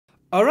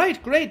All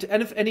right, great.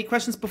 And if any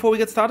questions before we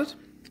get started?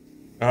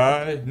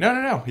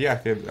 No. Yeah,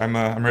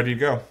 I'm ready to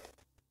go.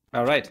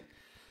 All right.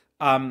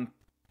 Um,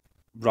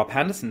 Rob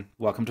Henderson,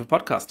 welcome to the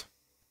podcast.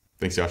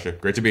 Thanks, Yascha.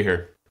 Great to be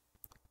here.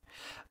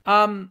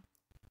 Um,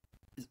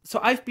 so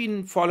I've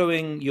been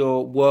following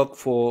your work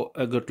for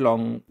a good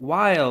long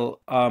while,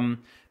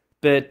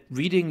 but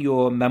reading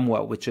your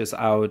memoir, which is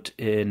out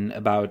in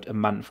about a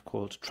month,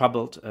 called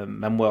Troubled, a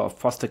memoir of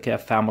foster care,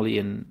 family,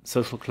 and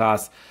social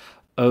class,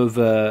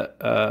 over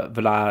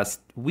the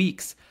last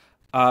weeks,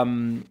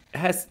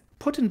 has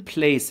put in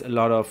place a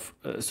lot of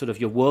sort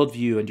of your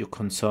worldview and your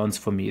concerns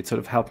for me. It sort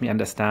of helped me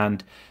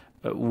understand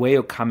where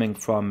you're coming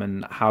from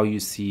and how you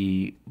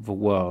see the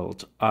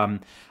world.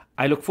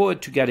 I look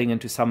forward to getting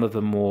into some of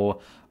the more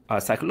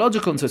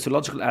psychological and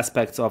sociological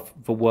aspects of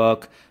the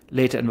work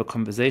later in the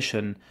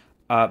conversation.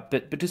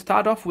 But to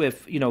start off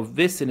with,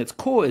 this in its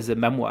core is a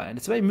memoir, and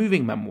it's a very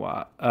moving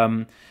memoir,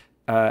 and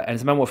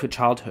it's a memoir of your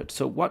childhood.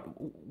 So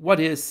what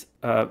is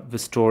the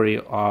story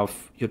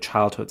of your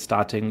childhood,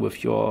 starting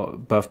with your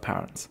birth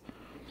parents?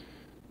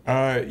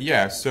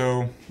 Yeah,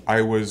 so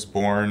I was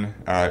born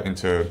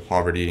into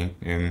poverty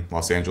in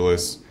Los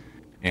Angeles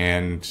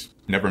and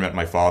never met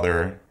my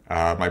father.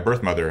 My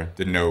birth mother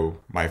didn't know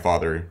my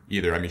father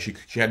either. I mean,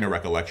 she had no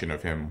recollection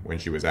of him when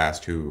she was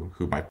asked who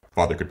my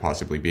father could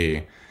possibly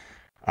be.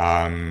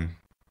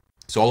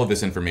 So all of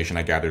this information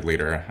I gathered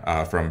later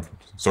from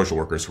social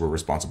workers who were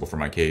responsible for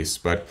my case.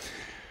 But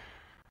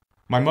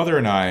my mother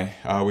and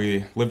I,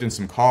 we lived in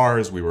some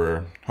cars. We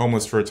were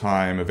homeless for a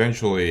time.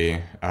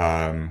 Eventually,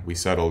 we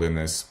settled in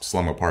this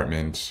slum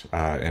apartment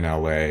in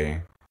LA.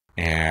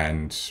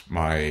 And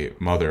my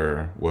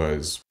mother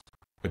was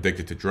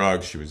addicted to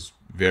drugs. She was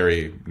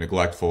very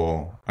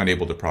neglectful,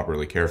 unable to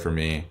properly care for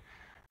me.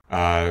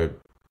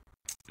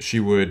 She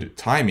would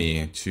tie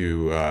me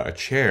to a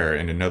chair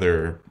in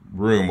another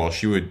room while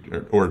she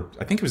would, or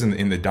I think it was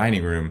in the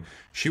dining room.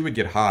 She would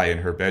get high in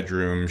her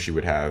bedroom. She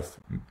would have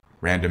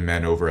random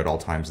men over at all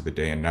times of the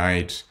day and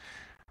night.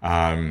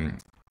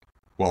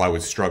 While I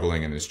was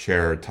struggling in this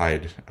chair,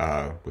 tied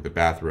with a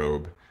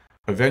bathrobe.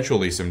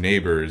 Eventually, some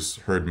neighbors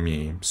heard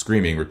me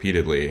screaming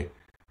repeatedly,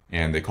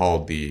 and they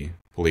called the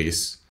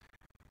police,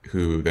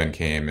 who then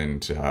came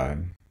and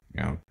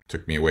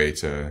took me away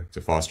to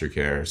foster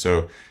care.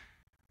 So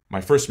my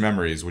first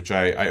memories, which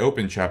I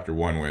opened chapter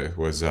one with,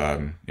 was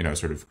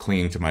sort of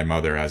clinging to my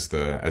mother as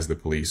the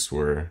police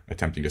were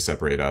attempting to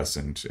separate us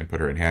and put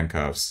her in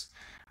handcuffs.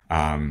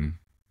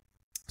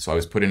 So I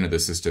was put into the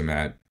system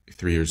at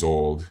 3 years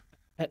old.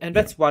 And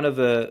that's one of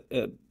the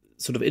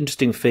sort of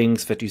interesting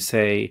things that you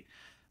say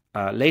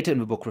later in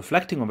the book,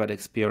 reflecting on that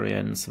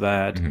experience,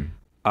 that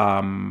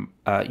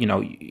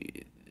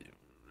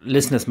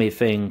listeners may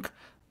think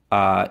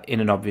in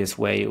an obvious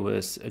way it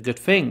was a good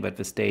thing that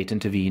the state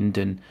intervened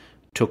and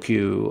took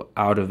you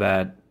out of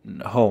that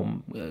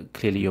home.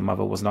 Clearly your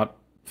mother was not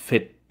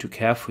fit to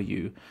care for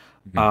you.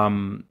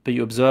 But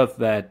you observe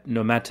that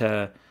no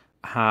matter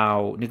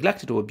how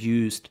neglected or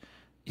abused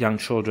young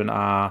children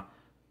are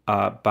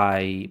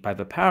by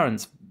the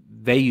parents,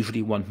 they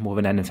usually want more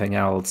than anything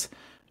else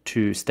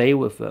to stay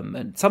with them.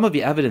 And some of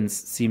the evidence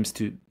seems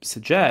to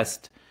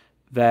suggest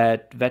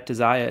that that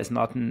desire is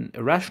not an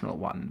irrational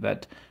one,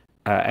 that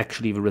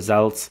actually the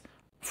results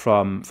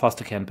from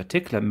foster care in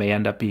particular may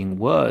end up being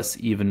worse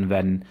even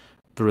than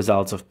the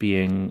results of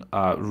being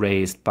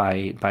raised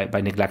by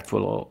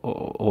neglectful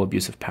or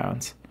abusive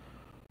parents.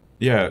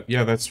 Yeah,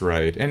 that's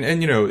right. And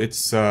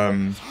it's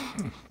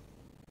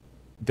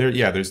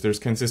there's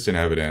consistent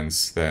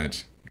evidence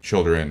that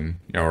children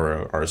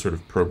are sort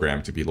of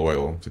programmed to be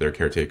loyal to their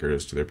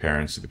caretakers, to their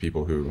parents, to the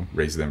people who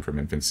raised them from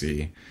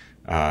infancy,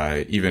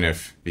 even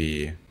if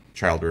the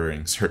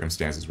childbearing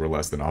circumstances were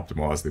less than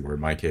optimal, as they were in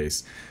my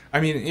case.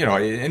 I mean,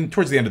 and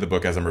towards the end of the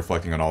book, as I'm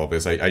reflecting on all of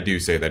this, I do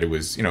say that it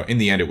was, in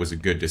the end, it was a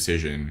good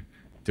decision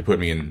to put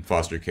me in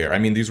foster care. I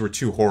mean, these were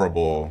two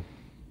horrible,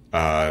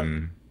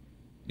 two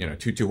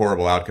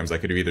horrible outcomes. I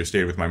could have either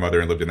stayed with my mother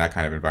and lived in that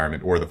kind of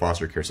environment, or the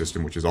foster care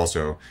system, which is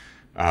also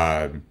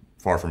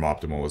far from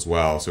optimal as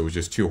well. So it was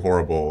just two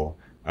horrible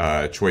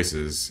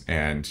choices,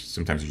 and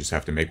sometimes you just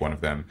have to make one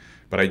of them.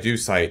 But I do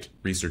cite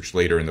research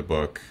later in the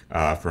book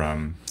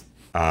from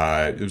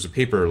it was a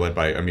paper led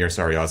by Amir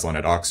Sari-Aslan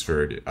at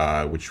Oxford,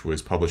 which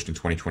was published in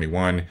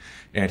 2021.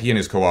 And he and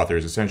his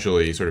co-authors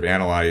essentially sort of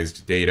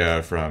analyzed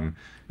data from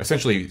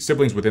essentially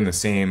siblings within the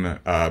same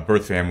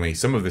birth family.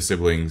 Some of the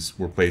siblings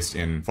were placed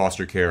in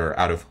foster care or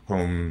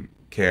out-of-home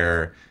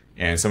care,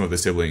 and some of the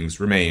siblings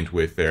remained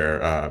with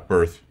their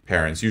birth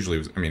parents.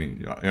 Usually,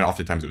 and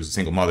oftentimes it was a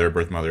single mother,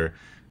 birth mother.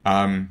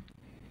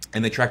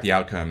 And they tracked the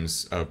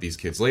outcomes of these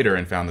kids later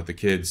and found that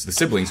the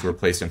siblings who were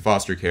placed in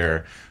foster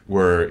care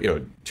were,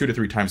 2 to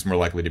 3 times more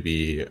likely to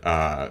be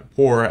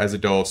poor as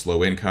adults,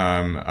 low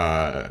income,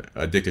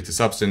 addicted to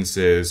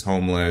substances,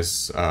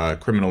 homeless,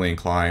 criminally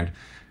inclined.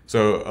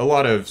 So a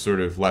lot of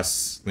sort of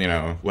less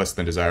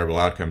than desirable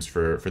outcomes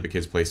for the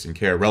kids placed in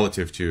care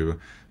relative to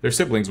their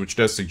siblings, which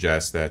does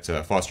suggest that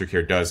foster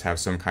care does have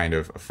some kind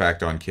of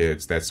effect on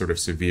kids, that sort of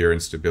severe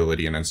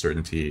instability and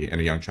uncertainty in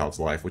a young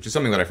child's life, which is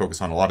something that I focus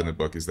on a lot in the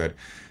book. Is that,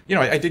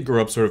 I did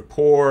grow up sort of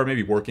poor,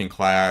 maybe working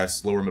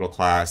class, lower middle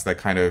class, that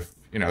kind of,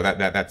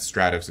 that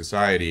strata of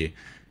society.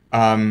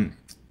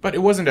 But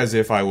it wasn't as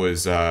if I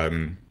was,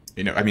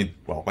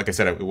 well, like I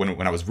said,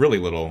 when I was really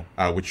little,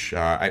 which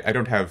I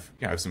don't have,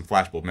 I have some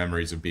flashbulb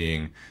memories of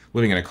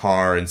living in a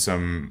car and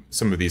some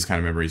of these kind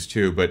of memories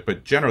too.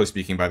 But generally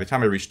speaking, by the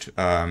time I reached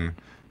the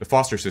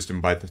foster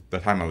system, by the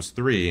time I was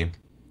 3,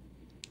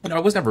 I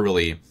was never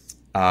really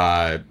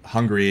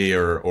hungry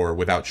or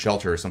without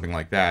shelter or something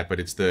like that. But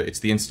it's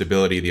the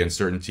instability, the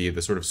uncertainty,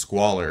 the sort of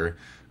squalor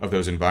of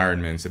those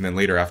environments. And then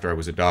later, after I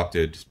was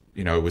adopted,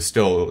 it was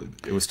still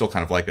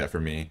kind of like that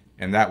for me.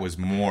 And that was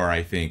more,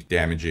 I think,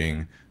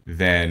 damaging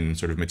than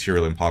sort of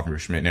material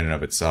impoverishment in and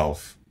of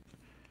itself.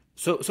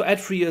 So at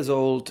 3 years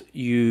old,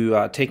 you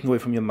are taken away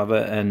from your mother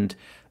and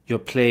you're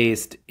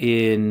placed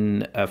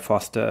in a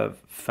foster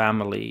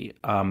family.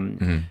 As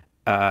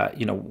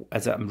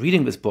I'm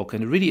reading this book,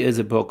 and it really is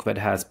a book that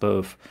has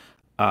both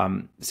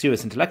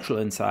serious intellectual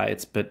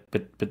insights, but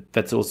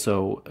that's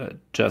also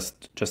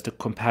just a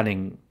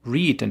compelling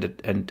read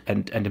and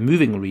a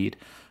moving read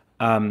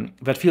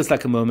that feels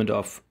like a moment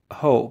of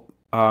hope.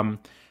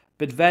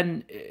 But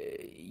then,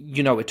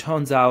 it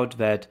turns out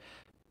that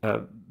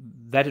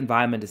that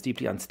environment is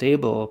deeply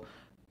unstable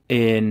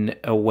in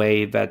a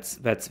way that's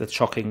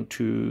shocking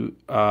to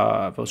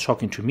was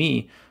shocking to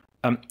me.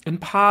 In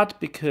part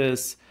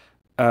because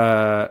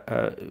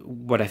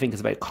what I think is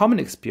a very common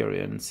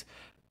experience,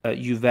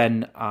 you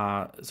then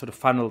are sort of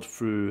funneled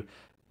through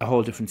a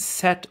whole different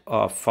set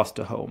of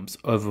foster homes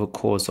over the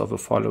course of the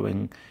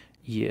following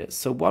years.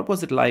 So, what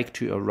was it like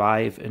to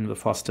arrive in the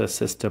foster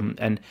system,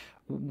 and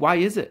why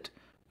is it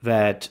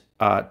that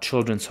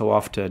children so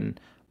often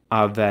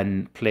are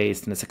then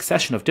placed in a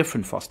succession of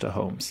different foster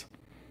homes?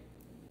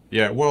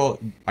 Yeah, well,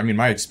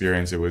 my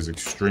experience, it was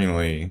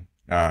extremely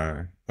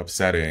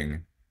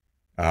upsetting.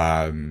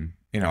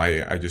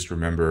 I just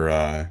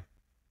remember,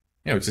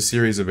 it's a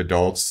series of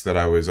adults that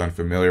I was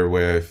unfamiliar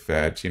with,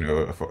 that,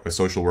 a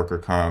social worker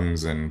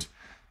comes and,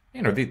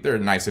 they're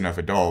nice enough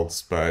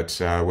adults, but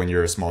when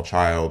you're a small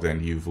child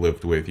and you've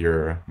lived with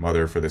your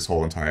mother for this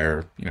whole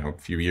entire,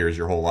 few years,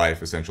 your whole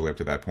life, essentially up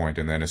to that point,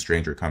 and then a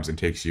stranger comes and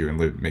takes you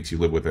and makes you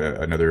live with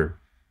another,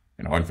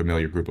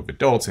 unfamiliar group of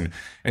adults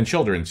and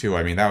children too.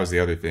 That was the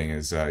other thing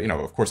is,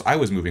 of course, I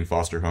was moving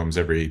foster homes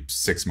every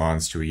 6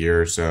 months to a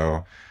year or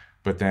so,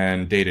 but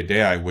then day to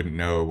day, I wouldn't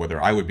know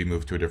whether I would be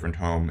moved to a different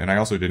home. And I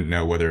also didn't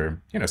know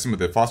whether, some of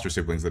the foster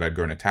siblings that I'd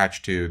grown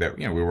attached to, that,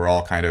 we were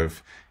all kind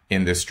of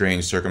in this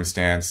strange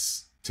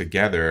circumstance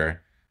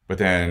together. But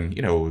then,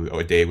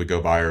 a day would go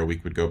by or a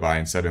week would go by,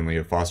 and suddenly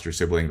a foster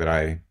sibling that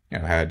I,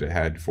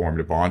 had formed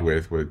a bond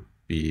with would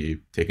be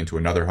taken to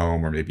another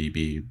home, or maybe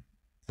be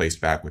placed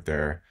back with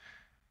their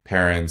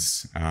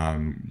parents.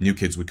 New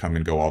kids would come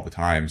and go all the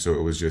time. So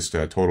it was just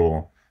a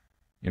total,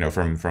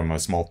 from a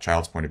small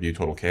child's point of view,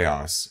 total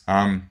chaos.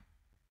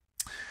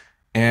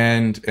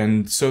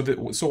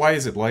 So why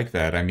is it like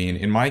that?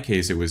 In my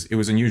case, it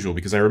was unusual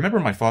because I remember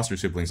my foster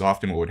siblings.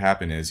 Often what would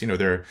happen is,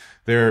 they're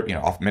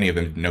many of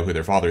them didn't know who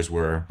their fathers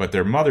were, but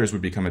their mothers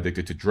would become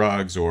addicted to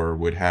drugs or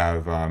would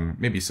have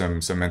maybe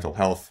some mental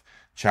health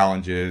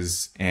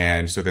challenges,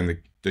 and so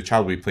then the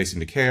child would be placed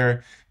into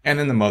care, and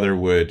then the mother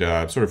would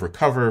sort of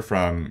recover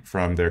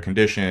from their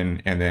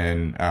condition, and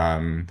then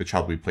the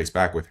child would be placed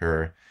back with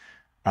her.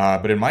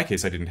 But in my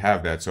case, I didn't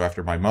have that. So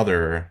after my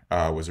mother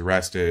was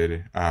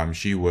arrested,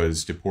 she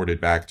was deported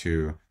back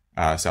to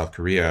South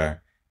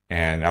Korea,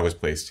 and I was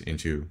placed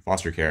into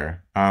foster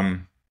care.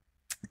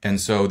 And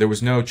so there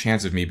was no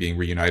chance of me being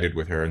reunited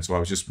with her. And so I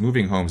was just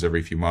moving homes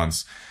every few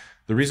months.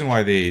 The reason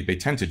why they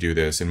tend to do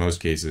this in most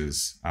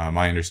cases,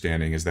 my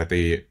understanding, is that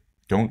they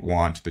don't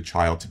want the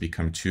child to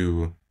become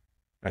too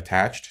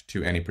attached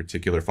to any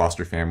particular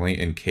foster family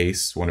in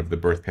case one of the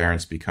birth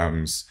parents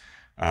becomes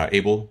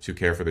able to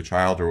care for the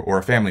child, or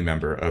a family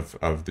member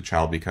of the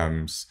child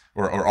becomes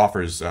or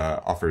offers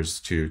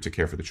to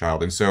care for the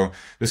child. And so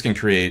this can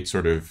create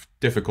sort of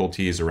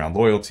difficulties around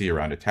loyalty,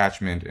 around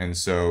attachment, and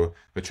so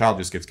the child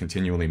just gets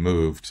continually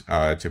moved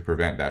to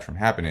prevent that from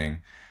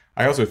happening.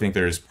 I also think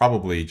there's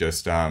probably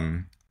just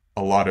a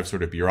lot of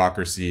sort of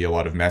bureaucracy, a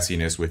lot of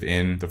messiness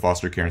within the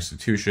foster care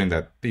institution,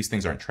 that these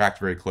things aren't tracked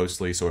very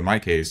closely. So in my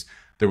case,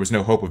 there was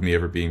no hope of me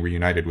ever being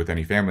reunited with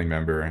any family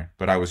member,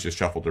 but I was just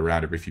shuffled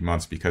around every few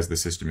months because the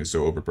system is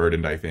so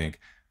overburdened. I think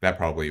that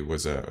probably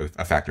was a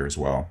factor as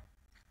well.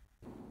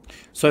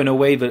 So in a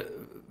way, the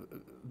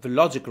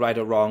logic, right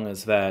or wrong,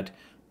 is that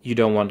you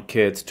don't want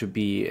kids to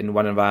be in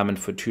one environment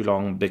for too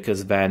long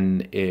because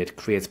then it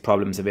creates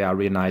problems if they are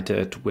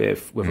reunited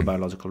with a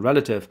biological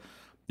relative.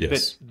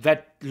 Yes. But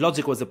that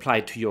logic was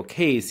applied to your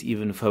case,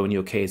 even though in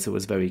your case it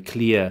was very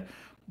clear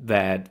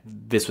that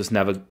this was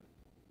never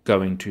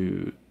going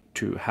to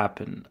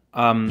happen.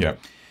 Yeah.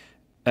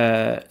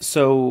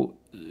 So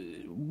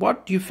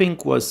what do you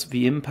think was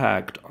the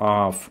impact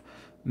of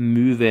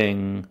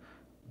moving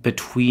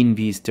between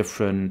these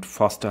different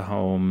foster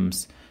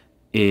homes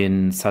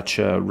in such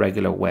a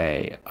regular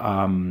way?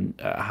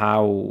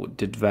 How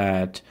did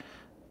that,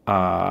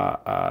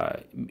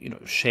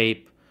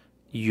 shape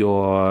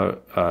your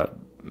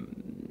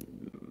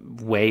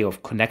way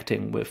of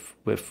connecting with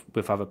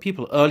other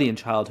people early in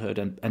childhood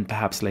and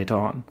perhaps later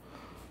on?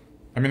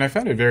 I mean, I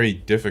found it very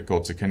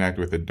difficult to connect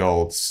with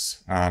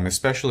adults,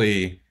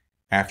 especially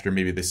after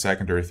maybe the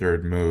second or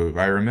third move.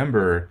 I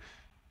remember,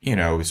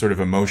 sort of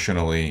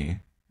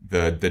emotionally,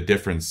 the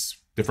different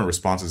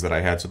responses that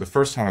I had. So the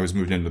first time I was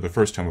moved into the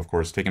first home, of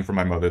course, taken from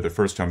my mother, the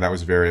first home, that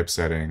was very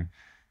upsetting.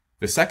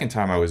 The second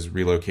time I was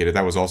relocated,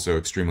 that was also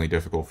extremely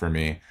difficult for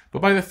me.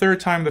 But by the third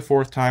time, the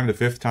fourth time, the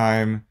fifth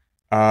time,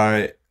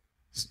 uh,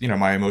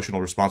 my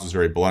emotional response was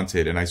very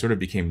blunted and I sort of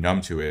became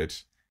numb to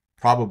it.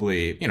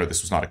 Probably,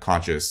 this was not a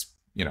conscious,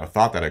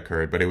 thought that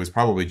occurred, but it was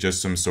probably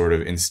just some sort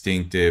of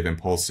instinctive,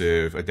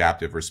 impulsive,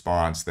 adaptive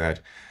response that,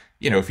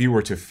 if you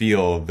were to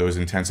feel those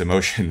intense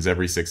emotions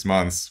every 6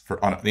 months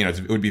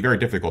it would be very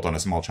difficult on a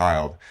small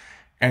child.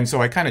 And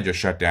so I kind of just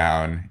shut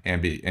down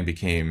and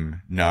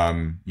became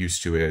numb,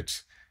 used to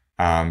it,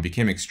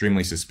 became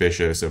extremely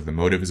suspicious of the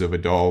motives of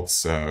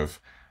adults,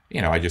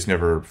 I just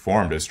never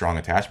formed a strong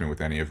attachment with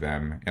any of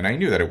them. And I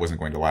knew that it wasn't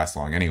going to last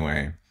long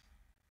anyway.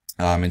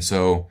 And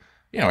so,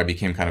 I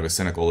became kind of a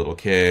cynical little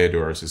kid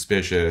or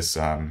suspicious.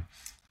 I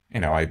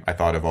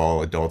thought of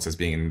all adults as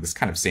being in this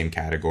kind of same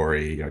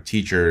category,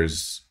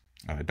 teachers,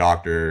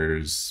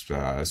 doctors,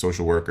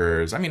 social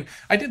workers. I mean,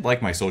 I did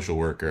like my social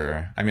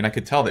worker. I mean, I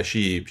could tell that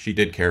she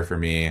did care for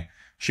me.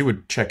 She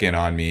would check in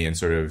on me and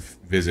sort of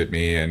visit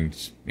me, and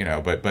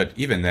but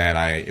even then,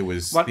 it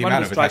was the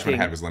amount of attachment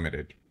I had was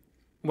limited.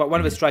 Well, one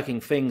of the striking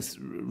things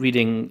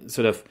reading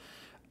sort of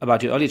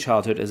about your early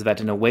childhood is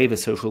that in a way the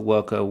social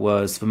worker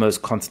was the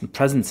most constant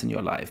presence in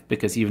your life,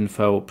 because even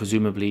though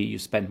presumably you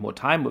spent more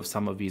time with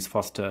some of these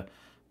foster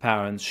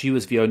parents, she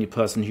was the only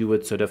person who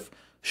would sort of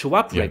show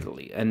up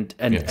regularly. And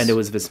Yes. there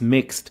was this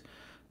mixed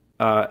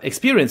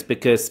experience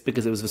because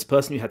it was this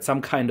person you had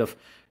some kind of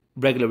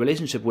regular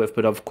relationship with,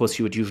 but of course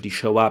you would usually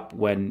show up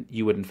when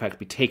you would in fact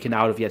be taken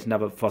out of yet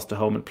another foster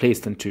home and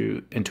placed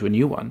into a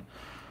new one.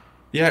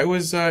 Yeah, it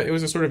was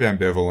a sort of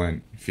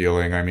ambivalent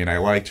feeling. I mean, I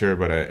liked her,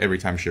 but every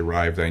time she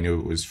arrived, I knew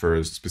it was for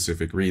a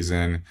specific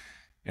reason.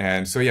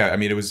 And so, yeah, I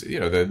mean, it was,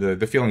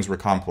 the feelings were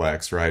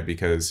complex, right?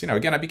 Because,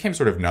 again, I became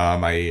sort of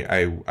numb.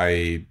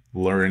 I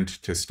learned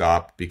to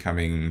stop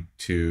becoming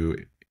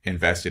too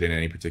invested in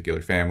any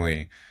particular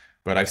family.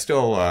 But I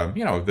still,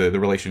 the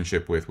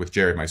relationship with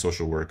Jared, my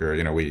social worker,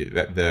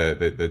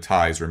 the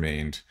ties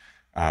remained,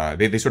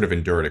 they sort of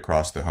endured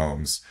across the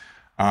homes.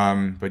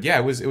 But yeah,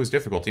 it was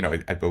difficult.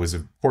 I was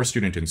a poor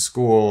student in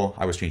school.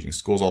 I was changing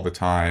schools all the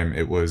time.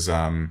 It was,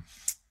 I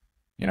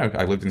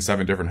lived in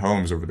 7 different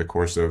homes over the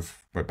course of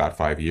about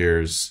 5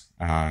 years,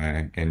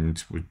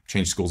 and would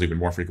change schools even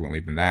more frequently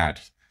than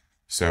that.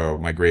 So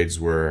my grades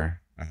were,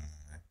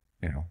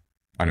 you know,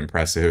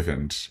 unimpressive,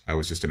 and I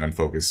was just an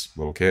unfocused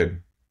little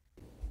kid.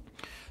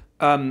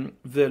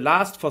 The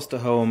last foster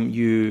home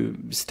you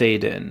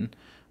stayed in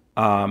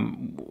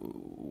um,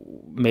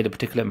 made a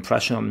particular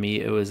impression on me.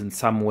 It was in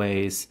some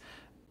ways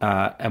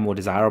a more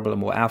desirable, a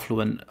more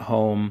affluent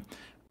home.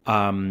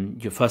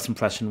 Your first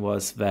impression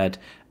was that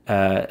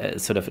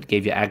sort of it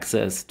gave you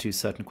access to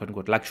certain quote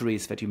unquote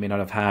luxuries that you may not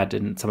have had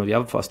in some of the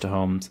other foster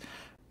homes.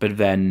 But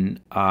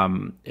then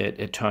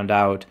it turned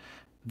out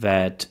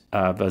that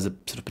there's a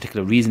sort of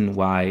particular reason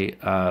why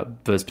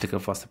those particular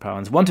foster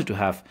parents wanted to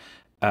have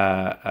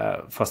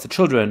foster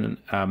children,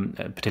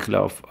 in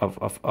particular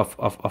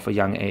of a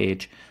young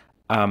age.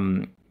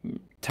 Um,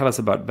 Tell us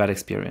about that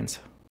experience.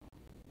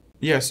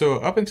 Yeah, so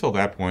up until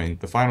that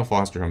point, the final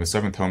foster home, the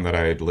seventh home that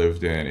I had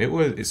lived in, it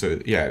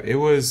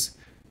was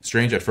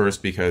strange at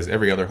first because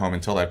every other home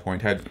until that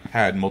point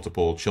had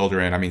multiple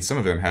children. I mean, some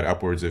of them had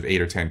upwards of 8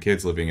 or 10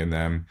 kids living in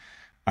them.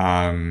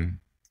 Um,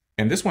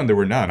 and this one, there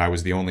were none. I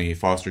was the only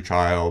foster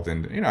child,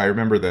 and I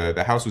remember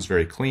the house was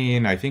very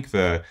clean. I think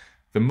the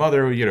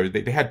mother,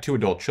 they had 2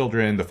 adult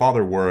children. The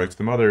father worked.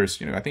 The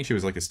mother's, I think she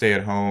was like a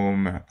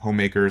stay-at-home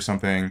homemaker or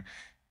something.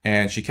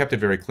 And she kept it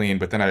very clean.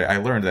 But then I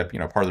learned that,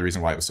 part of the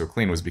reason why it was so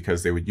clean was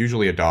because they would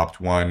usually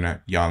adopt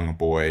one young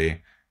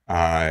boy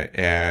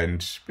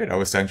and,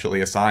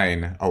 essentially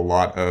assign a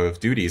lot of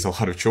duties, a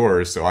lot of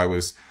chores. So I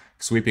was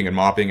sweeping and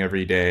mopping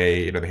every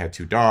day. They had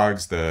 2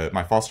 dogs.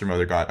 My foster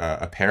mother got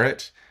a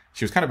parrot.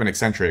 She was kind of an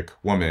eccentric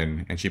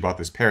woman, and she bought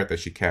this parrot that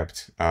she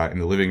kept in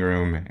the living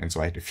room. And so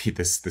I had to feed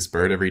this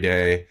bird every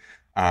day.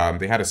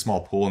 They had a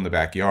small pool in the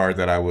backyard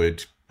that I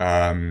would,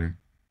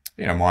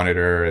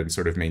 monitor and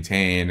sort of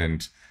maintain,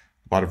 and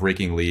a lot of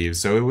raking leaves.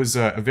 So it was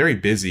a very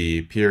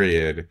busy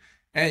period.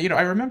 And,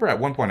 I remember at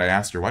one point I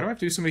asked her, why do I have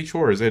to do so many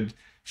chores? And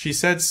she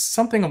said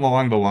something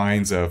along the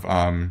lines of,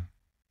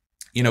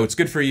 it's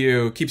good for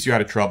you, keeps you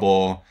out of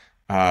trouble.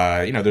 There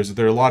are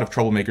a lot of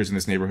troublemakers in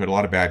this neighborhood, a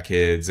lot of bad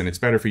kids, and it's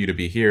better for you to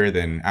be here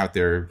than out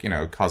there,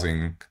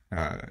 causing,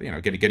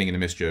 getting into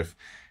mischief.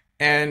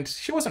 And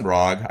she wasn't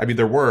wrong. I mean,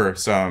 there were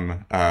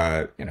some,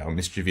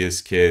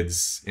 mischievous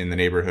kids in the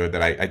neighborhood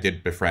that I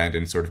did befriend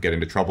and sort of get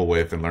into trouble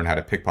with and learn how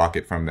to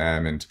pickpocket from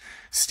them and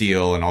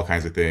steal and all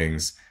kinds of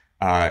things.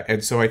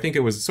 And so I think it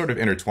was sort of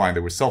intertwined.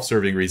 There was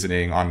self-serving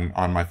reasoning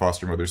on my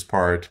foster mother's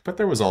part, but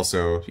there was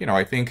also,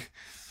 I think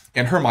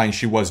in her mind,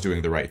 she was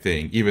doing the right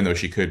thing, even though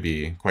she could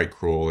be quite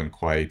cruel and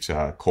quite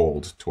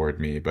cold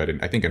toward me. But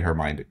I think in her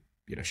mind,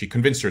 she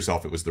convinced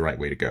herself it was the right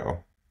way to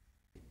go.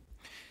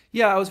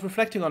 Yeah, I was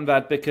reflecting on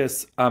that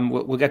because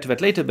we'll get to that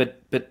later.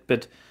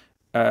 But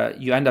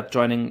you end up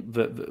joining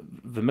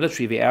the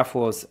military, the Air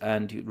Force,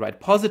 and you write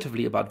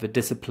positively about the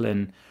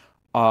discipline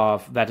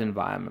of that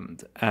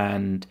environment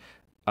and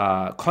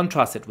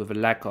contrast it with the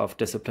lack of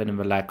discipline and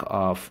the lack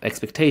of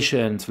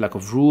expectations, the lack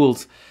of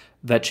rules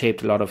that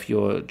shaped a lot of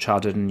your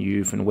childhood and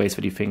youth in ways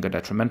that you think are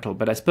detrimental.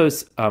 But I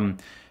suppose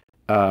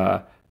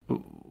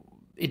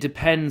it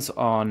depends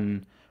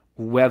on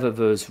whether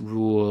those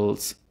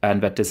rules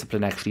and that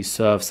discipline actually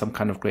serve some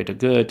kind of greater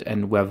good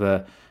and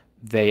whether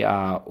they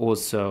are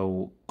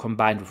also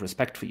combined with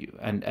respect for you.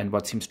 And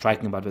what seems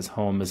striking about this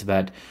home is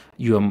that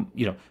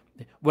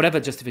whatever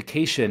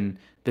justification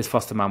this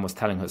foster mom was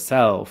telling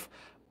herself,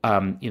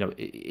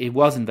 it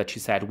wasn't that she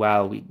said,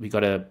 well, we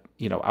got to,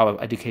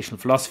 our educational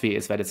philosophy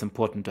is that it's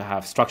important to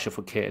have structure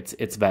for kids.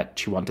 It's that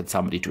she wanted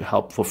somebody to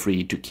help for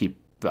free to keep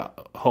the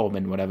home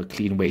in whatever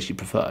clean way she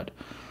preferred.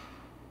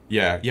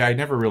 Yeah, I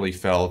never really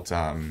felt,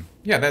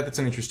 that's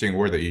an interesting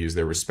word that you use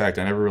there, respect.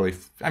 I never really,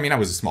 I mean, I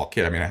was a small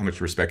kid. I mean, how much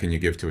respect can you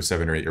give to a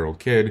 7 or 8 year old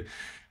kid?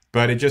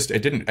 But I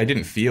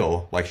didn't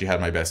feel like she had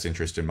my best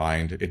interest in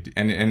mind.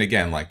 And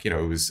again,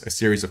 it was a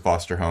series of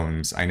foster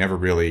homes. I never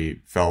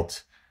really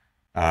felt,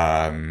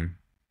 that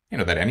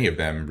any of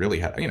them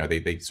really had,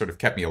 they sort of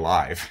kept me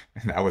alive.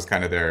 And that was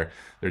kind of their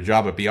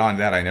job. But beyond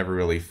that, I never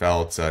really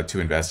felt too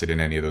invested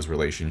in any of those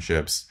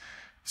relationships.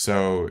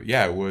 So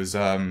yeah, it was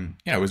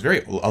it was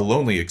very a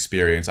lonely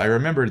experience. I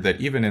remembered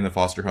that even in the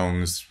foster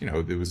homes,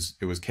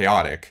 it was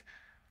chaotic.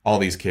 All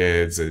these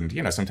kids, and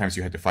sometimes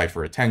you had to fight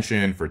for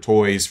attention, for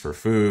toys, for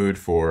food,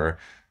 for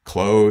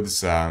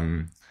clothes.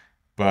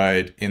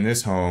 But in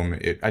this home,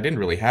 I didn't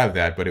really have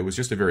that. But it was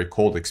just a very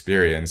cold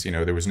experience.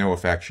 There was no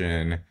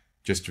affection.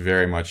 Just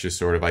very much just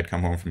sort of I'd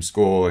come home from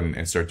school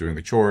and start doing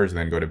the chores, and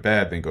then go to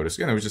bed, then go to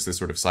school. It was just this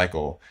sort of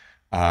cycle.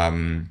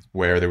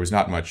 Where there was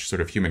not much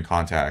sort of human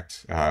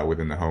contact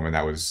within the home, and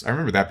I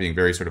remember that being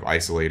very sort of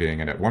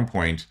isolating. And at one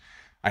point,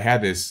 I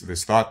had this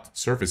thought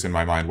surface in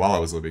my mind while I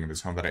was living in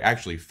this home that I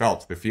actually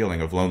felt the feeling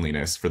of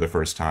loneliness for the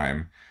first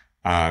time,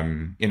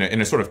 in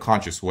a sort of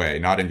conscious way,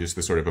 not in just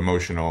the sort of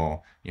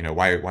emotional,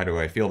 why do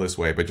I feel this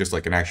way, but just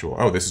like an actual,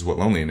 oh, this is what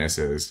loneliness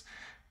is,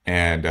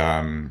 and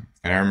I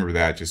remember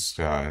that just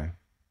sort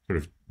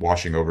of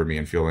washing over me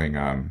and feeling,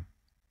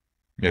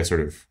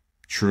 sort of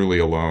truly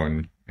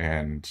alone.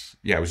 And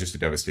yeah, it was just a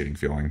devastating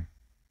feeling.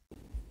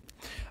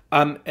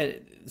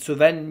 So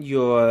then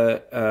you're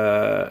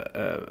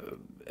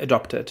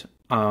adopted,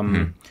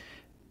 and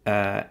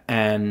that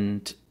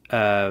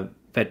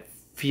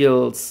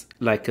feels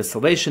like a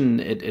salvation.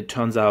 It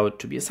turns out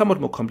to be a somewhat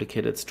more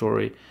complicated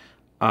story.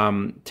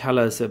 Tell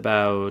us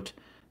about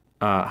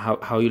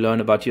how you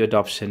learn about your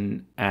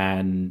adoption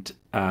and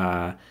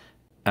sort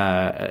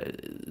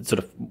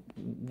of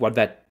what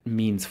that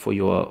means for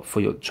your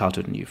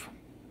childhood and youth.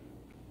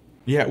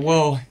 Yeah,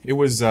 well,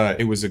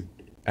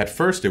 at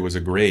first it was a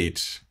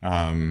great,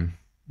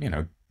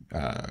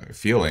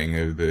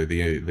 feeling,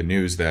 the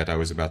news that I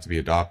was about to be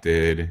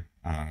adopted.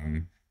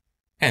 And,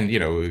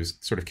 it was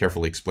sort of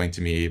carefully explained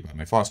to me by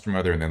my foster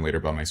mother and then later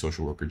by my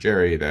social worker,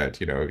 Jerry, that,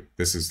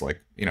 this is like,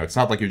 it's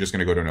not like you're just going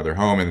to go to another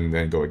home and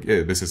then go,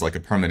 this is like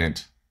a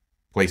permanent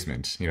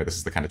placement. This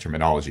is the kind of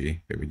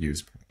terminology they would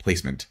use,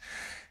 placement.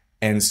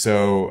 And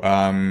so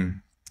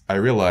I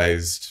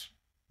realized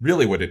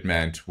really what it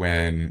meant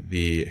when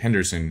the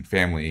Henderson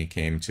family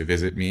came to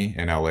visit me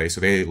in LA.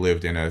 So they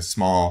lived in a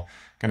small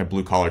kind of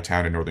blue collar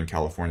town in Northern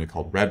California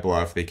called Red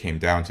Bluff. They came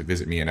down to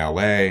visit me in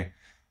LA.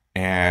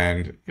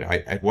 And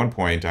at one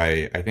point,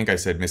 I think I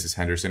said Mrs.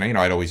 Henderson.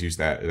 I'd always use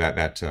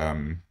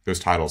those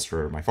titles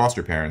for my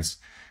foster parents.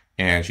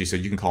 And she said,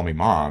 you can call me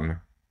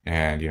mom.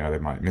 And,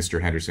 that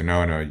Mr. Henderson,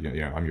 no,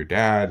 I'm your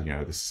dad,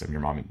 I'm your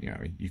mom,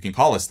 you can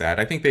call us that.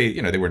 I think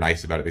they were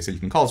nice about it. They said, you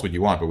can call us what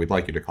you want, but we'd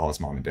like you to call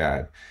us mom and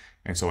dad.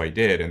 And so I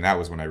did. And that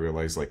was when I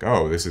realized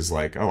this is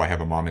I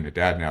have a mom and a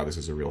dad now. This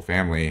is a real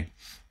family.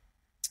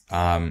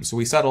 So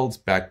we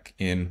settled back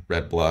in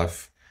Red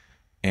Bluff,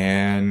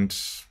 and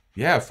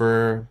yeah,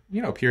 for,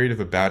 a period of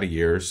about a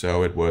year or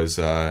so, it was,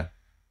 a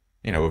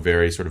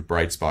very sort of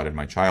bright spot in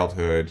my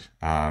childhood.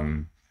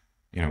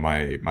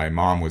 My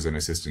mom was an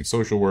assistant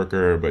social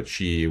worker, but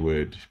she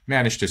would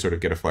manage to sort of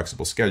get a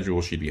flexible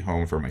schedule. She'd be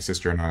home for my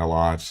sister and I a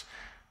lot.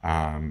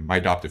 My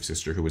adoptive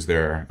sister, who was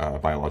their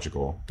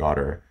biological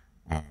daughter.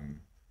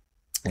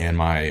 And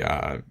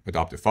my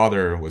adoptive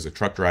father was a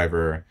truck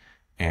driver.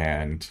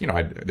 And,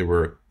 there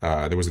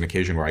was an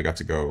occasion where I got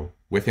to go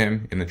with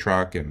him in the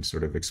truck and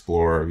sort of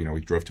explore.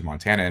 We drove to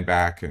Montana and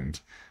back, and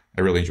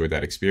I really enjoyed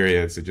that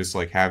experience. And just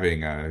like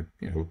having,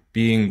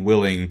 being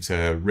willing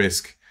to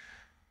risk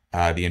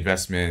the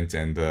investment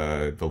and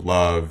the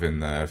love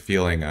and the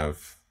feeling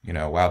of,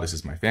 wow, this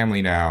is my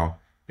family now.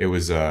 It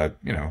was a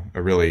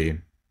really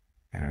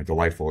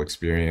delightful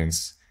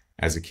experience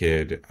as a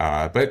kid.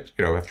 But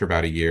after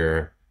about a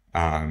year,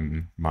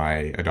 my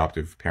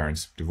adoptive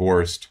parents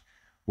divorced,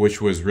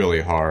 which was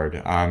really hard.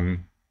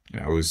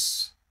 It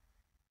was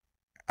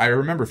I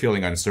remember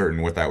feeling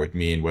uncertain what that would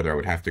mean, whether I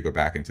would have to go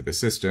back into the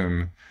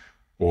system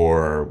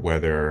or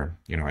whether,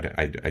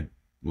 I'd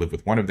live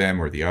with one of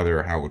them or the other,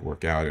 or how it would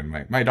work out. And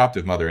my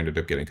adoptive mother ended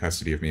up getting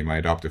custody of me. My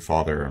adoptive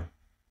father,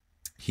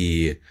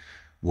 he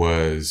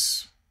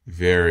was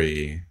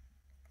very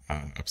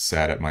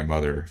upset at my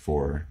mother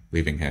for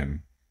leaving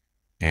him.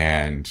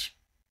 And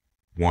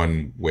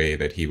one way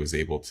that he was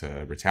able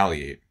to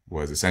retaliate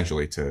was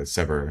essentially to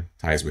sever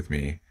ties with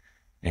me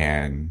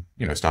and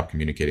stop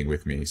communicating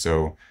with me.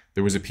 So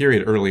there was a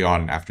period early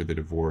on after the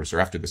divorce or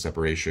after the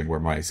separation where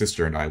my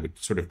sister and I would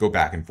sort of go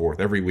back and forth.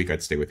 Every week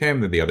I'd stay with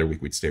him, then the other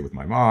week we'd stay with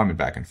my mom, and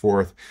back and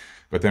forth.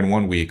 But then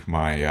one week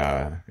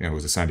it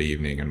was a Sunday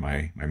evening, and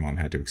my mom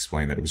had to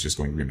explain that it was just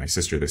going to be my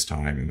sister this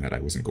time and that I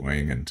wasn't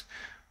going. And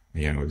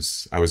I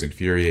was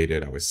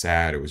infuriated, I was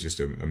sad. It was just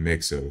a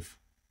mix of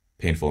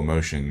painful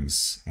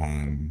emotions.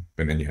 And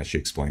then she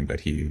explained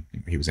that he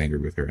was angry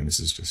with her, and this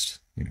is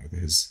just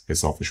his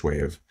selfish way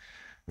of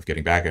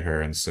getting back at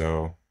her. And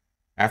so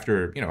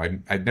after,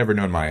 I'd never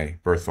known my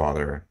birth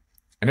father.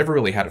 I never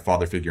really had a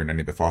father figure in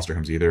any of the foster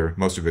homes either.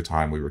 Most of the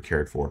time we were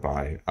cared for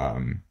by,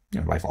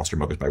 by foster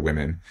mothers, by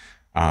women.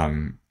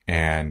 And,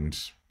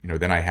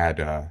 then I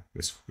had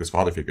this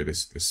father figure,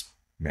 this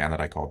man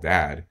that I called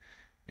dad.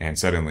 And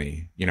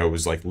suddenly, it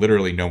was like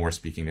literally no more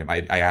speaking to him.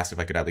 I asked if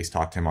I could at least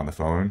talk to him on the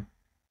phone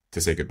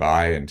to say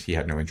goodbye, and he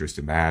had no interest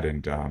in that.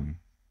 And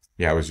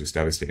I was just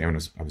devastated.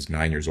 I was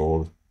 9 years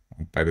old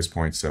by this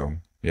point. So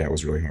yeah, it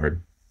was really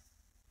hard.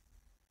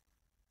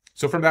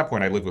 So from that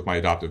point, I lived with my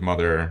adoptive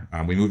mother.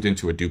 We moved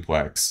into a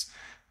duplex.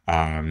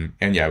 And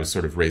I was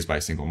sort of raised by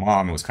a single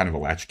mom. I was kind of a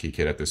latchkey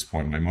kid at this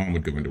point. My mom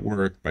would go into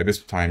work. By this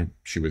time,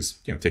 she was,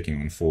 taking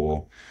on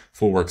full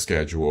work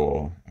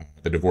schedule.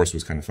 The divorce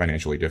was kind of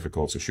financially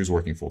difficult, so she was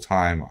working full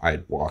time.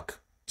 I'd walk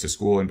to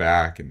school and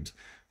back, and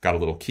got a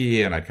little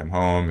key, and I'd come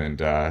home, and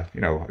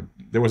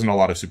there wasn't a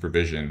lot of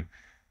supervision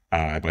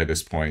by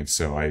this point.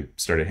 So I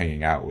started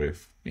hanging out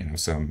with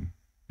some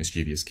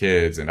mischievous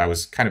kids, and I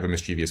was kind of a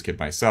mischievous kid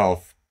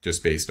myself,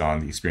 just based on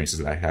the experiences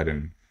that I had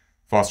in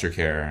foster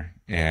care.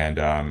 And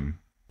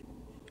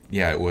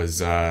it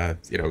was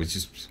it was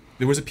just,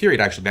 there was a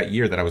period actually that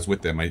year that I was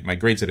with them. My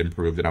grades had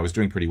improved, and I was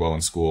doing pretty well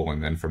in school.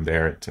 And then from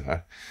there,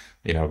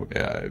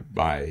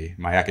 my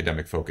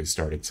academic focus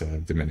started to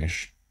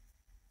diminish.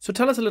 So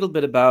tell us a little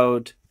bit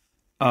about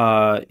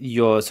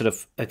your sort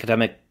of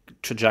academic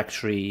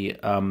trajectory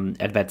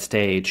at that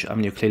stage. I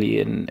mean, you're clearly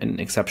an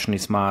exceptionally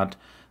smart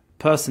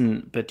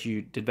person, but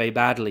you did very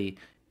badly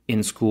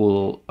in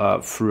school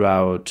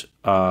throughout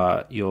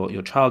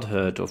your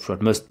childhood, or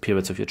throughout most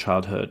periods of your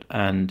childhood,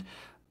 and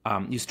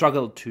you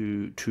struggled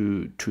to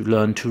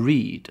learn to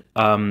read.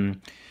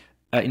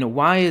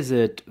 Why is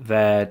it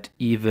that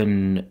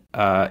even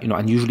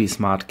unusually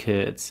smart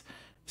kids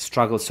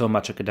struggle so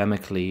much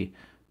academically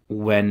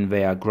when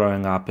they are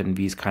growing up in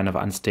these kind of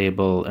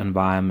unstable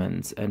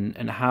environments?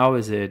 And how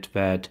is it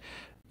that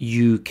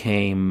you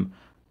came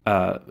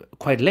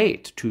quite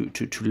late to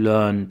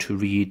learn to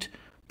read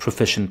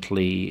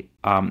proficiently,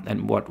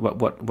 and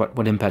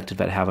what impact did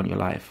that have on your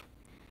life?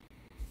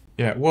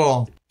 Yeah,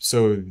 well,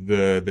 so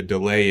the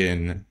delay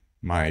in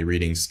my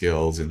reading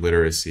skills and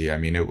literacy, I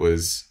mean, it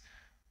was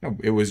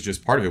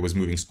just, part of it was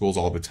moving schools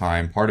all the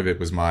time. Part of it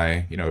was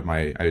I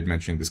had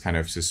mentioned this kind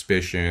of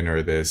suspicion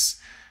or this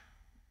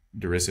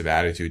derisive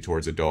attitude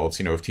towards adults.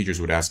 If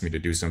teachers would ask me to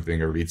do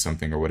something or read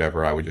something or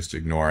whatever, I would just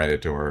ignore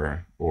it,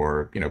 or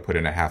put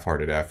in a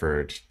half-hearted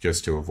effort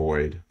just to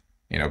avoid,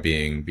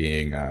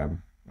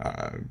 being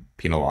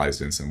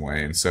penalized in some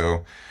way. And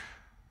so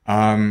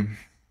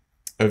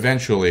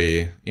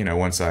eventually,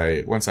 once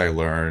I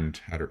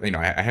learned how to,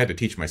 I had to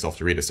teach myself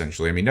to read,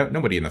 essentially. I mean,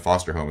 nobody in the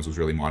foster homes was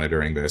really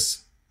monitoring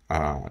this.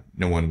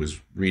 No one was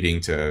reading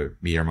to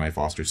me or my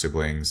foster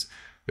siblings.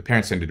 The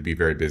parents tended to be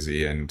very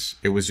busy, and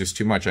it was just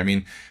too much. I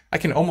mean, I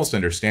can almost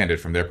understand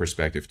it from their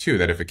perspective too,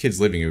 that if a kid's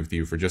living with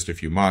you for just a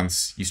few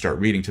months, you start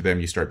reading to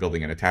them, you start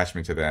building an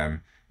attachment to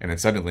them, and then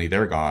suddenly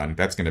they're gone.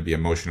 That's going to be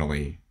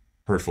emotionally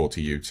hurtful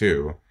to you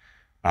too.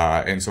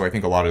 And so I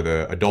think a lot of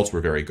the adults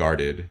were very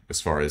guarded as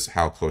far as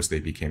how close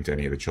they became to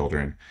any of the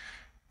children.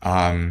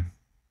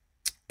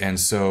 And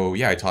so,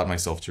 I taught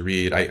myself to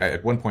read.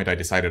 At one point, I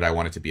decided I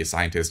wanted to be a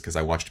scientist because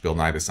I watched Bill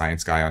Nye the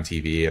Science Guy on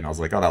TV, and I was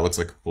like, oh, that looks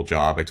like a cool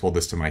job. I told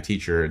this to my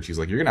teacher, and she's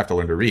like, you're going to have to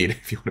learn to read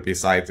if you want to be a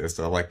scientist.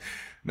 So I'm like,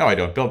 no, I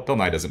don't. Bill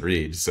Nye doesn't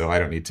read, so I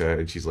don't need to.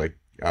 And she's like,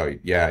 oh,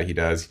 yeah, he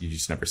does. You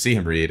just never see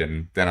him read.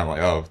 And then I'm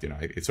like, oh,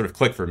 it sort of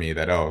clicked for me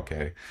that, oh,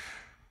 okay.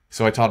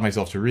 So I taught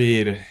myself to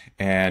read.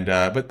 And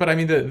but I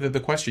mean,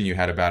 the question you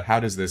had about how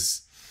does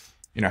this,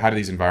 how do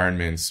these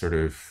environments sort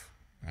of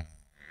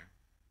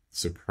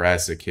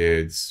suppress a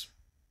kid's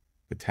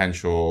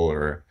potential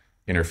or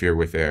interfere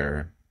with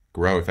their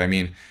growth? I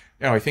mean,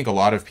 I think a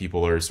lot of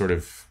people are sort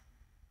of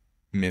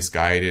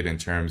misguided in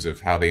terms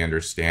of how they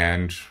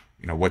understand,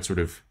 what sort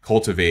of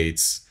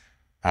cultivates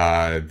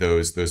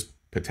those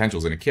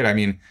potentials in a kid. I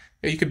mean,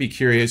 yeah, you can be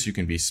curious, you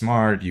can be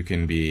smart, you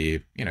can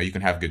be, you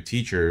can have good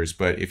teachers,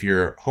 but if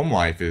your home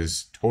life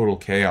is total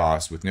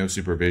chaos with no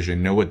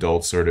supervision, no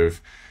adults sort of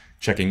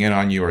checking in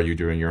on you, are you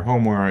doing your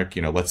homework?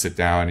 Let's sit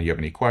down and you have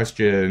any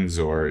questions,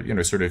 or,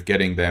 sort of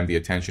getting them the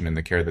attention and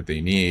the care that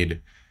they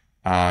need.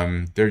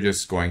 They're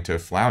just going to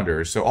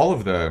flounder. So all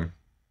of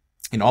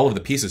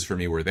the pieces for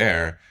me were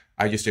there.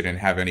 I just didn't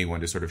have anyone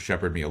to sort of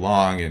shepherd me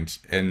along,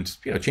 and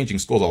changing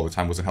schools all the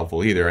time wasn't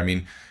helpful either. I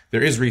mean,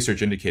 there is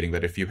research indicating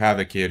that if you have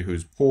a kid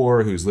who's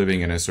poor, who's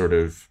living in a sort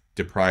of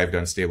deprived,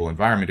 unstable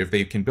environment, if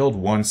they can build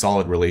one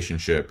solid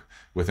relationship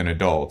with an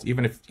adult,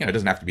 even if it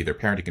doesn't have to be their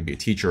parent, it can be a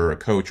teacher or a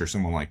coach or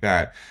someone like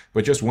that,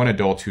 but just one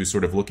adult who's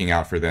sort of looking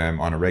out for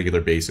them on a regular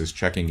basis,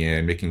 checking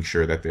in, making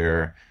sure that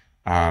they're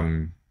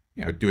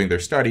doing their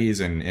studies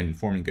and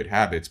forming good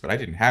habits. But I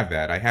didn't have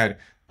that. I had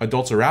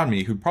adults around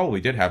me who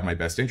probably did have my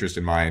best interest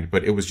in mind,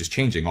 but it was just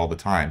changing all the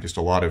time. Just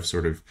a lot of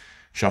sort of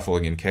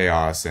shuffling and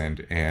chaos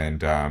and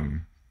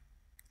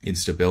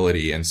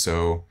instability. And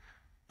so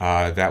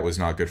that was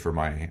not good for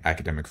my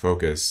academic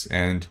focus.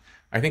 And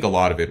I think a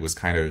lot of it was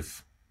kind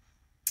of,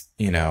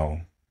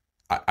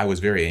 I was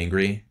very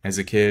angry as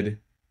a kid,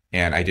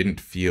 and I didn't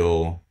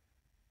feel,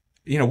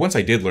 once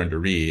I did learn to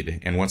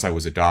read and once I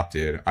was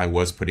adopted, I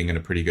was putting in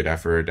a pretty good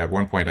effort. At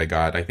one point I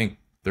think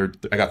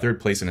I got third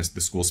place in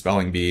the school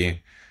spelling bee.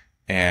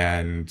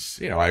 And,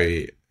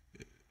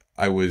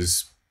 I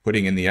was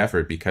putting in the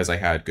effort because I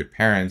had good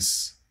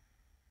parents,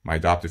 my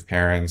adoptive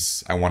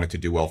parents. I wanted to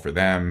do well for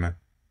them.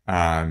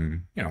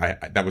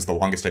 That was the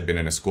longest I'd been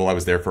in a school. I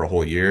was there for a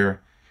whole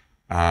year.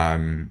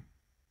 But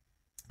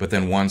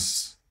then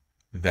once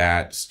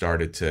that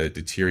started to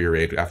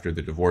deteriorate after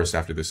the divorce,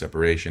 after the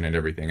separation and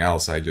everything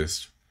else, I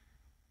just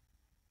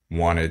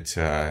wanted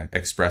to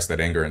express that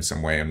anger in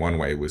some way. And one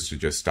way was to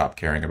just stop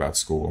caring about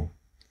school.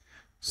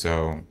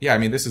 So, yeah, I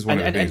mean, this is one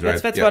of the things, right?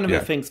 That's one of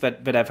the things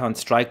that I found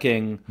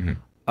striking,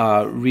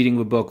 reading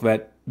the book,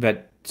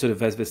 that sort of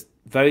has this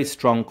very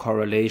strong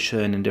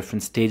correlation in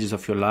different stages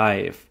of your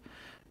life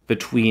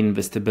between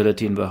the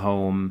stability in the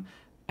home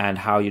and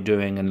how you're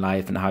doing in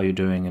life and how you're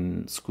doing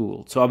in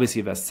school. So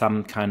obviously there's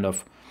some kind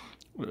of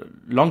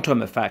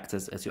long-term effects,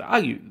 as you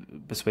argue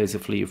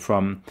persuasively,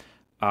 from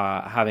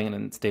having an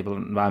unstable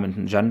environment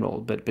in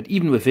general. But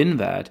even within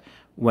that,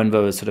 when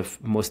there were sort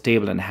of more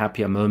stable and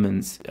happier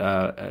moments,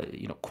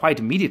 quite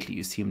immediately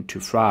you seemed to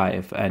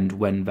thrive. And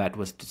when that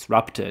was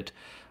disrupted,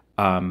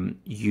 that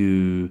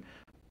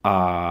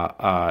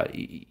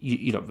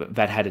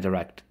had a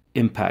direct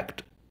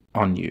impact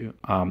on you.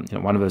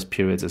 One of those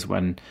periods is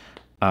when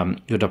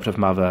your adoptive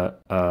mother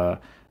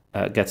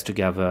gets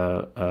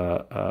together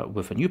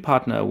with a new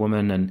partner, a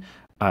woman, and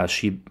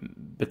she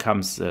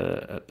becomes,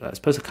 I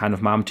suppose, a kind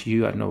of mom to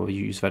you. I don't know whether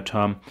you use that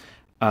term.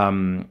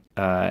 And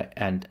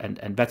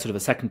that's sort of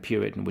a second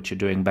period in which you're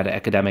doing better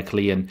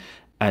academically and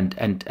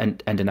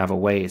in other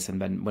ways.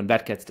 And then when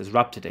that gets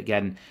disrupted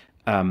again,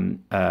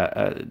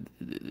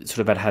 sort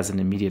of that has an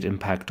immediate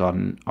impact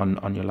on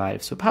your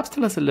life. So perhaps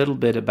tell us a little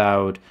bit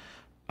about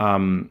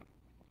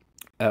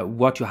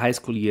what your high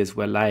school years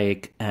were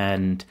like,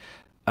 and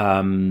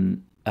what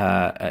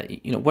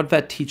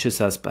that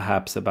teaches us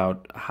perhaps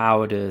about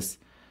how it is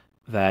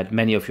that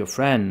many of your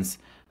friends,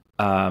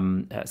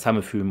 some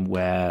of whom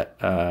were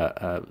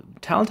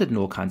talented in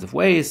all kinds of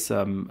ways,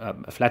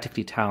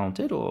 athletically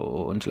talented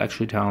or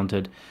intellectually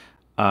talented,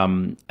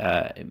 ended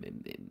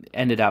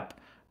up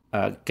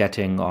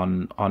getting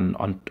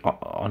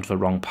onto the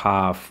wrong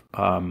path,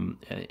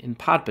 in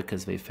part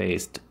because they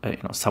faced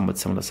somewhat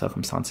similar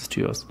circumstances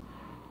to yours.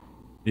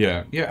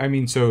 Yeah. I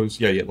mean, as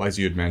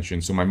you had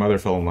mentioned, so my mother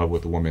fell in love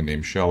with a woman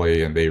named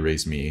Shelley, and they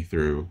raised me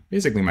through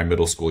basically my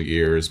middle school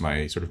years,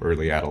 my sort of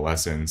early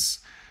adolescence.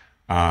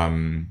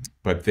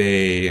 But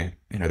there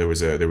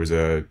was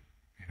a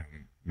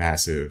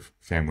massive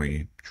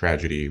family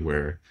tragedy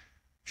where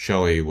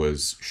Shelley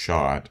was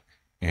shot,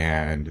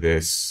 and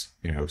this,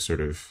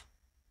 sort of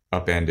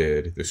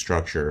upended the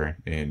structure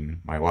in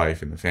my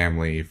life and the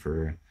family,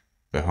 for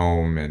the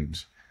home.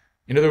 And,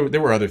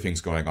 there were other things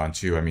going on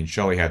too. I mean,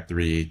 Shelley had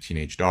 3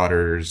 teenage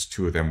daughters,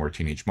 2 of them were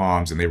teenage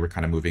moms, and they were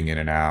kind of moving in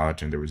and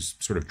out, and there was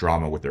sort of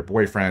drama with their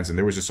boyfriends, and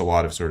there was just a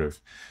lot of sort of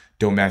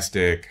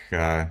domestic,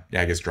 I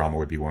guess drama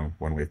would be one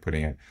way of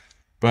putting it.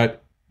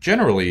 But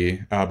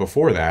generally,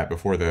 before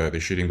the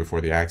shooting, before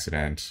the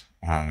accident,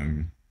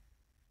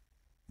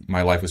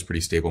 my life was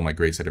pretty stable. My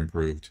grades had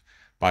improved.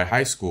 By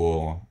high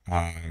school,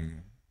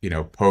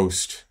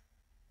 post,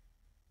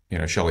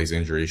 Shelley's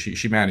injury,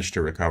 she managed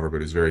to recover, but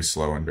it was very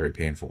slow and very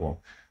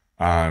painful.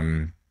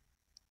 All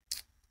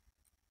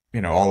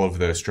of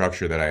the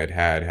structure that I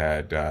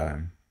had,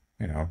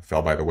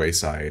 fell by the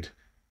wayside.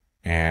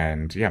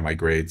 And yeah, my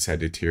grades had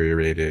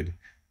deteriorated.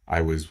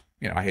 I was,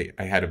 I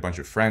had a bunch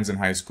of friends in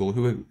high school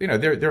who,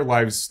 their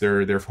lives,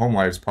 their home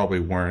lives probably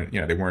weren't,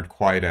 they weren't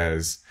quite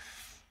as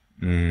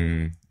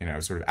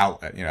sort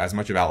of as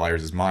much of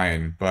outliers as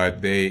mine.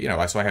 But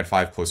so I had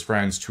five close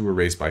friends. Two were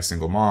raised by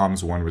single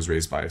moms. One was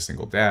raised by a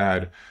single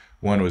dad.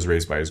 One was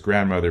raised by his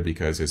grandmother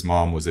because his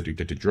mom was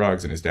addicted to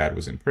drugs and his dad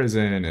was in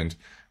prison. And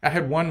I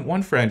had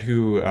one friend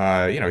who,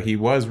 he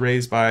was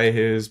raised by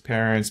his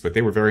parents, but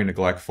they were very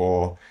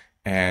neglectful.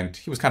 And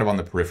he was kind of on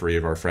the periphery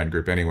of our friend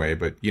group anyway.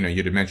 But,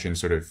 you'd have mentioned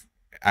sort of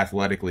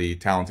athletically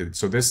talented.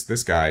 So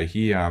this guy,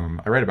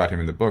 I read about him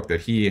in the book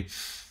that he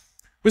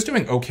was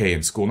doing okay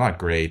in school, not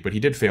great, but he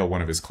did fail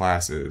one of his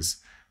classes.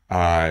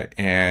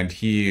 And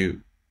his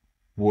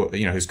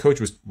coach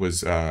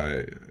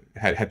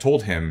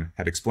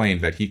had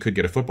explained that he could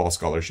get a football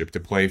scholarship to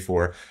play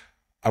for,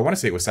 I want to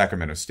say it was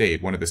Sacramento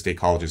State, one of the state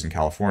colleges in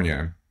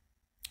California.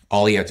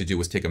 All he had to do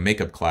was take a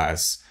makeup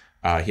class.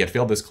 He had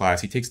failed this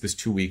class. He takes this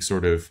 2 week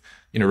sort of,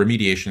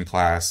 remediation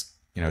class.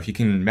 If he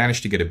can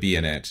manage to get a B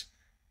in it,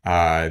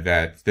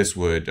 that this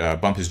would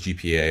bump his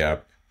GPA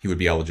up. He would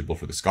be eligible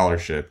for the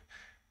scholarship.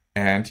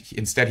 And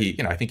instead,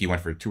 I think he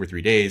went for 2 or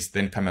 3 days,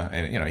 then come out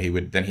and,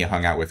 he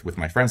hung out with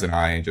my friends and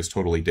I and just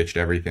totally ditched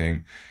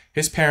everything.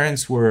 His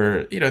parents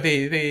were,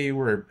 they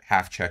were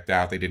half checked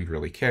out. They didn't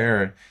really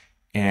care.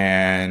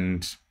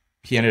 And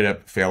he ended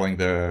up failing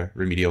the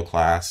remedial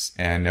class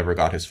and never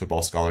got his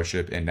football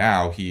scholarship. And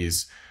now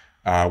he's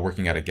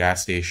working at a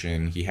gas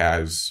station. He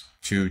has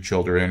 2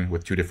 children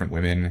with 2 different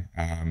women.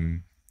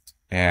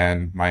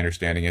 And my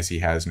understanding is he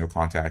has no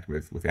contact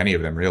with any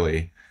of them,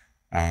 really.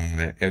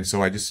 And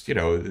so I just,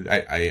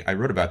 I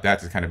wrote about that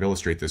to kind of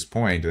illustrate this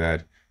point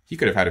that he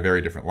could have had a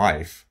very different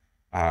life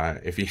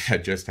if he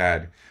had just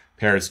had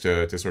parents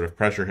to sort of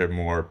pressure him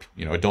more,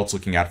 adults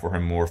looking out for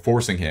him more,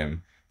 forcing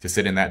him to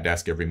sit in that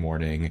desk every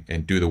morning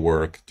and do the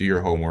work, do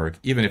your homework,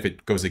 even if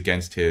it goes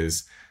against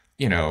his,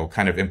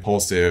 kind of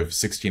impulsive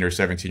 16 or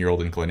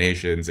 17-year-old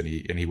inclinations, and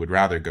he would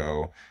rather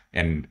go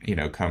and,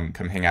 come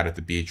hang out at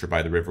the beach or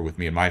by the river with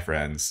me and my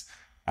friends.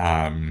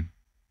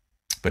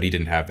 But he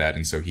didn't have that,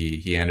 and so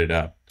he ended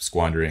up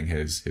squandering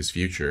his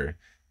future.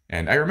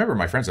 And I remember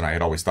my friends and I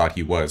had always thought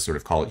he was sort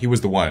of college. He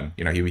was the one,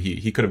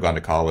 he could have gone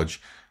to college.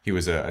 He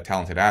was a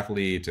talented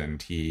athlete,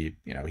 and he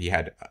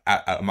had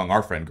among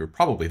our friend group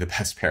probably the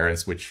best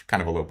parents, which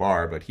kind of a low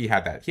bar, but he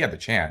had the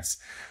chance.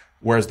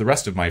 Whereas the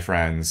rest of my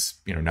friends,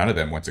 none of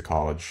them went to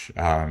college.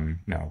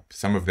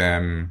 Some of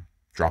them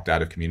dropped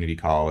out of community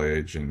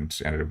college and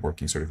ended up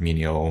working sort of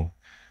menial,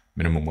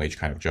 minimum wage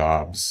kind of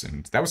jobs.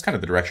 And that was kind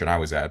of the direction I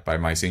was at by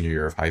my senior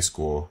year of high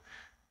school.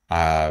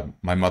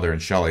 My mother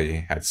and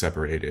Shelley had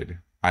separated.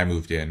 I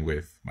moved in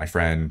with my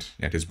friend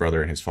and his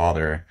brother and his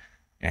father,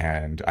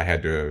 and I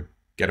had to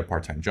get a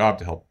part-time job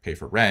to help pay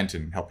for rent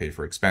and help pay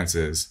for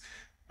expenses.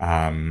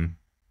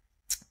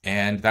 And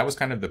that was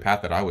kind of the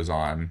path that I was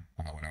on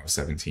when I was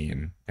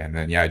 17. And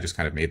then, I just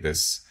kind of made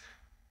this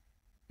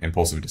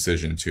impulsive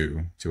decision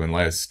to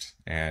enlist,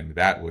 and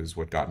that was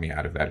what got me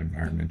out of that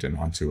environment and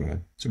onto a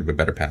sort of a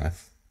better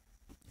path.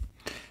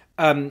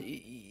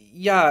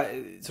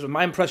 Sort of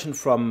my impression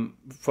from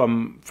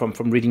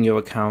reading your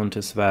account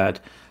is that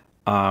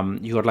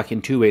you got lucky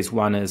in 2 ways.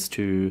 One is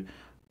to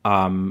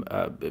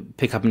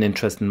pick up an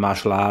interest in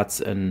martial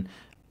arts and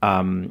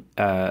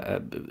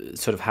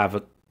sort of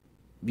have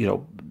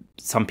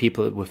some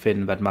people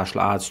within that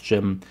martial arts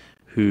gym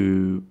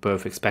who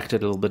both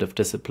expected a little bit of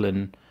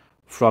discipline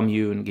from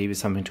you and gave you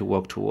something to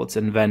work towards.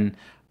 And then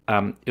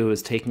it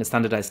was taking a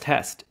standardized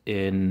test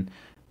in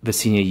the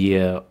senior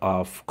year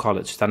of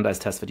college,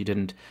 standardized test that you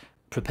didn't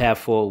prepare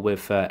for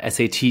with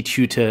SAT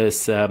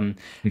tutors and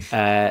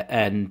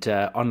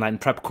online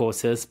prep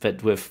courses,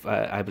 but with,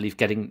 I believe,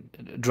 getting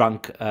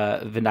drunk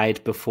the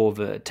night before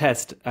the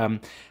test.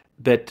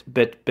 But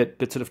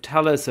sort of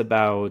tell us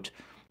about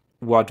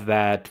what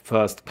that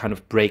first kind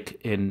of break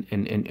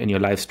in your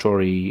life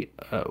story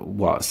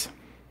was.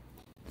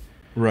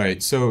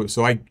 Right. So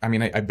I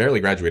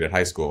barely graduated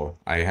high school.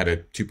 I had a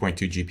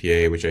 2.2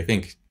 GPA, which I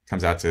think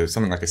comes out to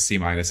something like a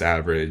C-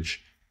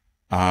 average.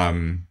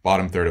 Bottom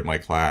third of my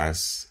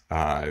class.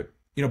 By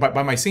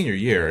my senior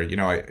year,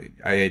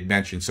 I had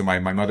mentioned, so my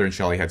mother and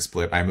Shelley had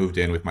split. I moved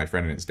in with my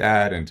friend and his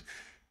dad, and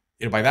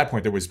by that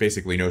point there was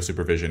basically no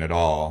supervision at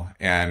all.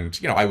 And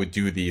I would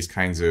do these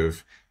kinds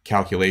of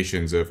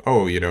calculations of,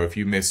 if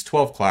you miss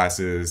 12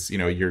 classes,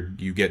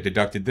 you get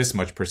deducted this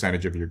much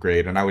percentage of your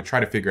grade, and I would try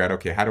to figure out,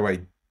 okay,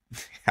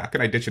 how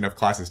can I ditch enough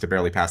classes to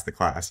barely pass the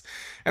class?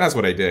 And that's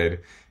what I did.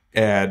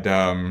 And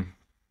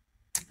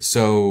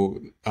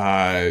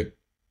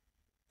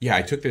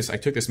I took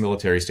this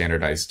military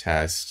standardized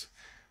test,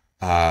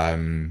 not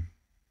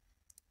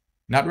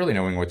really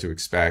knowing what to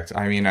expect.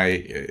 I mean,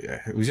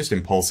 it was just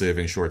impulsive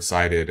and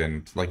short-sighted.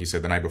 And like you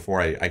said, the night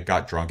before, I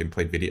got drunk and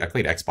played I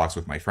played Xbox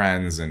with my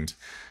friends, and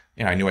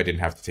I knew I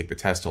didn't have to take the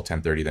test till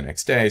 10:30 the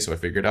next day. So I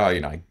figured,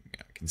 I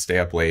can stay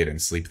up late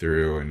and sleep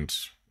through. And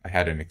I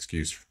had an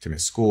excuse to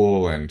miss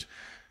school and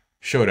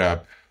showed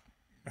up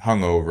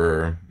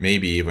hungover,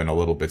 maybe even a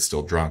little bit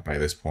still drunk by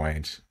this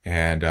point,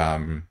 and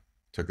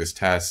took this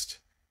test.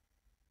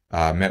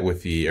 Met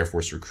with the Air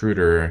Force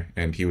recruiter,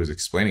 and he was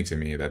explaining to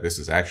me that this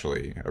is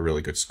actually a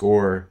really good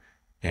score.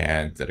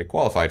 and that I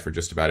qualified for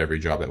just about every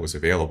job that was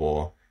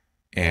available.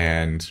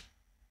 And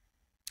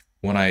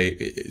when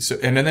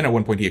and then at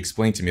one point he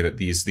explained to me that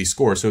these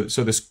scores.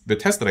 So the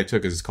test that I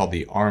took is called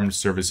the Armed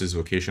Services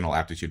Vocational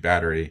Aptitude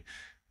Battery.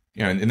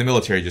 In the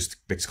military, just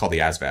it's called the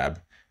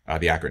ASVAB,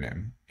 the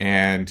acronym.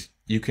 And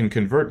you can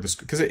convert this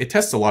because it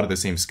tests a lot of the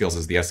same skills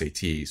as the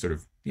SAT, sort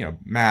of,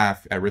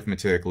 math,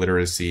 arithmetic,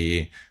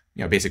 literacy,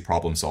 basic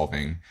problem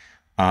solving.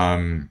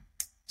 My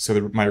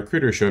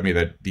recruiter showed me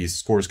that these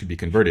scores could be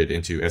converted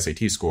into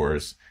SAT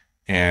scores.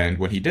 And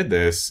when he did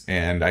this,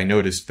 and I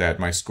noticed that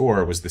my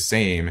score was the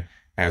same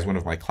as one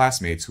of my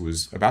classmates who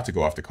was about to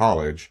go off to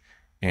college,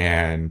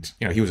 and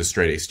he was a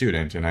straight A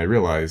student, and I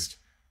realized,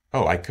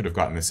 oh, I could have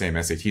gotten the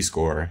same SAT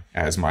score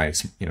as my,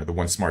 the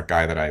one smart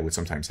guy that I would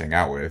sometimes hang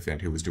out with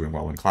and who was doing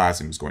well in class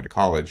and was going to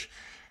college.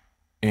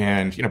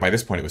 And, by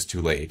this point, it was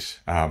too late.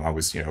 I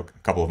was, a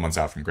couple of months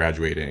out from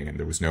graduating, and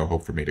there was no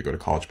hope for me to go to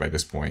college by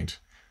this point.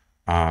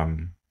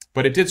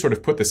 But it did sort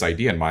of put this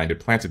idea in mind. It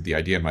planted the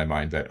idea in my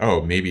mind that,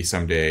 oh, maybe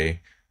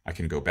someday I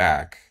can go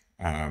back.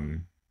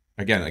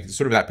 Again, like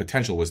sort of that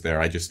potential was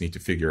there. I just need to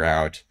figure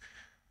out,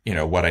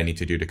 what I need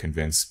to do to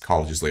convince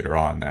colleges later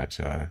on that,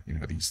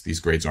 these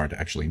grades aren't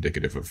actually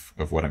indicative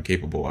of what I'm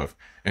capable of.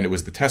 And it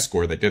was the test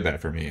score that did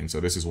that for me. And so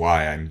this is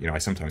why I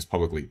sometimes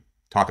publicly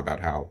talk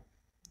about how,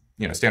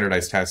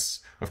 standardized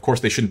tests, of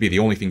course, they shouldn't be the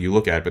only thing you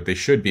look at, but they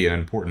should be an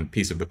important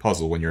piece of the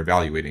puzzle when you're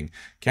evaluating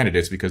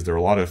candidates, because there are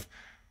a lot of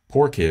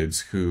poor kids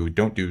who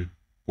don't do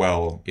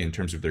well in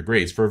terms of their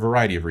grades for a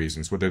variety of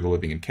reasons, whether they're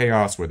living in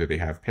chaos, whether they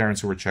have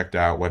parents who are checked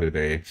out,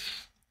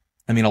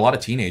 a lot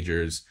of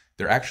teenagers,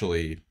 they're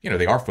actually,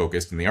 they are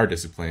focused and they are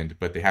disciplined,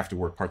 but they have to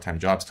work part-time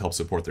jobs to help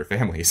support their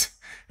families.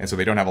 And so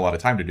they don't have a lot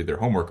of time to do their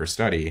homework or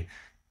study.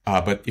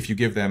 But if you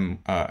give them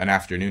an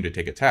afternoon to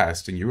take a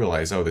test and you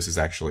realize, oh, this is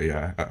actually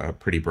a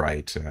pretty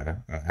bright,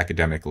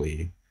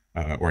 academically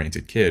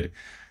oriented kid.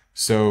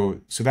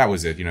 So that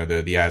was it. The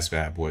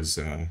ASVAB was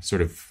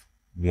sort of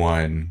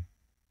one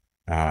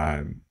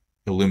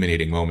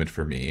illuminating moment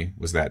for me,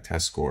 was that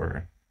test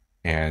score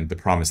and the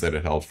promise that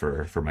it held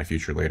for my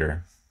future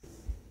later.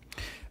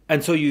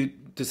 And so you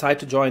decide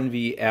to join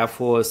the Air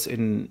Force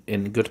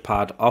in good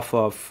part off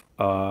of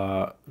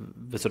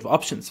the sort of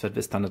options that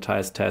the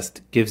standardized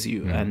test gives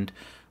you. Mm. And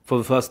for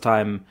the first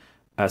time,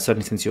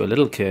 certainly since you're a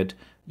little kid,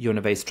 you're in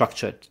a very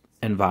structured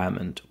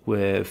environment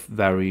with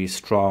very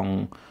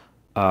strong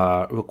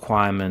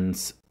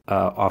requirements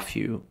of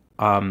you.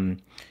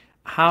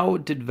 How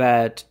did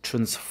that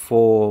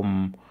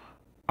transform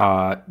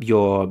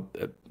your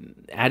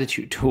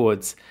attitude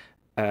towards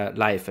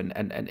life,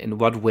 and in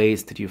what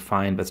ways did you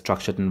find the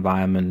structured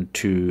environment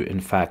to, in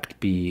fact,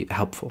 be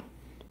helpful?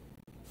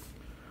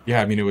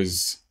 Yeah, it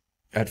was,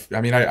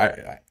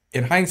 I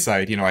in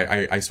hindsight,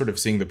 I sort of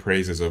sing the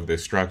praises of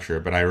this structure,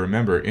 but I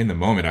remember in the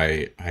moment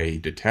I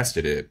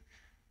detested it,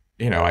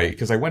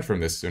 because I went from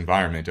this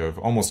environment of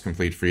almost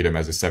complete freedom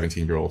as a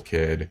 17-year-old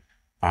kid.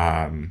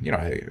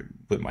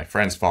 My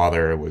friend's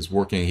father was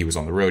working, he was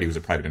on the road, he was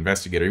a private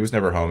investigator, he was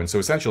never home. And so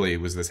essentially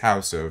it was this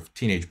house of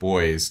teenage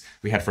boys.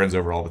 We had friends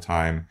over all the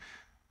time,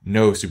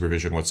 no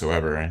supervision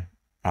whatsoever.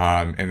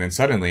 And then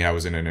suddenly I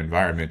was in an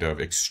environment of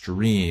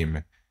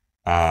extreme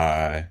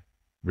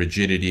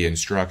rigidity and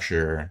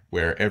structure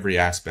where every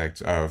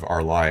aspect of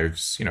our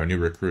lives, new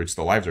recruits,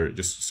 the lives are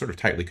just sort of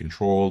tightly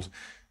controlled.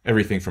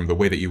 Everything from the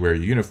way that you wear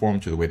your uniform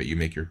to the way that you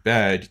make your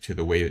bed to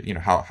the way,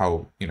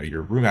 how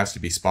your room has to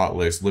be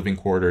spotless, living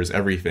quarters,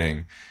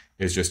 everything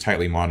is just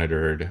tightly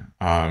monitored.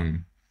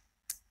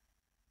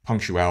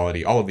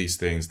 Punctuality, all of these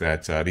things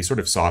that, these sort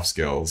of soft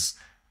skills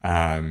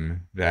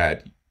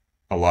that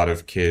a lot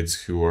of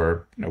kids who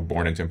are,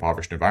 born into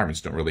impoverished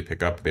environments don't really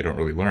pick up, they don't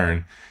really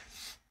learn.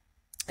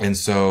 And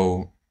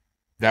so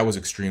that was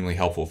extremely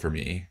helpful for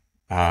me.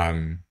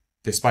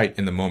 Despite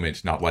in the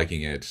moment not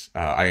liking it,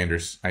 I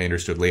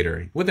understood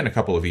later. Within a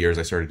couple of years,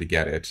 I started to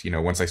get it.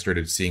 Once I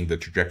started seeing the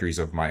trajectories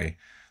of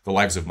the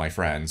lives of my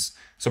friends.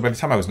 So by the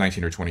time I was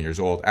 19 or 20 years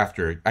old,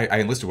 after I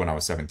enlisted when I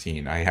was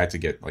 17, I had to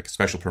get like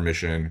special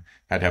permission,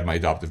 had to have my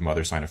adoptive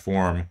mother sign a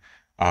form.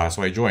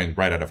 So I joined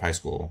right out of high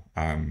school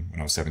when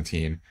I was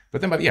 17.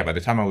 But then, by the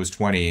time I was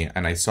 20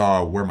 and I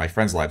saw where my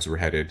friends' lives were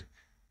headed,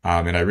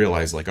 and I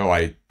realized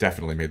I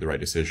definitely made the right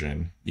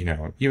decision.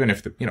 Even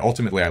if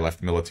ultimately I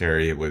left the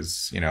military, it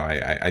was,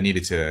 I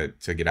needed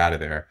to get out of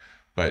there.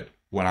 But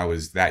when I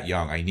was that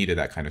young, I needed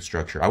that kind of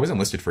structure. I was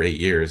enlisted for 8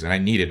 years and I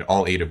needed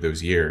all 8 of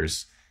those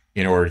years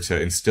in order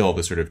to instill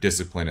the sort of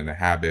discipline and the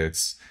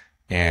habits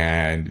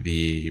and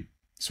the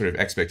sort of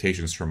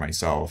expectations for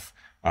myself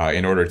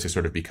in order to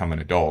sort of become an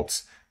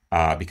adult.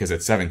 Because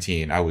at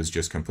 17, I was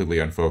just completely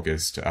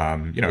unfocused.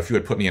 If you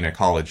had put me in a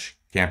college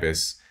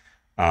campus,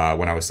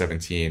 when I was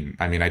 17,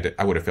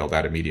 I would have failed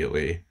out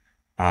immediately.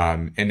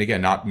 And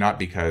again, not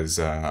because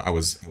I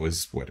was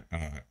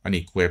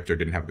unequipped or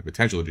didn't have the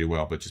potential to do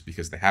well, but just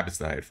because the habits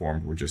that I had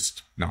formed were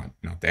just not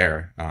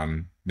there.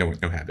 No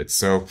habits.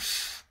 So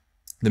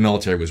the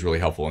military was really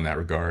helpful in that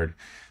regard.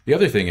 The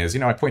other thing is,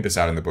 I point this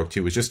out in the book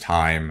too, was just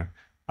time.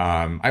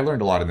 I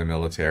learned a lot in the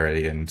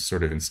military and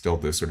sort of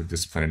instilled this sort of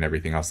discipline and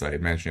everything else that I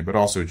had mentioned, but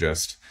also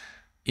just,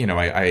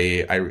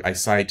 I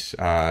cite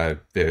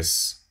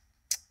this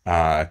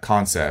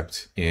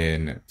concept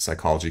in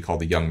psychology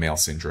called the young male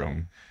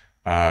syndrome,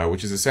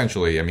 which is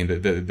essentially, I mean,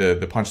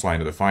 the punchline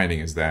of the finding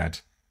is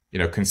that,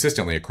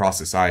 consistently across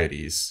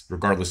societies,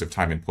 regardless of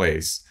time and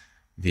place,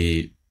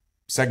 the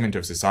segment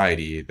of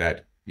society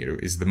that,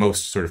 is the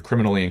most sort of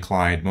criminally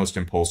inclined, most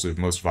impulsive,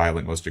 most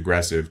violent, most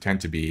aggressive tend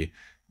to be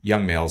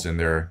young males in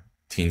their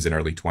teens and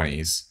early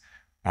 20s,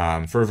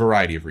 for a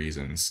variety of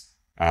reasons,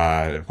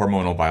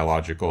 hormonal,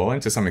 biological,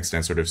 and to some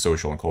extent sort of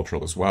social and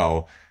cultural as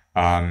well.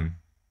 And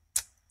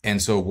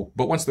so,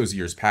 but once those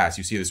years pass,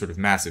 you see this sort of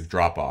massive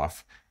drop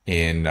off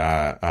in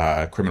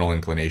criminal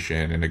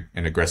inclination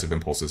and aggressive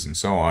impulses and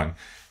so on.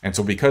 And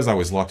so because I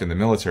was locked in the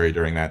military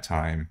during that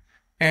time,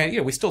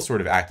 and, we still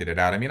sort of acted it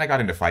out. I mean, I got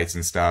into fights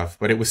and stuff,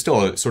 but it was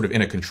still sort of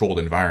in a controlled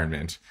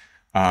environment,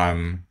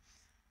 that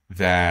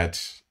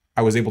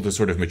I was able to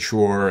sort of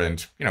mature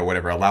and,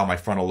 whatever, allow my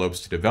frontal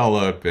lobes to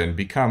develop and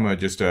become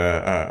just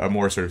a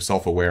more sort of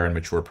self-aware and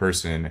mature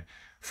person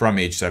from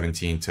age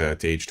 17 to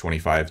age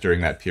 25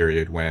 during that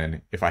period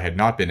when, if I had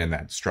not been in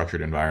that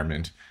structured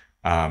environment,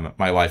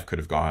 my life could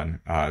have gone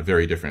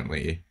very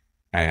differently.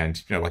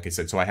 And, like I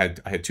said, so I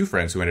had two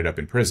friends who ended up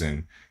in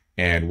prison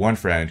and one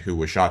friend who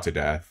was shot to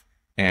death.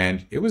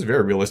 And it was a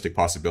very realistic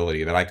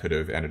possibility that I could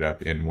have ended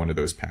up in one of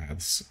those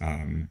paths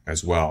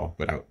as well.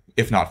 But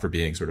if not for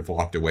being sort of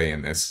locked away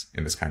in this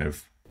kind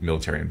of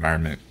military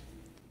environment.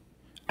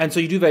 And so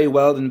you do very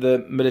well in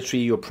the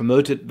military. You're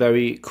promoted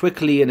very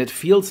quickly, and it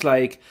feels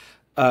like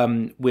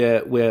we're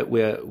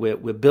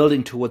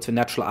building towards the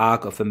natural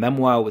arc of a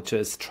memoir, which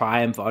is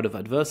triumph out of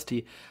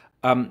adversity.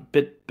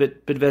 But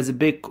there's a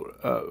big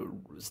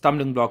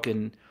stumbling block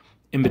in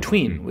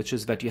between, which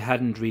is that you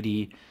hadn't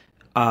really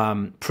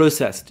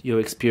processed your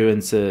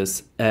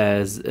experiences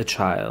as a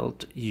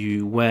child.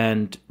 You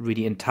weren't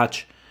really in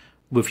touch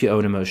with your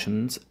own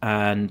emotions,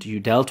 and you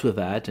dealt with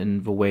that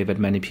in the way that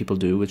many people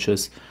do, which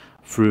is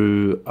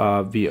through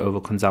the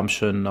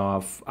overconsumption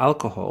of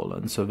alcohol.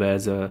 And so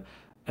there's a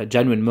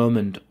genuine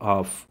moment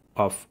of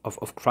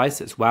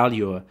crisis while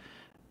you're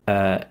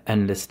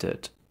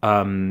enlisted.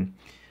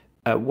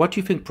 What do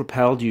you think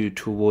propelled you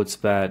towards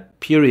that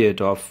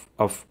period of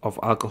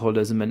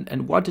alcoholism,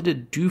 and what did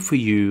it do for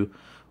you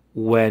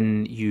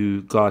when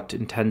you got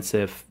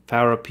intensive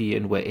therapy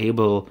and were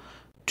able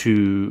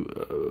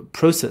to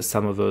process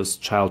some of those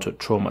childhood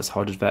traumas?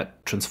 How did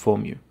that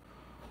transform you?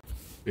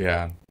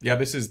 Yeah.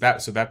 This is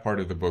that. So that part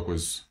of the book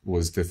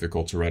was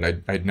difficult to write.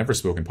 I'd never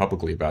spoken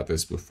publicly about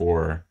this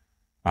before,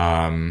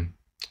 and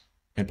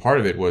part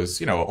of it was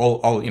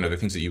all the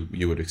things that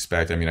you would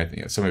expect. I mean, I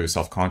think some of it was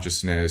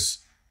self-consciousness,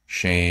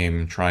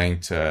 shame, trying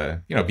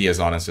to be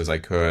as honest as I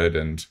could,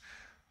 and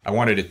I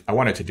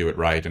wanted to do it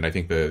right, and I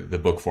think the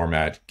book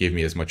format gave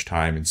me as much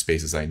time and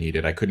space as I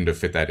needed. I couldn't have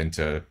fit that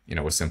into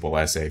a simple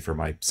essay for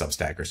my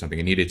Substack or something.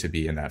 It needed to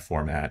be in that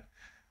format,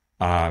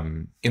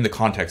 in the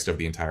context of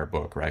the entire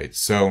book, right?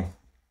 So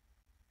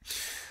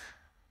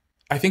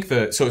I think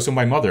so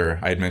my mother,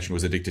 I had mentioned,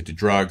 was addicted to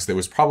drugs. There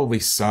was probably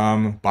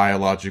some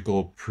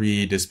biological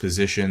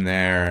predisposition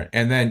there,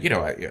 and then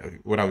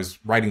when I was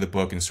writing the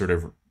book and sort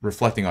of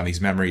reflecting on these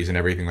memories and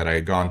everything that I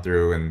had gone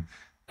through, and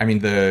I mean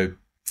the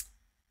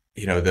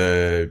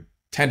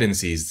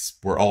tendencies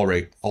were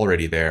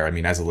already there. I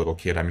mean, as a little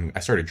kid, I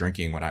started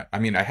drinking when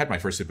I had my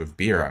first sip of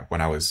beer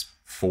when I was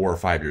 4 or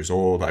 5 years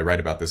old. I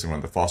write about this in one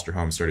of the foster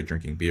homes, started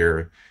drinking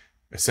beer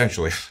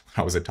essentially when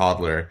I was a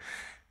toddler.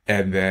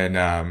 And then,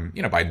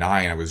 by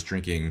 9, I was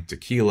drinking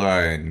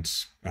tequila, and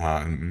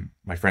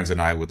my friends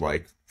and I would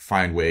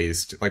find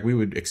ways to, we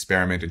would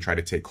experiment and try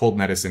to take cold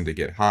medicine to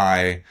get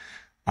high.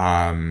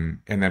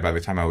 And then by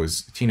the time I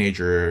was a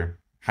teenager,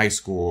 high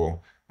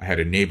school, I had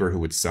a neighbor who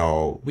would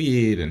sell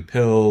weed and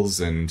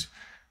pills, and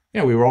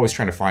we were always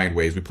trying to find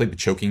ways. We played the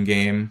choking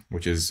game,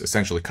 which is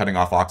essentially cutting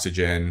off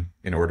oxygen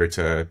in order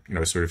to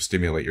sort of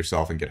stimulate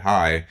yourself and get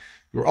high.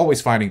 We were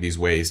always finding these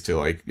ways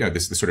to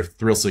this sort of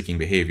thrill-seeking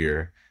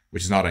behavior,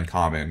 which is not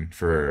uncommon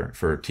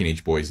for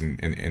teenage boys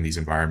in these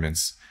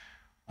environments.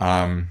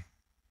 And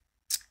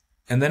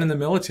then in the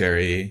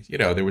military,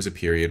 there was a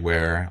period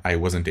where I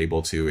wasn't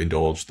able to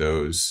indulge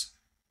those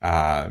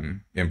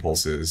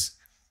impulses.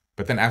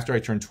 But then after I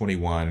turned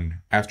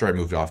 21, after I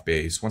moved off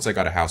base, once I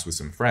got a house with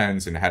some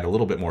friends and had a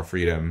little bit more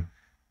freedom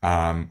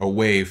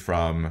away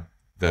from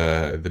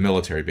the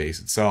military base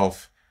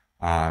itself,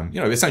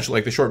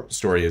 essentially, the short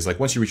story is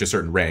once you reach a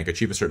certain rank,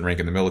 achieve a certain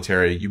rank in the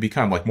military, you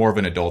become more of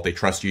an adult. They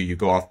trust you. You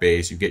go off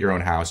base. You get your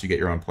own house. You get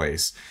your own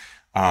place.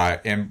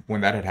 And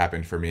when that had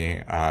happened for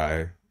me,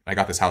 I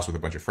got this house with a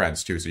bunch of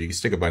friends too. So you can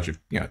stick a bunch of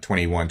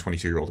 21,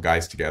 22-year-old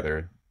guys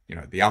together.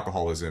 The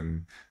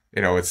alcoholism.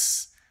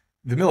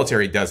 The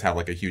military does have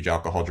a huge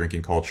alcohol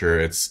drinking culture.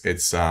 It's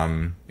just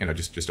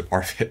a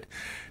part of it,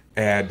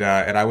 and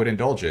I would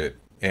indulge it.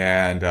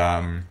 And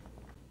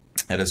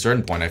at a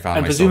certain point, I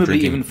found myself presumably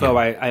drinking. Even though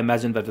I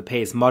imagine that the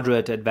pay is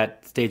moderate at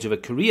that stage of a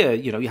career,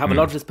 you have a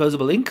lot of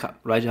disposable income,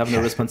 right? You have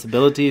no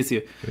responsibilities.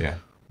 Yeah.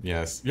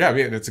 Yes. Yeah, I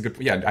mean, that's a good.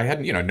 Yeah, I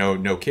had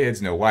no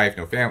kids, no wife,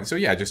 no family. So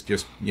yeah, just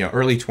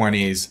early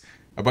 20s,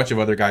 a bunch of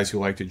other guys who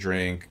like to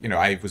drink.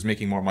 I was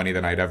making more money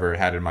than I'd ever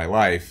had in my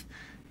life,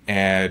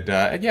 and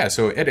yeah,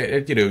 so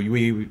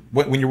we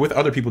when you're with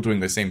other people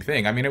doing the same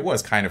thing, I mean, it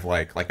was kind of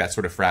like that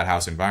sort of frat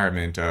house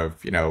environment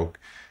of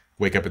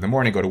wake up in the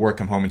morning, go to work,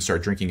 come home, and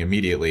start drinking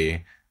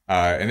immediately,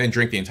 and then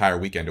drink the entire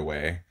weekend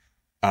away.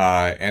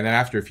 And then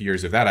after a few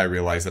years of that, I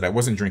realized that I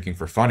wasn't drinking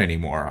for fun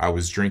anymore. I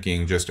was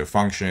drinking just to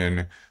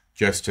function,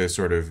 just to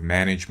sort of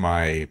manage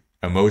my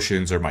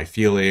emotions or my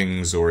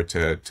feelings, or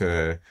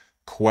to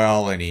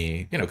quell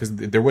any, because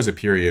there was a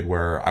period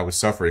where I was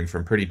suffering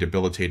from pretty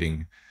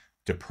debilitating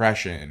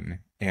depression,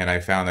 and I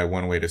found that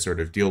one way to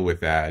sort of deal with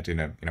that in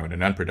in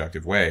an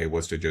unproductive way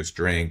was to just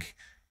drink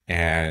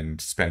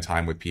and spend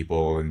time with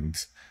people.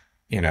 And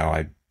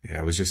I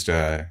was just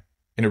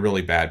in a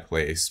really bad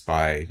place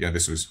by,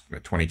 this was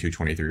 22,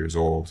 23 years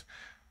old.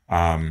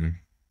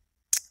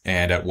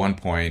 And at one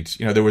point,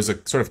 there was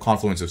a sort of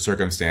confluence of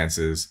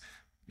circumstances,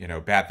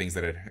 bad things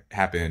that had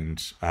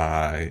happened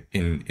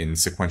in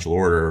sequential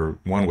order.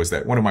 One was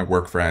that one of my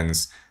work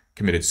friends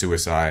committed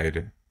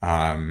suicide.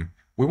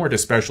 We weren't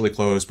especially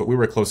close, but we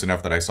were close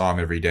enough that I saw him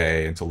every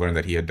day, and to learn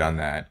that he had done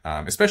that,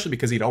 especially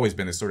because he'd always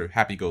been this sort of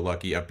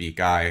happy-go-lucky, upbeat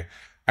guy.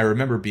 I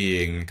remember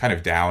being kind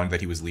of down that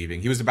he was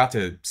leaving. He was about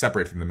to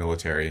separate from the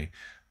military.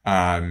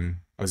 I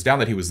was down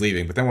that he was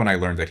leaving, but then when I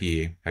learned that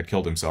he had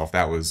killed himself,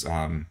 that was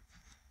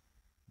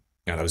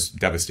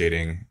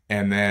devastating.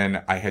 And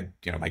then I had,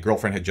 my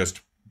girlfriend had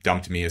just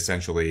dumped me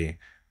essentially.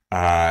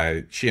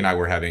 She and I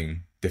were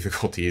having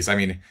difficulties. I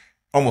mean,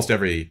 almost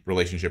every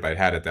relationship I'd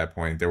had at that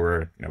point, there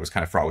were, was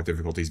kind of fraught with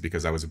difficulties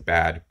because I was a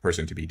bad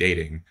person to be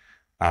dating.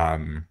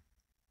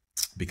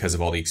 Because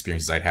of all the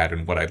experiences I'd had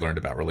and what I'd learned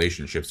about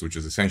relationships, which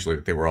is essentially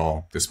that they were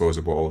all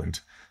disposable and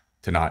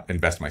to not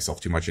invest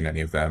myself too much in any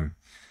of them.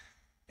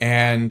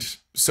 And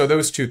so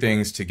those two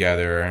things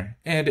together,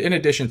 and in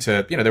addition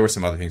to, there were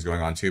some other things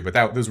going on too, but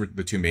those were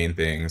the two main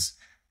things.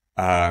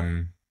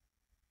 One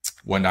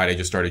night I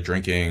just started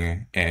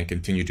drinking and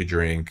continued to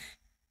drink.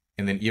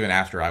 And then even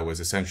after I was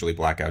essentially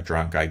blackout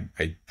drunk, I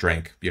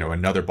drank,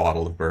 another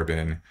bottle of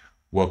bourbon,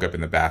 woke up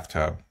in the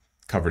bathtub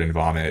covered in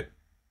vomit,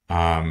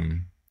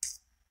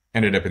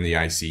 ended up in the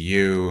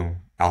ICU,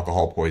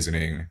 alcohol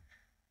poisoning.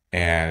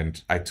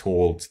 And I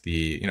told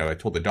the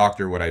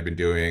doctor what I'd been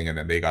doing, and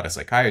then they got a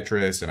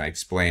psychiatrist, and I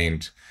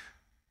explained,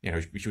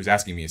 she was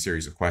asking me a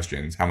series of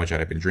questions, how much I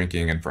had been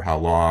drinking and for how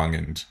long,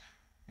 and,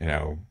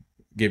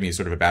 gave me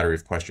sort of a battery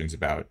of questions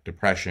about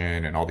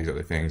depression and all these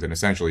other things. And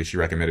essentially she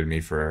recommended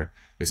me for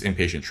this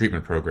inpatient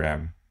treatment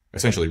program,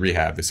 essentially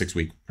rehab, the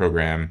 6-week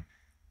program.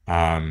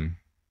 And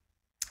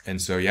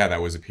so, yeah, that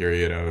was a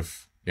period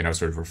of,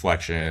 sort of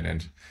reflection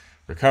and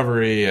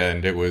recovery.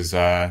 And it was,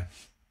 I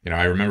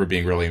remember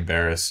being really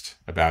embarrassed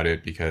about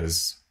it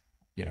because,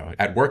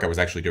 at work I was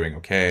actually doing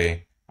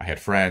okay. I had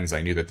friends.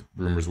 I knew that the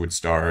rumors would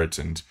start.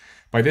 And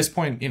by this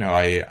point,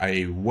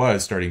 I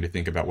was starting to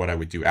think about what I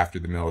would do after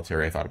the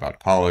military. I thought about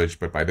college,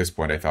 but by this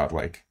point I thought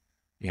like,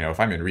 if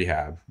I'm in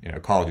rehab,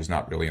 college is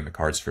not really in the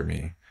cards for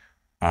me.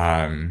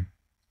 And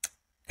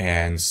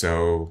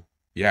so,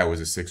 yeah, it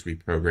was a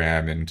 6-week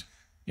program, and,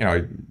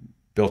 I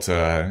built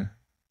a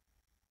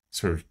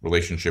sort of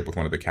relationship with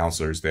one of the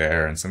counselors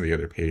there and some of the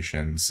other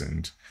patients.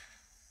 And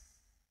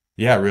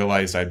yeah, I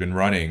realized I'd been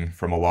running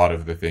from a lot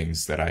of the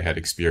things that I had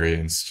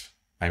experienced.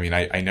 I mean,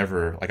 I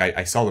never, like,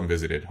 I seldom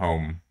visited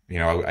home.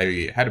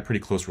 I had a pretty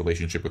close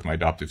relationship with my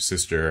adoptive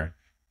sister,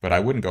 but I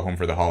wouldn't go home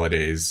for the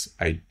holidays.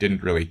 I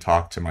didn't really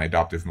talk to my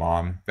adoptive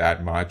mom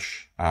that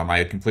much. I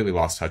had completely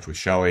lost touch with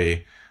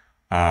Shelley.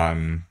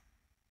 I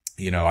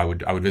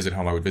would visit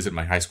home. I would visit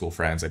my high school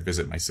friends. I'd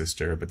visit my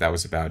sister, but that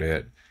was about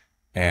it.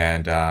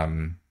 And,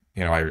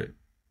 I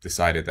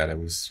decided that it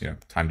was,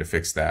 time to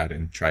fix that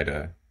and try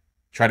to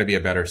be a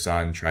better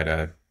son, try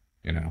to,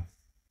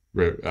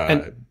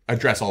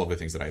 address all of the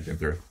things that I've been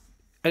through.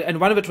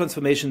 And one of the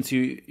transformations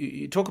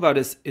you talk about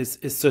is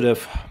sort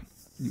of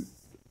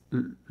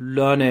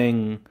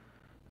learning,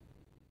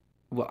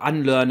 well,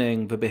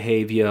 unlearning the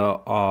behavior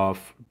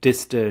of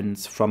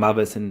distance from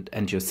others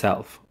and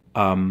yourself.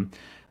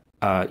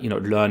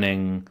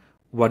 Learning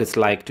what it's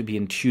like to be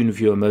in tune with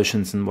your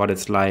emotions and what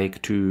it's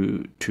like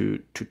to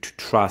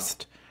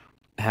trust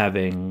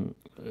having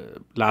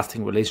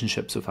lasting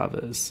relationships with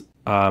others.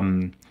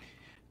 What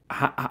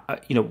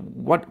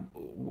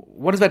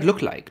does that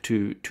look like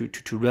to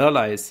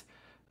realize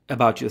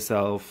about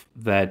yourself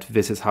that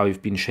this is how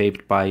you've been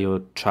shaped by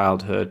your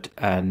childhood,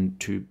 and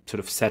to sort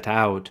of set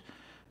out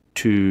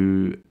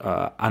to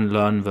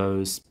unlearn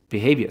those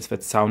behaviors?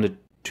 That sounded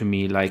to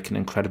me like an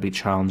incredibly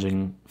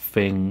challenging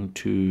thing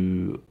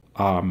to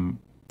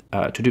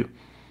do.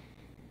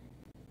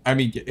 I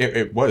mean,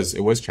 it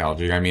was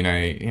challenging. I mean,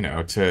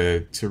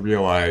 to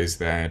realize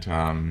that,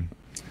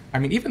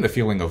 even the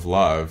feeling of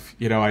love,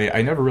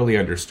 I never really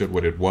understood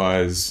what it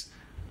was.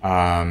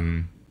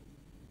 By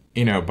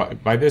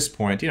this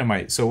point,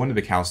 so one of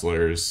the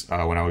counselors,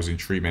 when I was in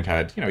treatment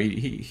had,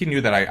 he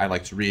knew that I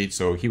like to read.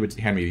 So he would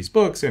hand me these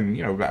books and,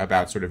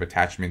 about sort of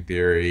attachment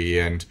theory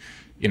and,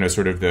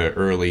 sort of the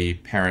early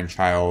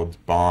parent-child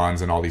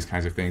bonds and all these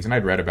kinds of things. And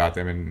I'd read about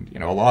them, and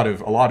a lot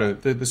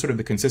of the sort of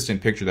the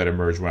consistent picture that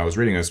emerged when I was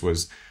reading this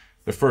was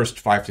the first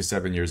 5 to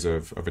 7 years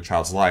of a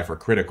child's life are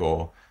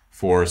critical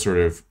for sort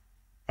of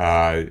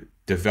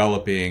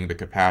developing the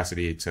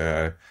capacity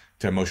to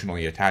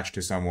emotionally attach to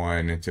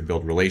someone, to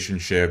build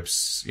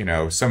relationships.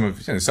 Some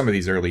of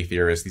these early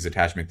theorists, these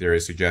attachment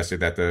theorists, suggested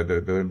that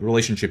the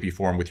relationship you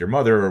form with your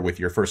mother or with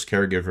your first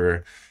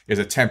caregiver is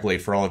a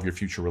template for all of your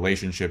future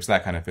relationships,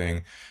 that kind of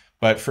thing.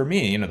 But for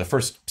me, the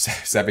first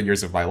 7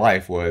 years of my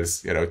life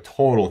was,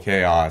 total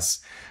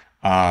chaos.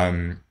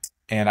 And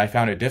I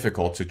found it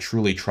difficult to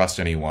truly trust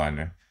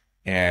anyone.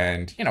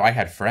 And, I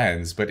had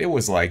friends, but it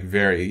was like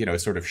very,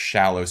 sort of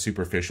shallow,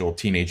 superficial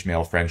teenage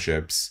male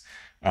friendships,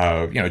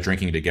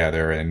 drinking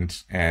together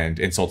and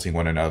insulting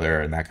one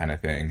another and that kind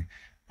of thing.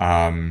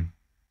 And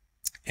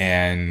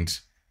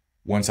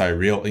once I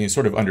really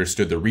sort of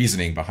understood the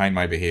reasoning behind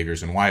my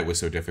behaviors and why it was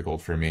so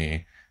difficult for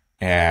me,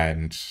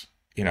 and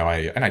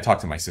I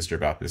talked to my sister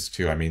about this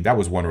too. I mean, that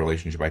was one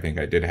relationship I think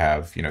I did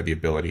have, the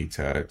ability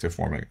to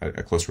form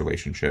a close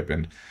relationship.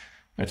 And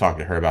I talked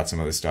to her about some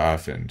of the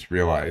stuff and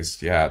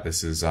realized, yeah,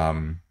 this is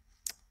I'm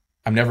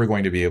never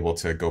going to be able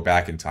to go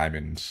back in time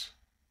and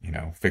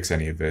fix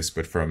any of this.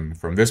 But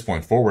from this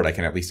point forward, I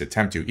can at least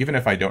attempt to, even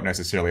if I don't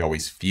necessarily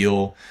always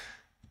feel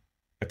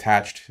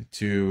attached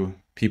to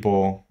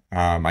people.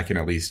 I can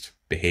at least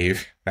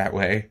behave that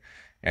way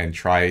and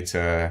try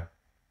to,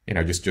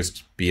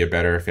 just be a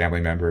better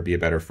family member, be a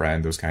better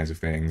friend, those kinds of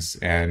things.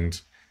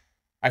 And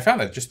I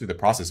found that just through the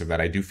process of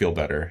that, I do feel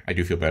better. I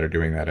do feel better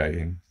doing that.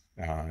 And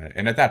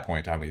at that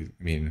point, I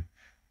mean,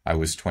 I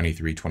was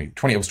 23, 20,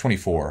 I was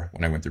 24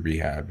 when I went to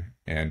rehab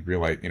and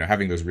realized,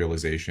 having those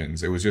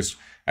realizations, it was just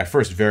at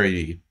first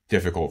very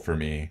difficult for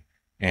me.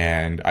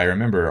 And I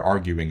remember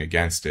arguing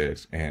against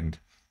it and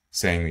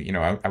saying,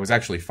 I was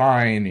actually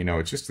fine.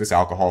 It's just this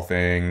alcohol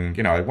thing.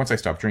 Once I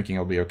stop drinking,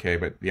 I'll be okay.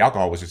 But the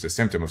alcohol was just a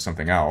symptom of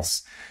something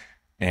else.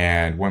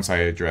 And once I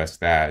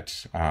addressed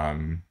that,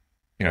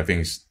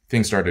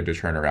 things started to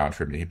turn around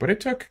for me. But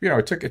it took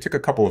a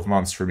couple of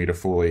months for me to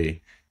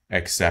fully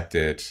accept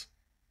it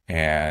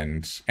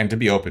and to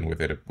be open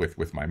with it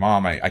with my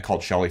mom. I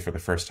called Shelly for the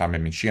first time. I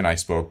mean, she and I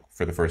spoke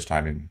for the first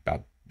time in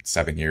about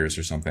 7 years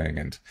or something,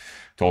 and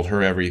told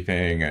her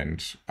everything.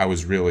 And I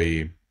was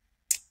really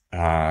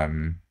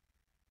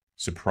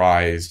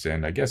surprised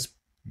and I guess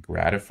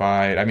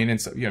gratified. I mean,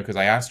 it's, because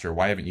I asked her,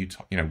 why haven't you,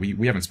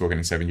 we haven't spoken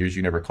in 7 years.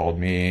 You never called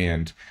me.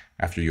 And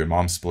after you and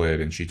mom split,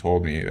 and she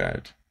told me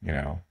that,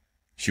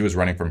 she was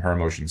running from her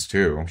emotions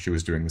too. She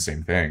was doing the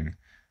same thing.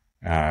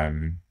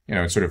 And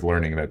sort of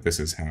learning that this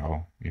is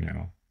how,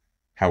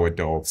 how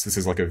adults, this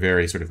is like a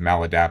very sort of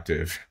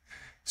maladaptive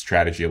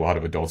strategy a lot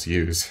of adults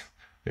use,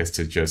 is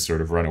to just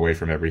sort of run away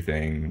from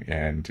everything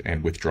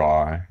and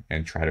withdraw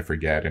and try to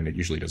forget. And it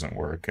usually doesn't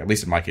work. At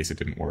least in my case, it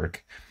didn't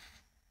work.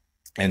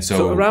 And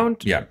so around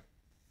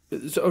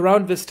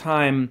this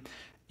time,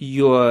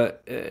 your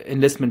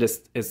enlistment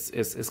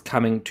is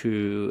coming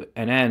to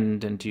an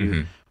end, and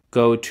you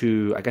go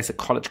to, I guess, a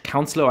college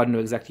counselor. I don't know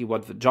exactly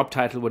what the job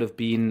title would have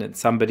been. And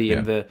somebody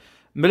in the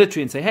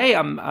military, and say, hey,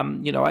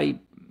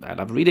 I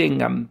love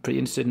reading. I'm pretty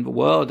interested in the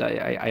world.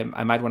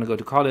 I might want to go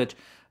to college.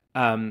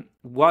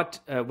 What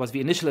was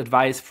the initial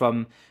advice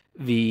from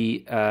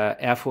the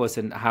Air Force,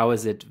 and how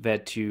is it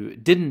that you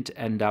didn't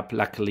end up,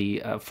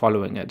 luckily,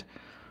 following it?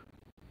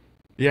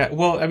 Yeah,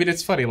 well, I mean,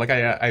 it's funny. Like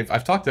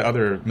I've talked to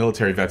other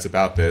military vets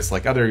about this,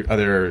 like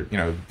other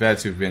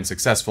vets who've been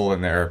successful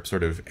in their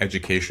sort of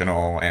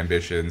educational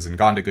ambitions and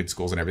gone to good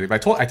schools and everything.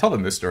 But I tell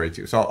them this story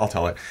too, so I'll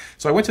tell it.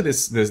 So I went to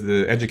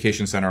the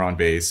education center on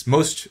base.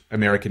 Most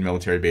American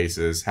military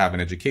bases have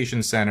an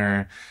education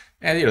center,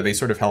 and they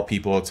sort of help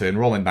people to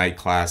enroll in night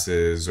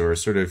classes or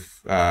sort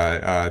of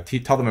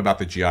tell them about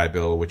the GI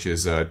Bill, which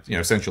is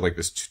essentially like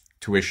this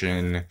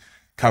tuition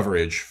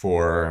coverage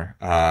for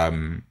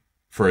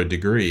a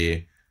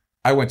degree.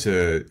 I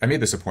made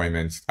this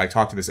appointment. I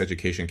talked to this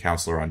education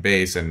counselor on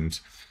base, and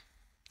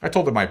I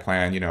told him my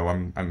plan.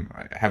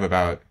 I have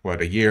about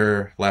a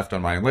year left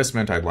on my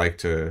enlistment. I'd like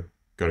to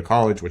go to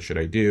college. What should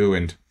I do?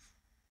 And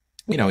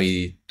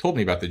he told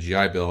me about the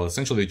GI Bill.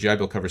 Essentially, the GI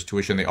Bill covers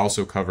tuition. They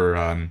also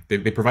cover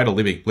they provide a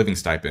living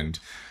stipend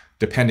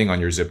depending on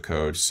your zip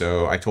code.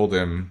 So I told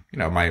him,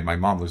 my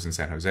mom lives in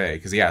San Jose,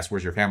 because he asked,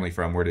 where's your family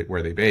from? Where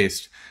are they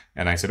based?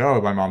 And I said, oh,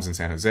 my mom's in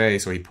San Jose.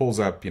 So he pulls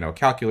up, a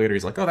calculator.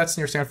 He's like, oh, that's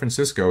near San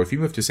Francisco. If you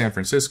move to San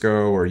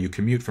Francisco or you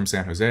commute from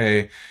San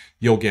Jose,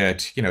 you'll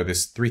get,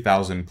 this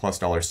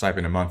 $3,000+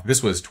 stipend a month.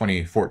 This was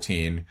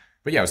 2014.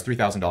 But yeah, it was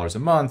 $3,000 a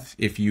month.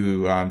 If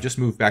you just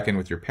move back in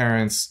with your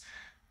parents,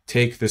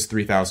 take this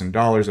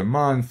 $3,000 a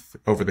month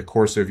over the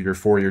course of your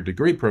 4-year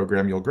degree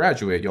program, you'll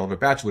graduate, you'll have a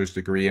bachelor's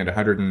degree and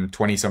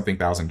 $120-something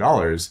thousand.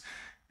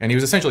 And he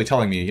was essentially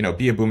telling me,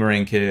 be a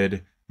boomerang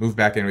kid, move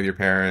back in with your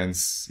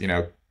parents,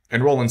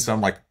 enroll in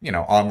some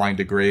online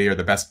degree, or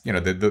the best,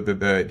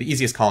 the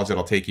easiest college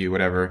that'll take you,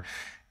 whatever.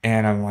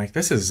 And I'm like,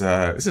 this is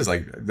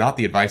like not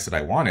the advice that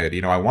I wanted.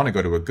 I want to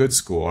go to a good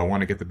school. I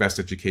want to get the best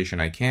education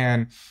I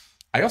can.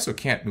 I also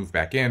can't move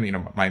back in. You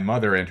know, my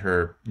mother and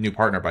her new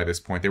partner by this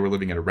point, they were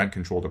living in a rent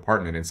controlled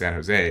apartment in San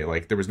Jose.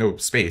 Like there was no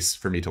space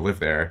for me to live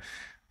there.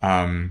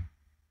 Um,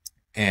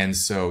 and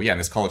so, yeah, in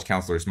this college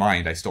counselor's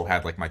mind, I still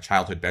had like my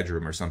childhood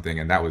bedroom or something.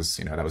 And that was,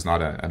 that was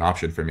not an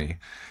option for me.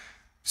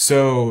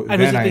 So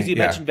And was then it because you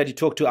yeah, mentioned that you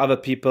talked to other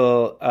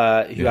people who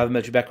yeah. have a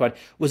military background?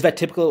 Was that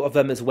typical of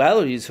them as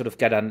well, or you sort of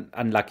get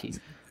unlucky?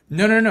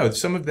 No, no, no.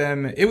 Some of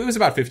them, it was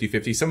about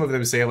 50-50. Some of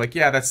them say like,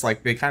 yeah, that's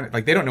like, they kind of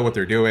like, they don't know what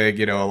they're doing.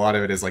 You know, a lot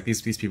of it is like,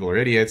 these people are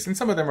idiots. And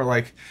some of them are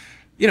like,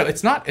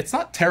 it's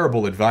not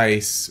terrible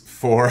advice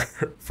for,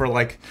 for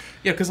like,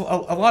 cause a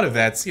lot of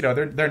that's, they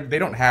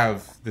don't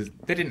have,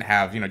 they didn't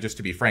have, just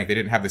to be frank, they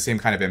didn't have the same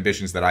kind of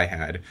ambitions that I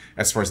had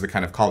as far as the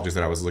kind of colleges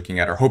that I was looking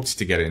at or hoped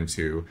to get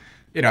into.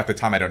 At the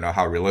time, I don't know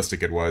how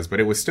realistic it was,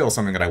 but it was still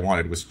something that I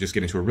wanted, was just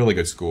get into a really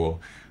good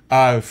school.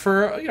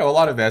 For a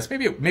lot of that,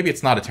 maybe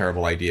it's not a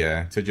terrible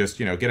idea to just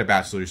get a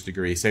bachelor's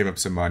degree, save up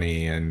some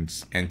money, and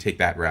take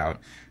that route.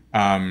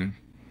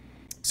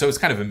 So it's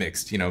kind of a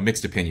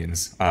mixed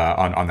opinions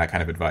on that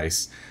kind of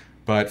advice.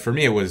 But for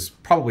me, it was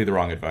probably the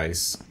wrong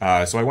advice.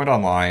 So I went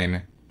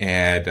online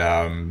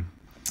and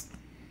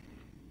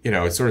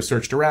sort of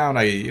searched around.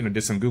 I,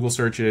 did some Google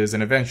searches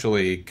and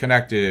eventually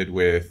connected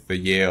with the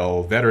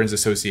Yale Veterans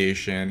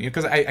Association,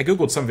 because I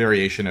Googled some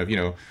variation of,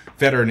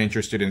 veteran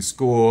interested in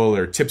school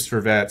or tips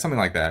for vet, something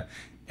like that.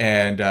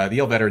 And the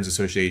Yale Veterans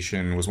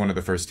Association was one of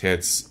the first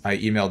hits. I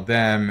emailed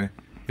them.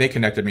 They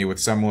connected me with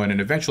someone, and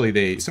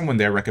eventually someone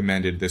there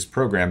recommended this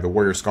program, the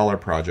Warrior Scholar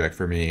Project,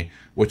 for me,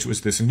 which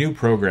was this new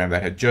program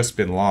that had just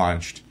been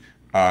launched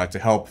to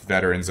help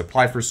veterans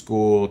apply for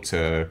school,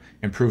 to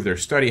improve their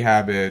study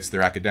habits,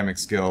 their academic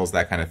skills,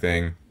 that kind of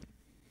thing.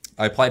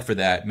 I applied for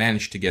that,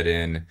 managed to get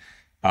in,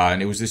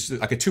 and it was just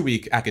like a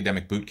 2-week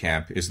academic boot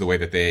camp is the way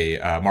that they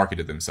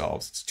marketed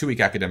themselves. It's a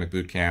 2-week academic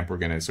boot camp. We're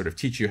going to sort of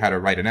teach you how to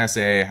write an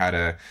essay, how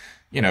to,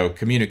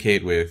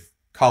 communicate with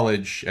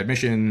college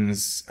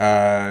admissions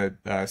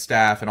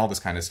staff and all this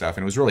kind of stuff.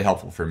 And it was really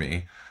helpful for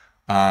me.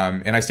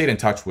 And I stayed in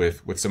touch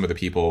with some of the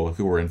people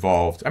who were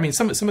involved. I mean,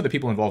 some of the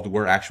people involved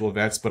were actual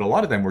vets, but a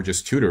lot of them were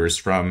just tutors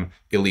from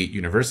elite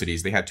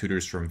universities. They had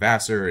tutors from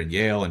Vassar and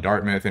Yale and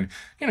Dartmouth, and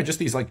just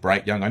these like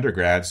bright young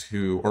undergrads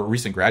or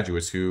recent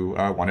graduates who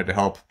wanted to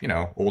help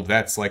old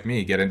vets like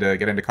me get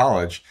into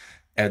college.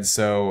 And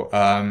so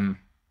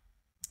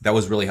that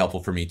was really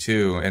helpful for me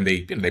too. And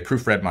they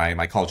proofread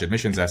my college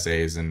admissions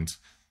essays, and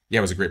yeah,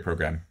 it was a great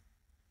program.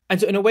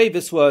 And so, in a way,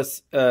 this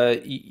was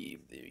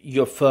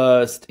your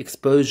first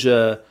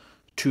exposure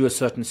to a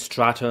certain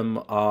stratum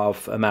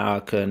of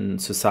American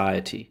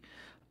society,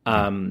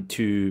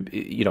 to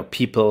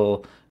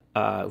people,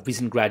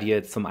 recent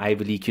graduates from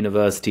Ivy League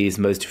universities,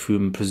 most of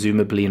whom,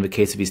 presumably, in the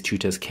case of these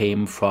tutors,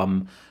 came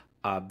from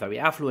very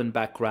affluent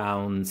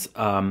backgrounds.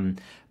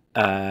 And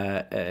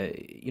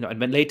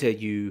then later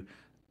you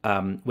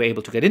were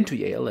able to get into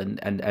Yale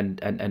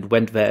and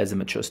went there as a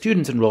mature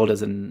student, enrolled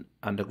as an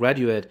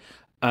undergraduate.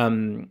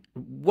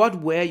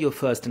 What were your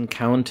first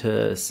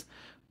encounters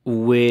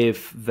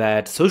with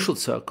that social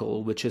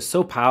circle, which is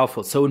so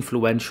powerful, so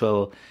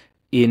influential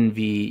in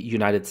the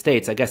United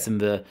States? I guess in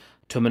the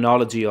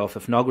terminology of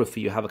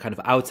ethnography, you have a kind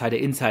of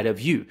outsider-insider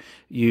view.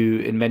 You,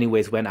 in many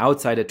ways, were an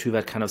outsider to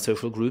that kind of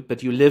social group,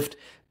 but you lived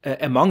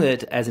among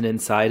it as an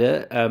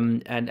insider,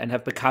 and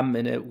have become,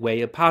 in a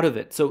way, a part of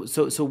it. So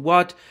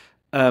what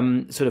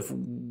sort of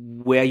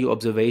were your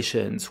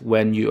observations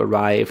when you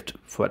arrived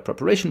for that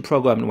preparation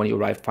program and when you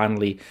arrived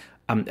finally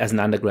as an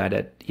undergrad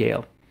at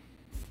Yale?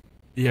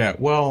 Yeah,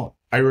 well,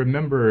 I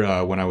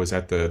remember when I was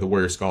at the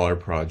Warrior Scholar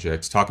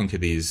Project, talking to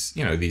these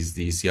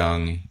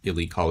young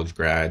elite college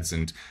grads,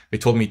 and they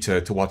told me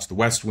to watch The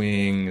West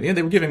Wing.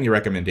 They were giving me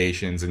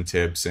recommendations and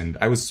tips, and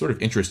I was sort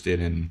of interested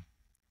in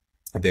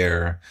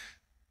their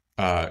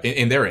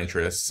in their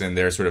interests and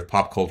their sort of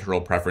pop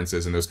cultural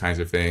preferences and those kinds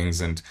of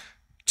things. And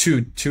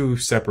two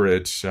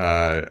separate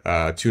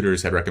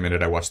tutors had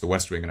recommended I watch The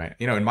West Wing, and I,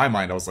 in my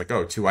mind, I was like,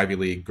 oh, 2 Ivy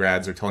League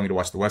grads are telling me to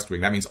watch The West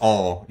Wing. That means they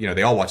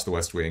all watch The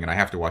West Wing, and I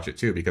have to watch it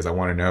too, because I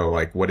want to know,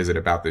 like, what is it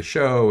about this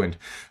show, and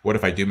what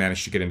if I do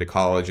manage to get into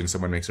college and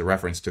someone makes a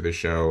reference to this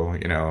show?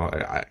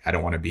 I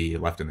don't want to be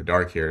left in the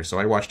dark here. So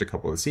I watched a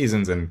couple of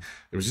seasons, and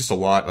there was just a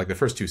lot, like the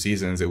first 2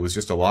 seasons, it was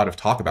just a lot of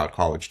talk about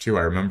college too.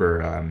 I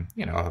remember,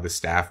 the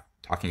staff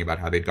talking about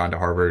how they'd gone to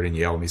Harvard and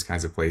Yale and these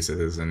kinds of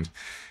places, and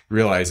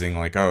realizing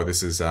like, oh,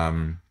 this is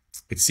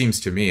it seems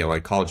to me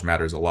like college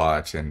matters a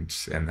lot, and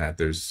that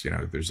there's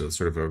a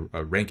sort of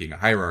a ranking, a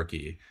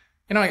hierarchy,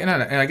 and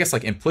I guess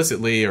like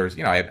implicitly, or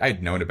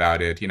I'd known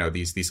about it.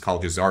 These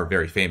colleges are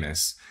very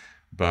famous,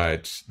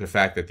 but the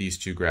fact that these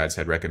 2 grads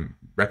had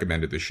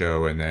recommended the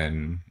show and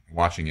then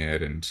watching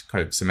it and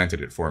kind of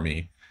cemented it for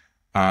me.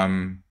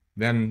 Then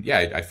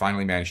yeah, I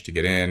finally managed to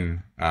get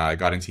in. I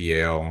got into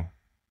Yale,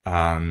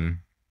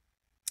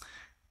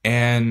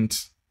 and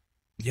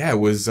yeah, it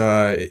was.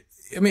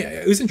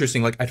 It was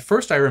interesting. Like at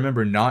first, I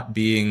remember not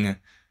being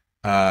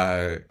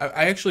I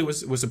actually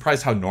was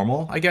surprised how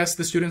normal, I guess,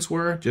 the students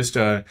were. Just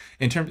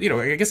in terms,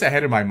 I guess I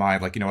had in my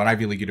mind, like, an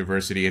Ivy League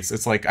university,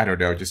 it's like, I don't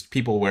know, just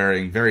people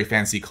wearing very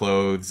fancy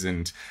clothes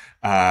and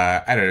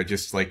I don't know,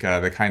 just like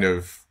the kind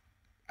of,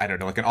 I don't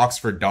know, like an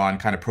Oxford Don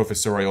kind of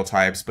professorial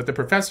types. But the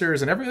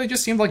professors and everything, they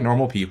just seemed like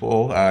normal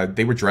people.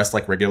 They were dressed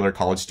like regular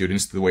college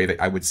students, the way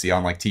that I would see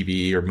on like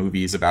TV or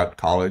movies about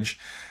college.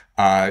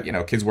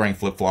 Kids wearing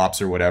flip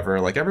flops or whatever.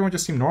 Like everyone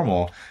just seemed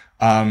normal.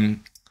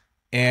 Um,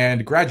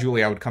 and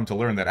gradually, I would come to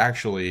learn that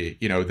actually,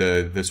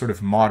 the sort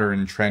of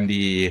modern,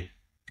 trendy,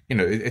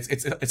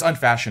 it's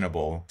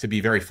unfashionable to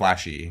be very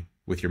flashy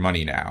with your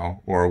money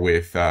now, or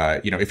with,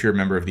 if you're a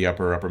member of the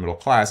upper middle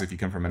class, if you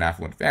come from an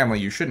affluent family,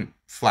 you shouldn't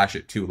flash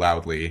it too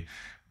loudly,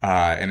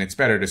 and it's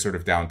better to sort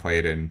of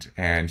downplay it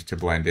and to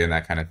blend in,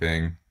 that kind of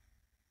thing.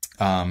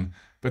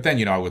 But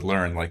then, I would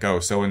learn like, oh,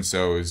 so and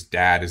so's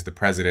dad is the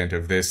president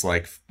of this,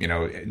 like,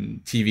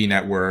 TV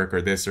network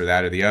or this or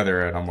that or the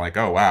other. And I'm like,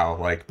 oh, wow.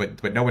 Like,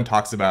 but no one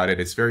talks about it.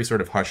 It's very sort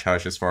of hush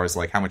hush as far as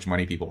like how much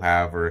money people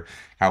have or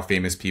how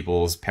famous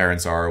people's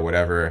parents are or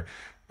whatever.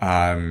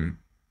 And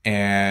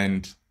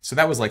so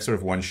that was like sort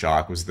of one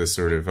shock, was this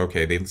sort of,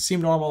 okay, they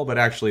seem normal, but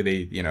actually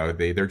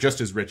they're just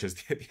as rich as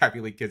the Ivy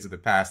League kids of the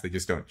past. They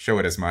just don't show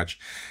it as much.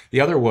 The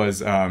other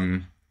was,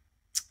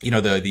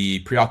 the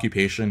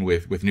preoccupation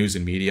with news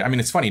and media. I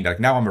mean, it's funny, like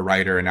now I'm a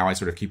writer and now I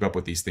sort of keep up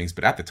with these things,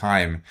 but at the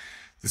time,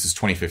 this is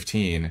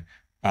 2015,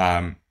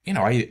 I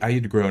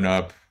had grown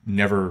up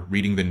never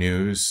reading the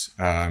news.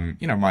 My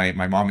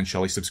mom and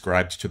Shelley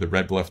subscribed to the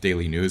Red Bluff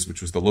Daily News,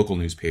 which was the local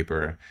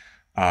newspaper.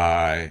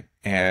 And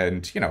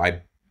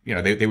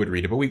they would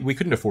read it, but we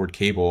couldn't afford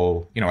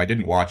cable. I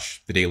didn't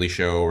watch The Daily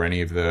Show or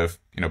any of the,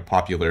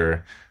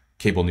 popular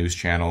cable news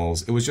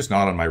channels. It was just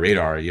not on my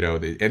radar,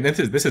 and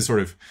this is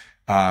sort of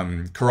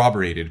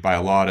corroborated by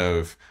a lot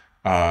of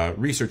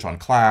research on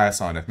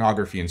class, on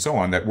ethnography, and so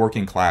on, that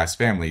working class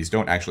families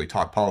don't actually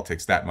talk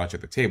politics that much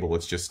at the table.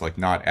 It's just like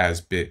not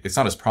as big, it's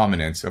not as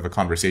prominent of a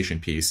conversation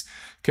piece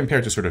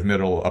compared to sort of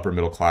upper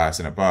middle class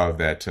and above,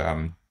 that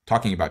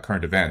talking about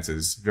current events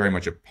is very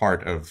much a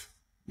part of,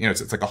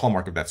 it's like a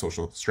hallmark of that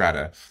social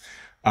strata.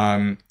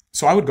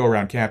 So I would go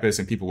around campus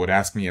and people would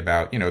ask me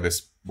about,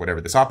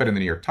 this op-ed in the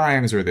New York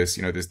Times, or this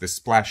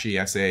splashy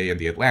essay in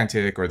the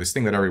Atlantic, or this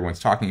thing that everyone's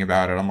talking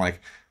about. And I'm like,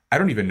 I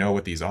don't even know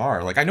what these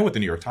are. Like, I know what the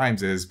New York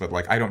Times is, but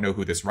like, I don't know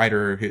who this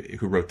writer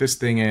who wrote this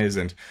thing is.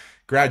 And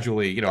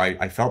gradually,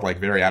 I felt like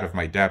very out of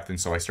my depth.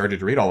 And so I started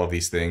to read all of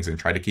these things and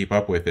try to keep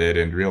up with it,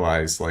 and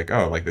realize like,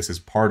 oh, like this is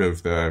part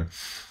of the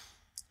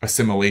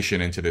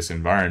assimilation into this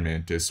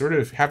environment, is sort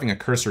of having a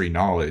cursory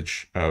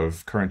knowledge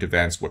of current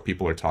events, what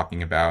people are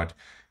talking about,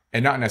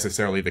 and not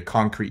necessarily the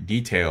concrete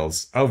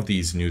details of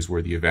these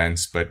newsworthy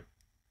events, but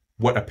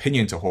what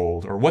opinion to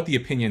hold, or what the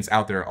opinions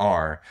out there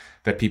are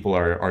that people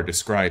are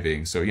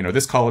describing. So,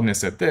 this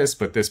columnist said this,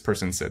 but this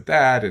person said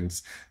that, and,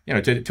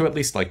 to at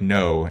least like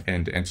know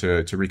and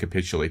to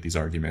recapitulate these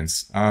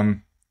arguments.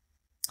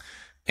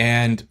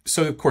 And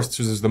so, of course,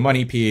 there's the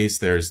money piece,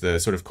 there's the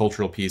sort of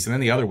cultural piece, and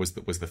then the other was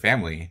the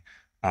family,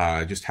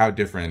 just how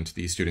different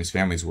these students'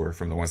 families were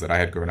from the ones that I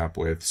had grown up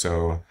with.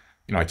 So,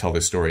 I tell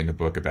this story in the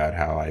book about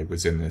how I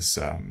was in this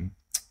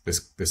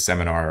this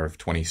seminar of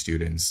 20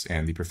 students,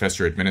 and the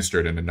professor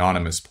administered an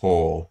anonymous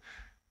poll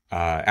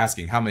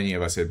asking how many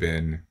of us had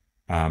been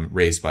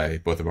raised by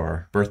both of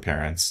our birth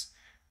parents.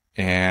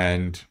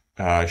 And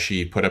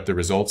she put up the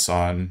results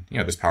on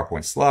this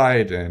PowerPoint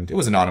slide, and it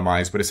was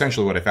anonymized. But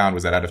essentially what I found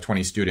was that out of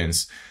 20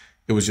 students,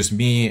 it was just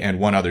me and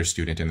one other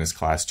student in this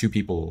class, two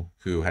people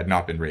who had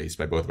not been raised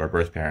by both of our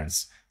birth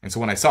parents. And so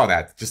when I saw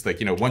that, just like,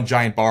 one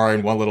giant bar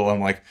and one little,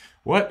 I'm like,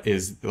 what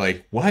is,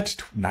 like, what,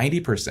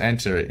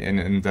 90%?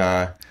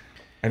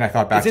 And I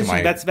thought back to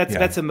my...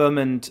 That's a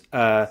moment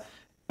that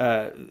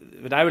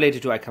I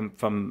related to. I come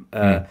from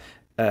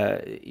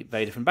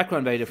very different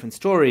background, very different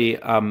story,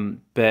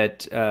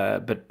 but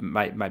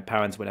my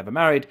parents were never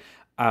married.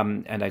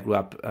 And I grew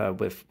up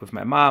with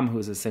my mom, who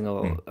was a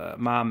single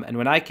mom. And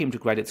when I came to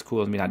graduate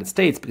school in the United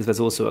States, because there's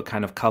also a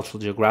kind of cultural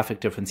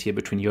geographic difference here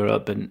between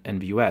Europe and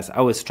the US,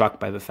 I was struck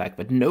by the fact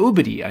that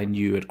nobody I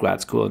knew at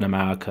grad school in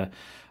America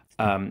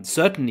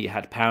certainly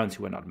had parents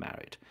who were not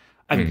married.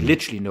 I mean,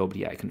 literally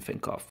nobody I can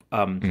think of.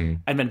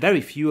 And then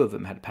very few of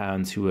them had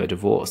parents who were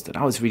divorced. And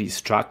I was really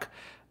struck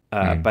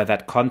by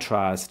that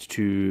contrast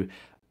to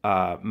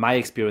my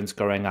experience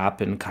growing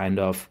up in kind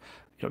of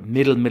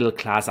middle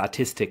class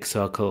artistic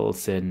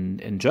circles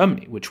in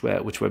Germany, which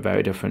were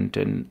very different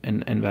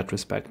in that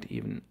respect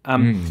even.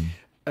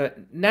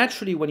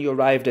 Naturally, when you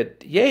arrived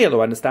at Yale,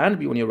 or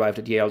understandably when you arrived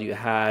at Yale, you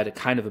had a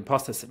kind of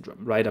imposter syndrome,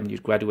 right? I mean, you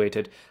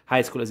graduated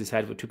high school, as you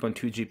said, with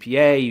 2.2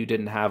 GPA. You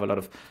didn't have a lot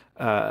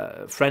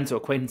of friends or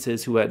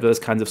acquaintances who were at those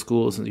kinds of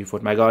schools, and you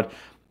thought, my God,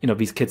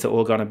 these kids are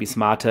all going to be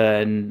smarter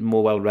and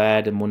more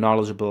well-read and more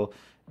knowledgeable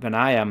than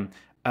I am.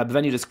 But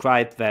then you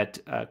described that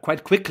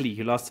quite quickly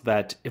you lost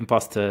that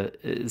imposter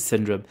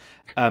syndrome.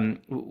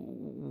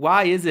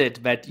 Why is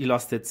it that you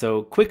lost it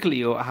so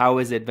quickly, or how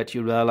is it that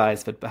you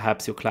realized that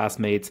perhaps your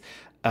classmates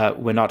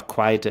were not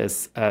quite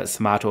as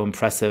smart or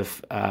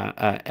impressive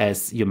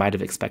as you might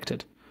have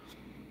expected.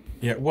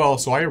 Yeah, well,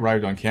 so I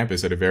arrived on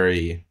campus at a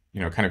very,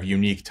 kind of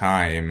unique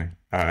time.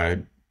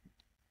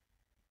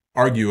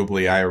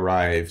 Arguably, I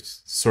arrived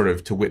sort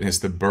of to witness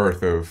the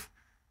birth of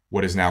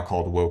what is now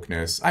called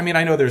wokeness. I mean,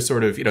 I know there's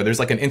sort of, there's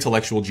like an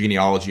intellectual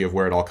genealogy of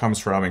where it all comes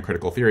from and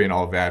critical theory and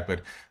all of that,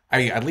 but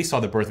I at least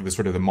saw the birth of the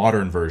sort of the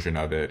modern version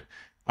of it.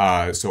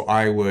 So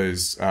I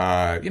was,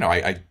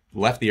 I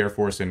left the Air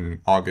Force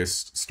in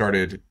August,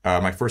 started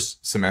my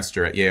first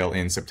semester at Yale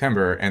in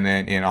September, and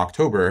then in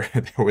October,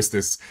 there was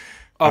this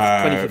Of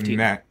 2015.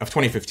 Of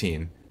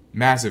 2015.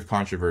 Massive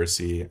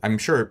controversy. I'm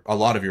sure a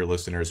lot of your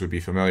listeners would be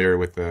familiar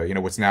with the,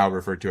 what's now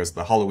referred to as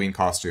the Halloween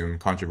costume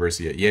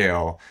controversy at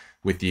Yale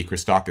with the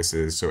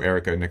Christakises. So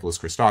Erica and Nicholas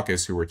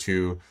Christakis, who were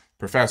two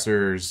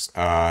professors,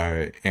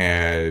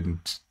 and,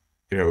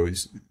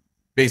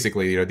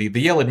 basically,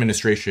 the Yale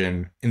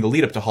administration, in the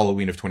lead up to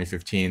Halloween of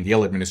 2015, the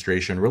Yale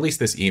administration released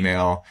this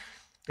email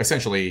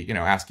essentially,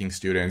 asking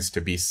students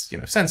to be,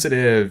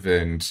 sensitive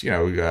and,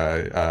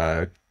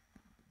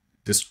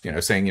 just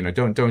saying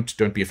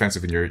don't be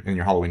offensive in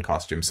your Halloween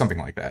costume, something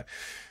like that.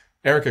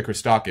 Erica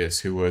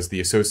Christakis, who was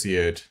the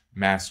associate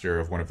master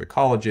of one of the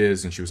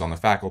colleges, and she was on the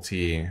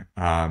faculty.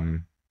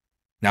 Now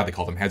they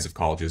call them heads of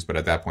colleges, but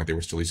at that point they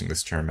were still using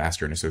this term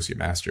master and associate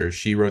master.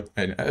 She wrote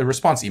a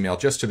response email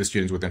just to the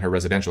students within her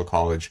residential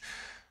college,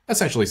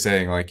 essentially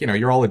saying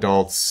you're all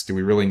adults. Do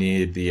we really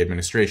need the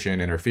administration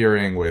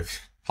interfering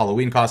with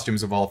Halloween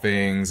costumes of all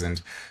things?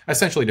 And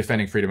essentially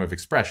defending freedom of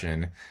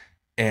expression.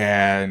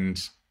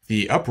 And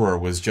the uproar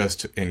was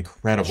just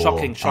incredible.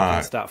 Shocking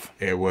stuff.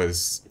 It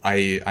was,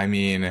 I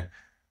mean,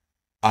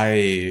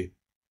 I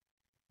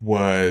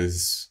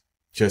was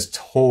just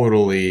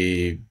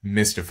totally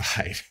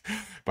mystified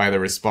by the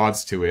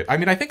response to it. I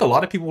mean, I think a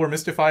lot of people were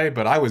mystified,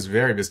 but I was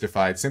very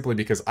mystified simply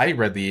because I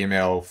read the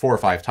email 4 or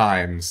 5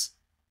 times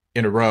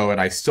in a row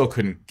and I still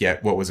couldn't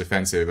get what was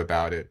offensive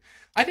about it.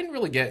 I didn't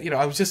really get,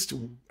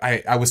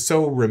 I was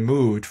so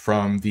removed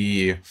from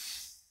the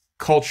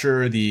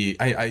culture,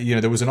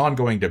 there was an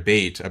ongoing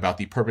debate about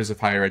the purpose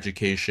of higher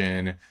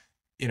education.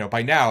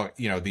 By now,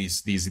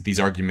 these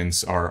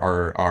arguments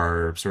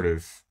are sort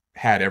of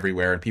had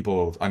everywhere and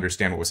people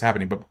understand what was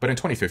happening. But in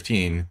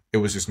 2015, it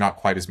was just not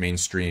quite as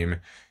mainstream.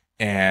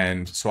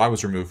 And so I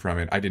was removed from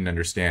it. I didn't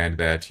understand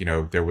that,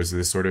 there was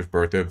this sort of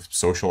birth of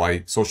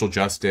social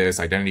justice,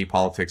 identity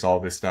politics, all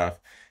of this stuff,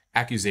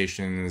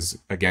 accusations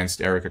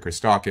against Erica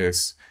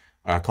Christakis,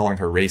 calling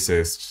her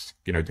racist,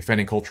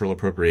 defending cultural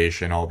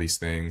appropriation, all these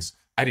things.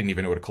 I didn't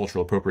even know what a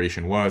cultural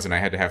appropriation was, and I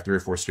had to have 3 or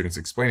 4 students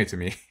explain it to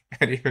me.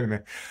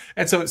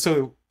 and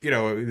so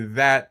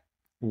that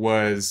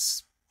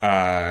was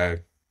a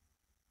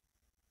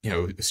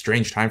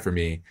strange time for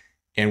me.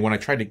 And when I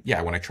tried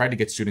to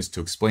get students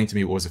to explain to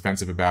me what was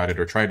offensive about it,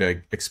 or try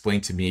to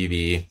explain to me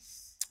the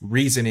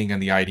reasoning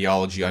and the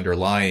ideology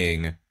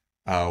underlying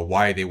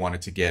why they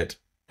wanted to get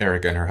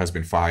Erica and her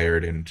husband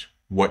fired and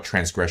what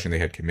transgression they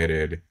had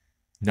committed,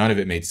 none of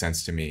it made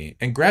sense to me.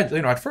 And gradually,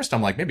 at first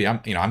I'm like, maybe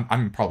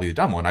I'm probably the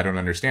dumb one. I don't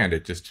understand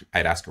it. Just,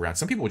 I'd ask around.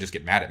 Some people would just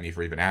get mad at me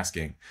for even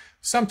asking.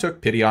 Some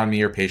took pity on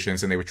me or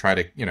patience, and they would try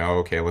to,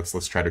 okay,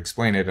 let's try to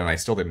explain it. And I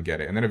still didn't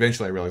get it. And then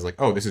eventually I realized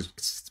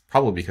it's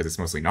probably because it's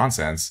mostly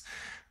nonsense.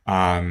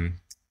 And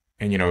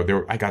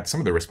I got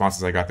some of the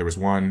responses I got. There was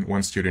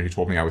one student who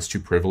told me I was too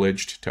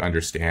privileged to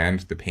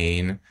understand the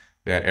pain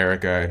that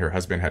Erica and her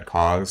husband had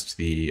caused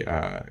the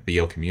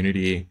Yale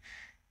community.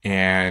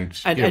 And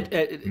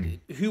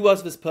who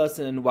was this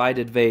person, and why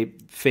did they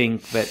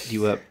think that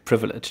you were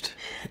privileged?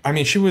 I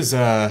mean, she was,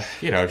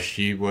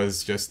 she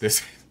was just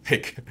this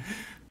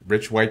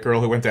rich white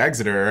girl who went to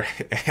Exeter,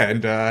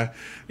 and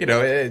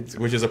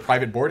which is a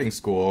private boarding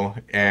school,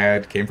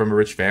 and came from a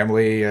rich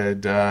family,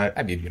 and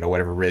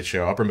whatever, rich,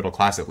 upper middle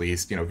class at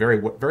least, very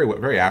very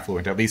very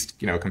affluent, at least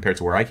compared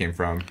to where I came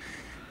from.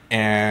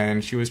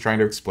 And she was trying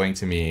to explain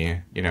to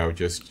me,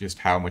 just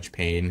how much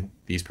pain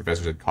these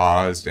professors had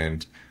caused,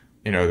 and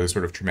the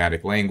sort of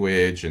traumatic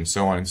language and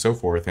so on and so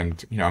forth.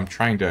 And, I'm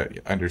trying to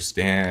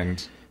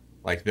understand,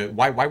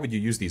 why would you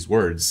use these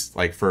words,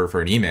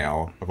 for an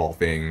email of all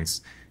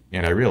things?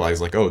 And I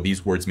realized,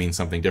 these words mean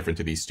something different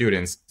to these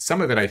students.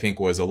 Some of it, I think,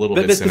 was a little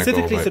bit cynical. But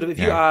specifically, sort of, if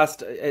you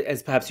asked,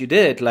 as perhaps you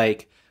did,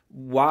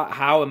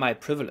 how am I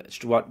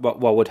privileged? What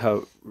would her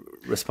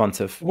response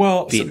have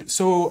been?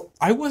 So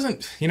I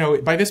wasn't,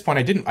 by this point,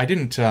 I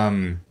didn't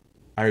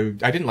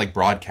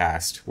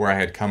broadcast where I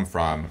had come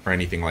from or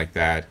anything like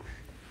that.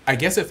 I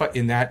guess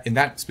in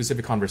that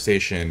specific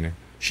conversation,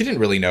 she didn't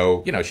really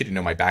know, she didn't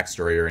know my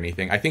backstory or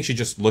anything. I think she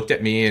just looked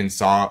at me and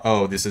saw,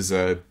 oh, this is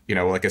a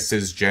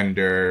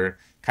cisgender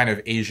kind of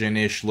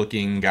Asian-ish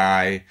looking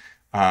guy.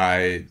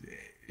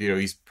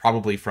 He's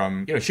probably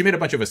from, she made a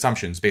bunch of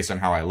assumptions based on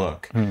how I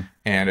look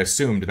and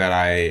assumed that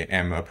I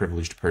am a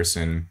privileged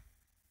person.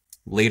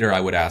 Later, I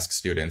would ask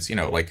students,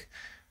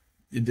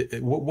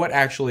 what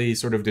actually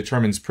sort of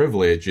determines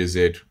privilege? Is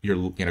it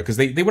because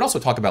they would also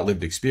talk about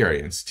lived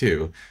experience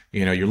too.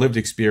 Your lived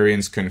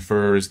experience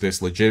confers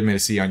this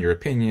legitimacy on your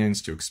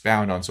opinions to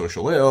expound on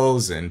social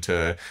ills and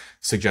to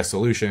suggest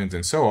solutions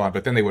and so on.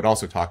 But then they would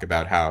also talk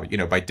about how,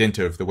 by dint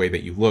of the way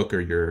that you look or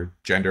your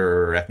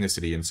gender or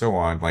ethnicity and so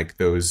on, like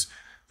those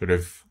sort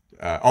of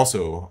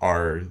also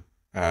are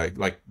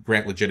like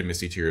grant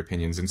legitimacy to your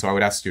opinions. And so I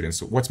would ask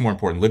students, what's more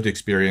important, lived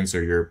experience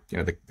or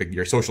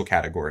your social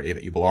category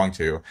that you belong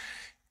to?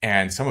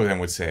 And some of them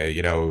would say,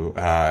 you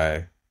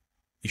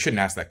shouldn't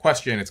ask that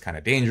question. It's kind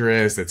of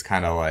dangerous. It's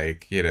kind of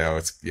like,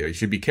 you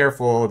should be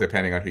careful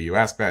depending on who you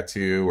ask that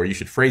to, or you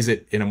should phrase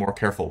it in a more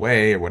careful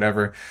way or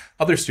whatever.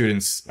 Other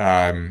students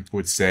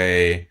would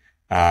say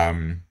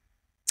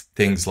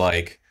things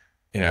like,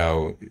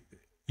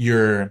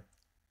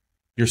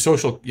 your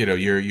social, your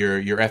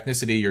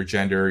ethnicity, your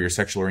gender, your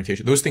sexual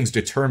orientation, those things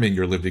determine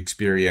your lived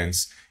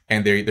experience,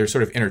 and they're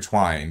sort of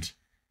intertwined.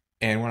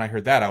 And when I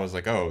heard that, I was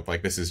like, oh,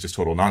 like this is just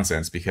total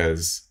nonsense,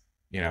 because,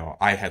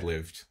 I had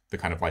lived the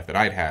kind of life that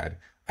I'd had.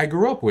 I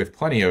grew up with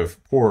plenty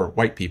of poor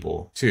white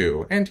people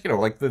too. And,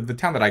 like the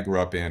town that I grew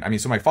up in, I mean,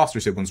 so my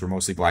foster siblings were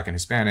mostly Black and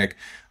Hispanic.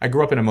 I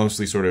grew up in a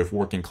mostly sort of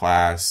working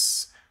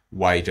class,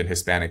 white and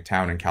Hispanic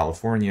town in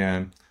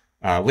California.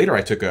 Later,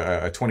 I took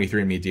a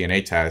 23andMe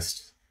DNA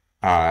test.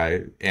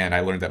 And I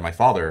learned that my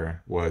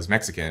father was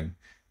Mexican.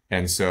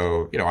 And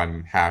so,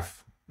 I'm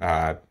half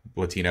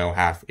Latino,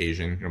 half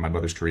Asian. My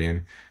mother's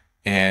Korean.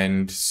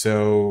 And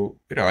so,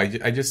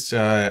 I just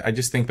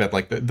think that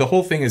like the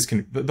whole thing is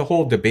the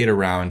whole debate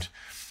around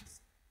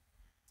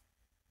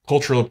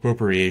cultural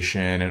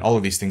appropriation and all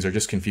of these things are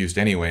just confused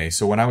anyway.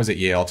 So when I was at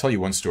Yale, I'll tell you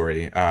one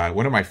story.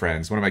 One of my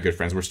good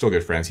friends, we're still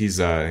good friends. He's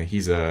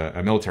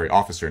a military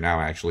officer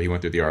now, actually. He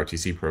went through the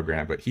ROTC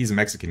program, but he's a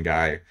Mexican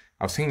guy.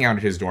 I was hanging out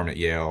at his dorm at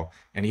Yale,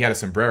 and he had a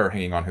sombrero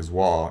hanging on his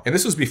wall. And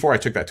this was before I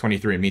took that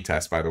 23andMe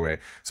test, by the way.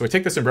 So I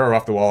take the sombrero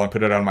off the wall and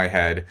put it on my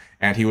head,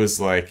 and he was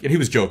like, and he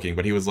was joking,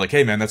 but he was like,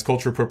 hey man, that's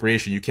cultural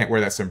appropriation. You can't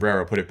wear that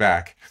sombrero, put it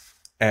back.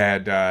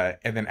 And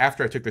then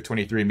after I took the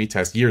 23andMe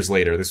test years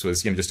later, this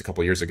was, just a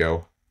couple of years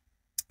ago,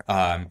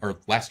 or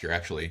last year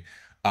actually,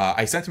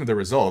 I sent him the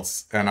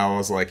results, and I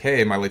was like,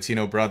 hey, my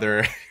Latino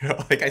brother,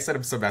 like I sent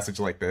him some message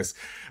like this.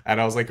 And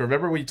I was like,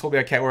 remember when you told me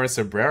I can't wear a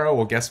sombrero?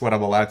 Well, guess what?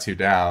 I'm allowed to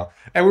now.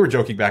 And we were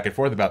joking back and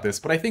forth about this.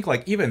 But I think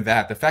like even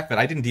that, the fact that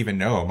I didn't even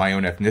know my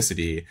own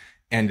ethnicity,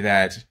 and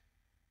that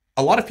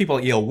a lot of people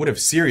at Yale would have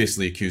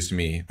seriously accused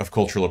me of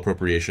cultural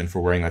appropriation for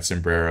wearing that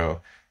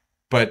sombrero.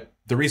 But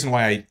the reason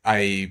why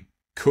I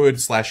could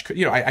 /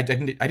 I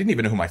didn't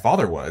even know who my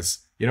father was.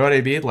 You know what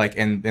I mean? Like,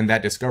 and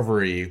that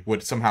discovery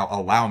would somehow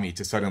allow me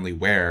to suddenly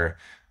wear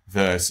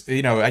the,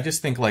 I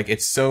just think like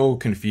it's so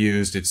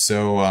confused. It's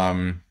so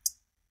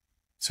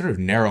sort of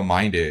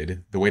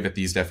narrow-minded, the way that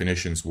these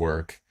definitions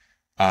work.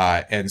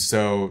 And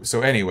so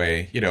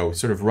anyway,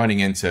 sort of running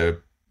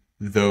into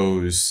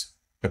those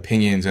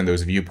opinions and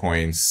those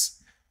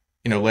viewpoints,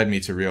 led me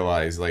to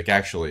realize like,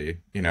 actually,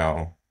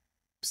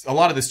 a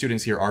lot of the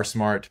students here are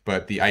smart,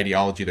 but the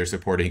ideology they're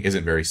supporting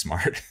isn't very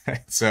smart.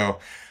 So,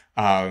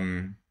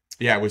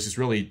 yeah, it was just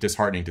really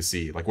disheartening to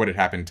see like what had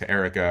happened to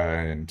Erica,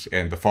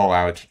 and the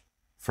fallout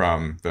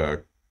from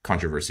the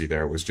controversy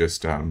there was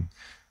just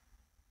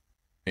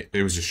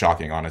it was just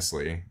shocking,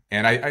 honestly.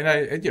 And I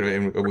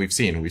and we've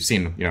seen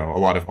a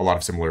lot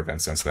of similar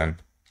events since then.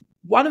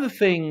 One of the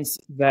things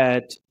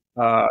that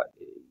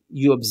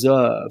you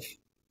observe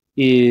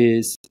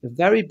is a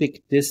very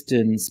big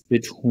distance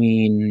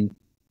between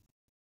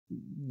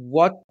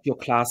what your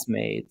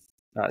classmates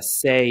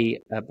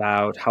say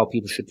about how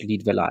people should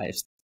lead their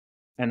lives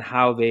and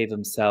how they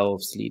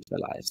themselves lead their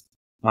lives.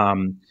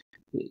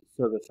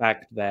 So the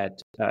fact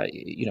that,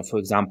 for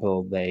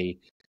example, they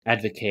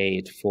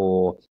advocate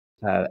for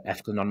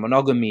ethical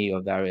non-monogamy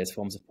or various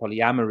forms of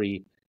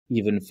polyamory,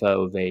 even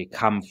though they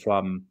come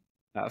from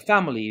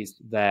families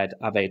that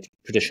are very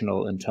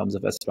traditional in terms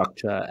of a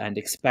structure and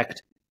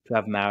expect to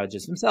have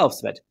marriages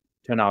themselves that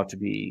turn out to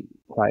be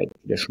quite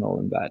traditional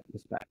in that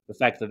respect. The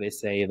fact that they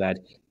say that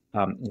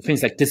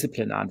things like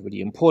discipline aren't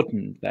really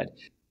important, that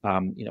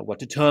what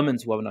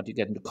determines whether or not you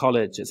get into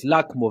college is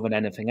luck more than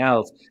anything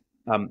else.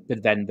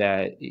 But then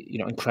they're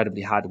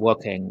incredibly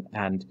hardworking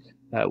and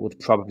would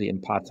probably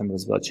impart some of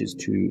those virtues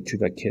to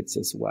their kids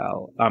as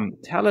well.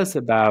 Tell us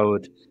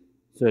about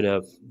sort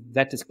of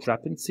that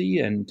discrepancy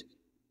and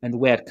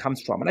where it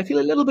comes from. And I feel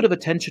a little bit of a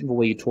tension the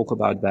way you talk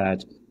about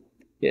that.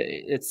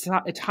 It's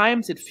at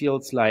times it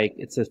feels like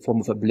it's a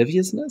form of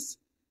obliviousness,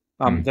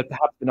 that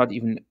perhaps we're not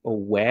even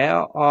aware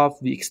of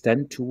the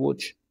extent to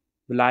which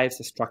the lives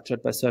are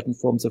structured by certain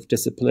forms of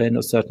discipline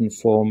or certain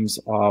forms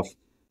of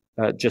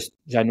just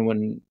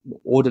genuine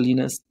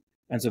orderliness.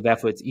 And so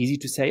therefore it's easy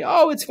to say,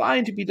 oh, it's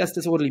fine to be less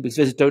disorderly, because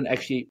they don't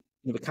actually,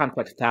 we can't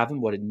quite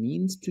fathom what it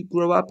means to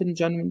grow up in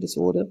genuine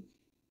disorder.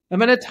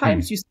 And then at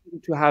times you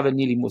seem to have a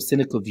nearly more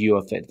cynical view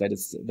of it, that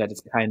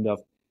is kind of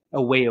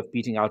a way of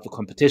beating out the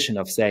competition,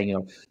 of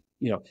saying,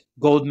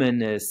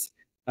 Goldman is,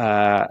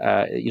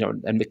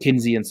 and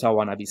McKinsey and so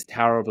on are these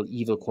terrible,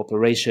 evil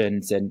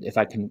corporations. And if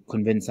I can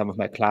convince some of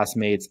my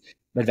classmates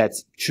but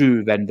that's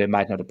true, then they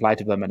might not apply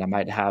to them, and I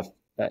might have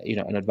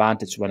an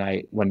advantage when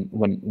I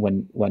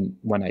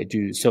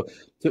do. So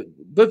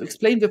both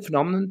explain the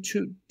phenomenon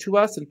to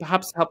us, and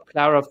perhaps help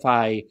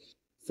clarify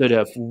sort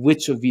of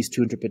which of these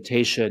two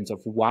interpretations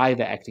of why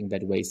they're acting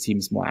that way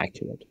seems more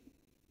accurate.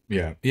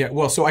 Yeah. Yeah.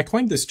 Well, so I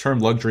coined this term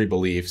luxury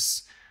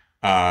beliefs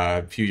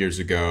a few years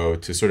ago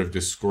to sort of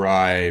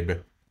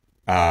describe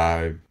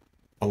uh,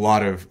 a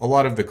lot of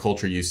the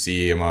culture you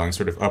see among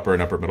sort of upper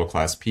and upper middle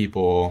class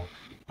people,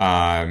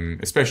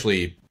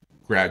 especially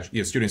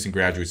students and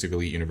graduates of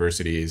elite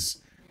universities.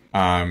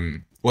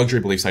 Luxury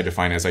beliefs I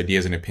define as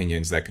ideas and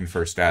opinions that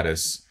confer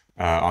status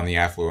on the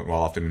affluent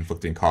while often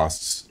inflicting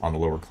costs on the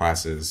lower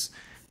classes.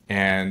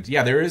 And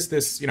yeah, there is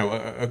this,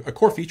 a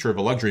core feature of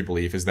a luxury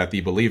belief is that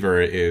the believer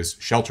is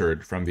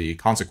sheltered from the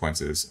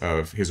consequences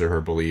of his or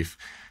her belief.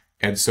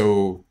 And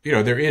so,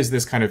 there is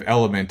this kind of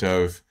element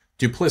of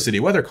duplicity,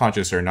 whether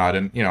conscious or not.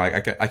 And,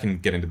 I can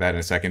get into that in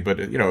a second. But,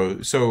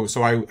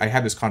 so I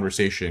had this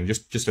conversation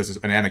just as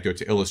an anecdote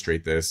to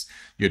illustrate this.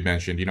 You had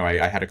mentioned,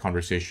 I had a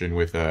conversation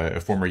with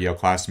a former Yale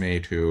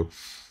classmate who,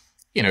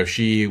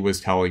 she was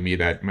telling me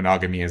that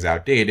monogamy is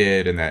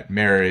outdated and that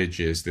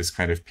marriage is this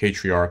kind of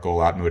patriarchal,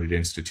 outmoded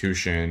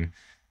institution.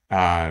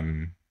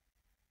 And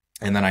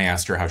then I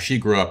asked her how she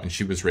grew up, and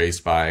she was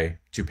raised by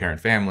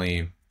two-parent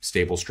family,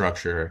 stable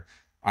structure.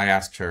 I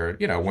asked her,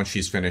 once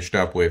she's finished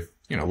up with,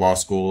 law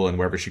school and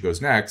wherever she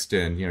goes next.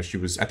 And,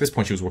 at this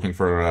point, she was working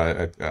for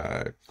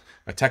a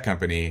tech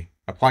company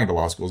applying to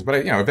law schools.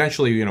 But,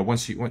 eventually,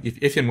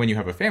 if and when you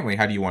have a family,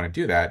 how do you want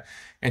to do that?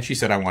 And she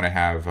said, I want to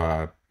have,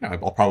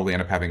 I'll probably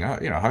end up having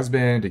a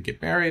husband and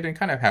get married and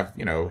kind of have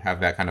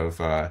that kind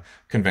of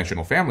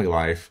conventional family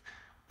life.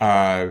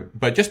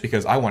 But just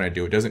because I want to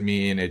do it doesn't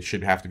mean it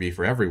should have to be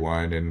for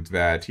everyone. And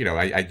that,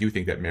 I do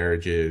think that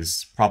marriage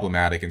is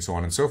problematic and so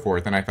on and so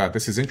forth. And I thought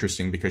this is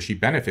interesting because she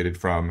benefited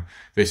from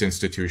this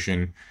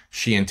institution.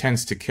 She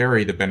intends to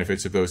carry the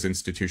benefits of those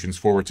institutions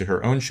forward to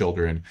her own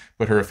children.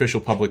 But her official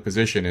public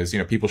position is,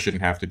 people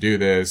shouldn't have to do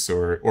this,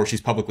 or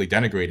she's publicly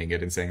denigrating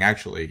it and saying,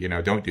 actually,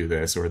 don't do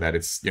this, or that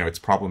it's, it's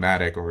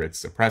problematic or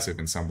it's oppressive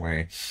in some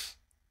way.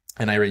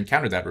 And I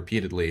encountered that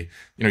repeatedly.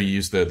 You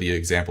use the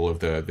example of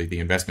the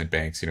investment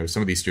banks.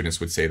 Some of these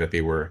students would say that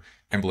they were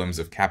emblems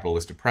of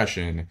capitalist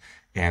oppression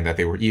and that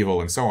they were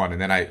evil and so on.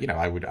 And then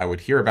I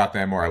would hear about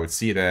them, or I would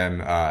see them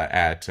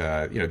at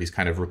these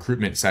kind of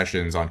recruitment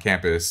sessions on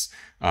campus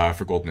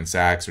for Goldman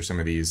Sachs or some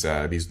of these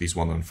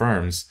well-known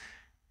firms.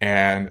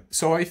 And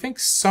so I think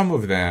some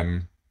of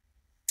them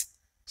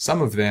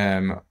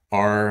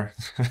are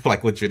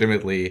like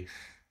legitimately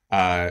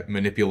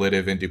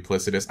manipulative and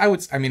duplicitous. I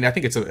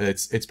think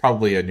it's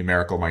probably a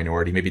numerical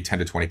minority, maybe 10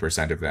 to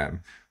 20% of them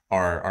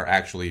are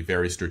actually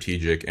very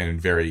strategic and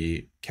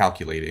very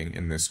calculating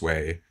in this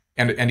way.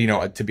 And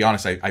to be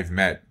honest, I've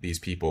met these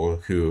people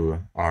who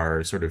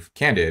are sort of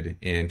candid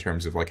in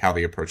terms of like how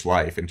they approach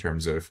life, in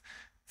terms of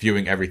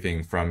viewing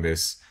everything from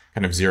this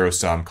kind of zero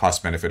sum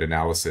cost benefit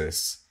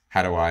analysis.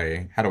 How do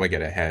I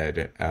get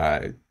ahead,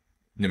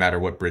 no matter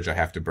what bridge I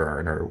have to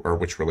burn or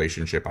which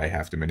relationship I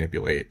have to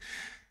manipulate.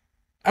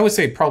 I would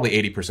say probably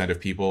 80% of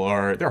people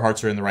their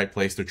hearts are in the right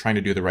place. They're trying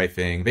to do the right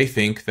thing. They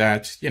think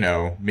that,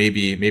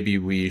 maybe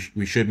we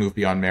should move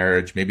beyond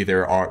marriage. Maybe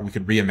we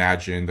could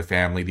reimagine the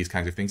family, these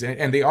kinds of things.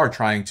 And they are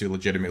trying to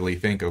legitimately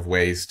think of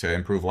ways to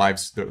improve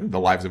the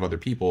lives of other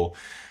people.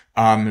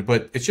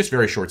 But it's just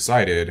very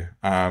short-sighted.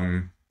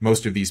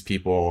 Most of these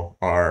people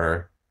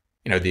are,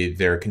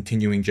 they're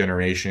continuing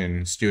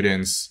generation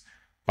students.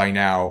 By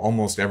now,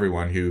 almost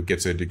everyone who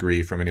gets a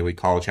degree from an elite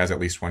college has at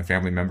least one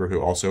family member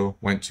who also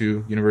went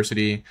to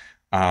university.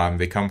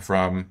 They come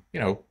from,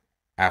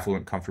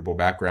 affluent, comfortable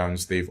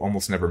backgrounds. They've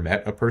almost never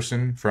met a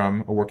person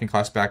from a working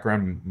class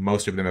background.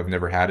 Most of them have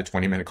never had a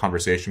 20-minute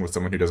conversation with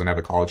someone who doesn't have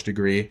a college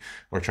degree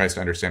or tries to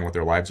understand what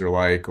their lives are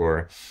like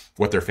or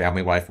what their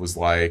family life was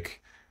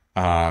like,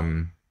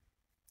 and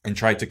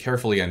tried to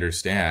carefully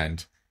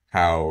understand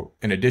how,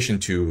 in addition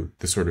to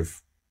the sort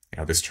of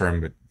this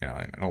term,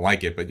 I don't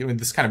like it, but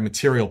this kind of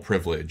material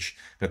privilege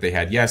that they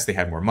had. Yes, they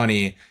had more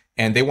money,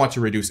 and they want to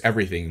reduce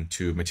everything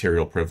to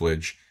material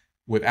privilege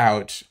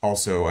without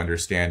also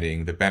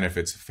understanding the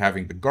benefits of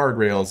having the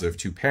guardrails of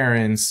two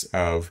parents,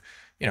 of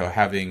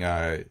having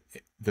the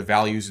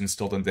values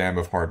instilled in them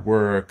of hard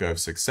work, of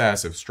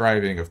success, of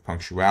striving, of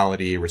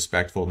punctuality,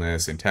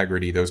 respectfulness,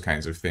 integrity, those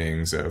kinds of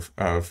things,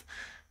 of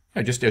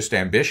just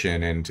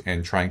ambition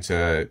and trying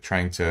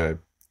to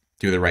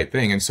do the right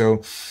thing. And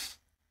so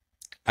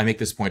I make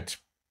this point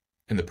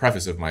in the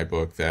preface of my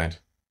book that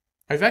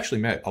I've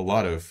actually met a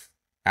lot of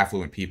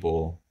affluent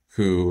people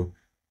who,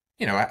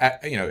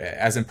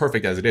 as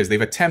imperfect as it is, they've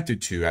attempted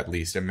to at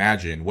least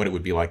imagine what it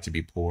would be like to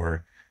be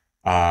poor,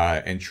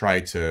 and try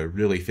to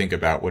really think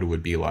about what it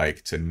would be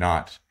like to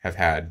not have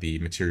had the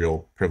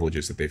material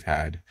privileges that they've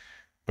had.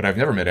 But I've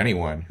never met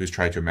anyone who's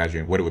tried to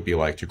imagine what it would be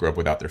like to grow up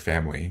without their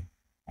family,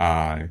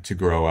 to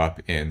grow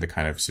up in the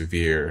kind of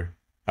severe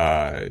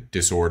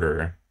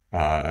disorderly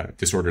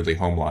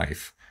home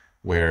life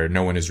where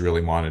no one is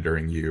really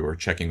monitoring you or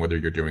checking whether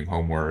you're doing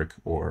homework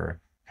or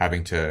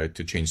having to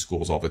change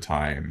schools all the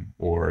time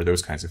or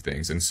those kinds of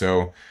things. And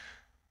so,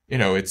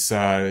 it's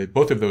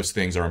both of those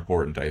things are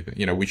important. I think,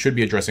 we should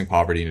be addressing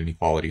poverty and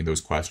inequality and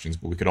those questions,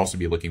 but we could also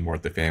be looking more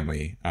at the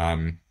family.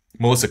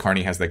 Melissa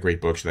Carney has that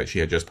great book that she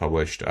had just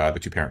published, The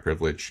Two-Parent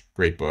Privilege,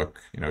 great book,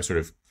 sort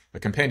of a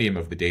compendium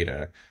of the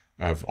data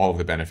of all of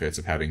the benefits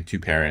of having two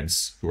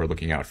parents who are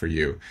looking out for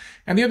you.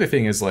 And the other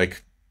thing is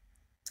like,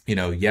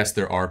 yes,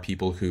 there are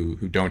people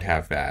who don't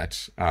have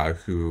that,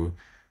 who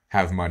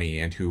have money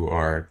and who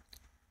are,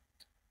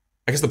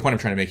 I guess the point I'm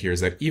trying to make here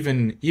is that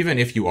even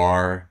if you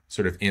are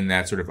sort of in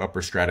that sort of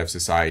upper strata of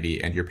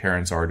society and your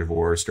parents are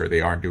divorced or they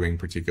aren't doing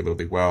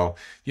particularly well,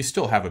 you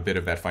still have a bit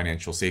of that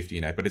financial safety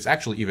net. But it's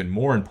actually even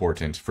more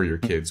important for your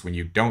kids when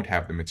you don't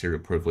have the material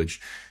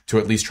privilege to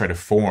at least try to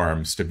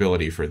form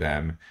stability for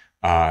them.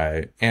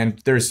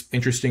 And there's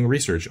interesting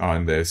research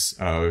on this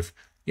of,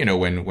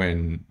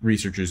 when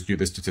researchers do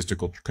the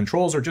statistical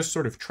controls or just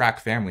sort of track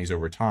families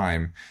over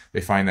time,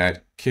 they find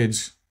that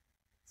kids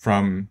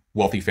from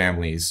wealthy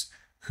families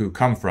who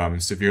come from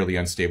severely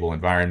unstable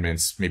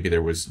environments, maybe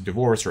there was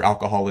divorce or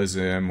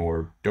alcoholism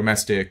or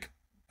domestic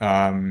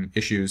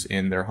issues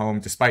in their home,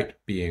 despite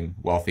being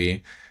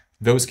wealthy,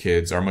 those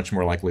kids are much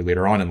more likely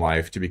later on in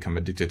life to become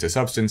addicted to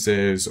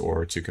substances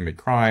or to commit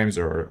crimes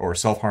or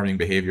self-harming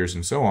behaviors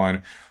and so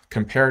on,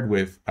 compared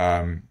with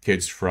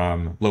kids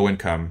from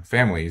low-income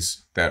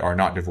families that are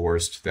not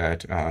divorced,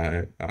 that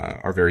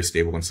are very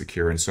stable and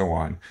secure and so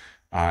on.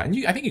 I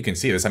think you can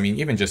see this. I mean,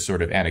 even just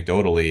sort of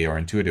anecdotally or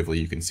intuitively,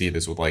 you can see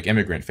this with like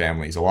immigrant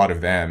families. A lot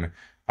of them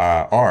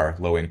are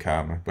low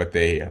income, but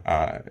they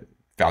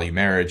value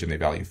marriage and they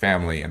value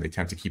family and they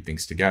tend to keep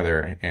things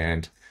together.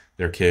 And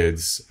their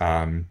kids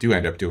do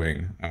end up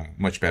doing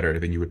much better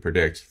than you would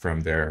predict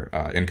from their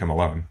income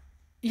alone.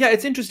 Yeah,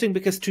 it's interesting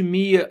because to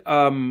me,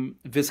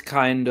 this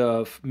kind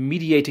of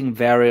mediating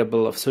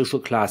variable of social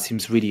class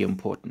seems really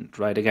important,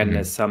 right? Again,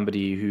 as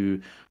somebody who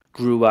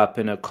grew up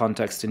in a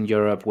context in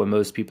Europe where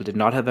most people did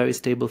not have very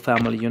stable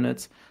family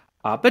units,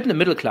 but in a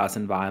middle class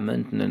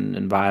environment, in an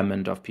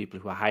environment of people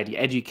who are highly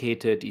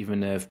educated,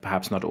 even if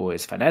perhaps not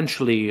always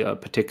financially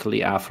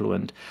particularly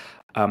affluent.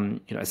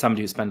 As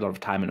somebody who spent a lot of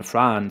time in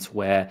France,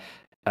 where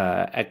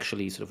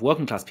actually sort of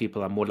working class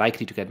people are more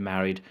likely to get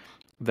married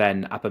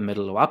than upper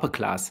middle or upper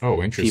class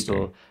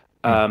people.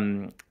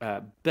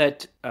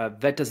 But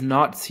that does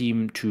not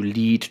seem to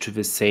lead to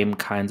the same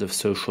kinds of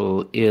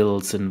social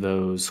ills in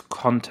those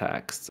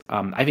contexts.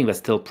 I think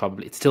that's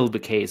it's still the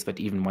case that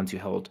even once you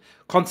hold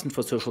constant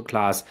for social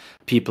class,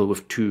 people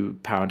with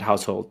two-parent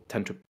household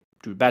tend to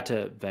do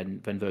better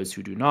than those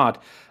who do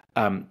not.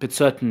 But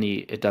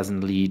certainly it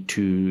doesn't lead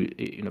to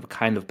the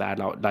kind of bad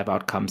life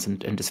outcomes and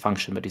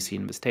dysfunction that you see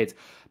in the States.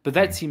 But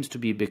that seems to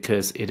be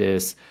because it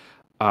is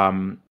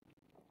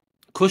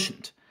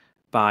cushioned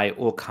by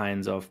all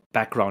kinds of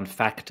background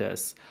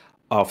factors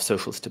of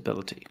social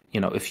stability.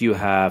 If you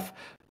have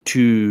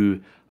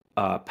two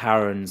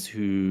parents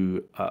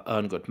who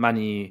earn good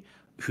money,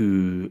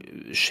 who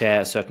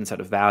share a certain set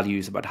of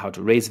values about how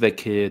to raise their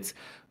kids,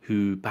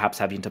 who perhaps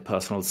have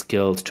interpersonal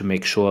skills to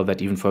make sure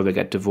that even though they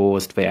get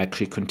divorced, they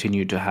actually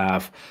continue to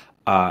have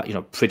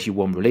pretty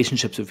warm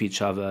relationships with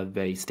each other.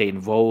 They stay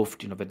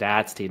involved, the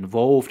dads stay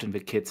involved in the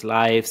kids'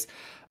 lives.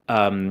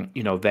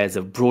 There's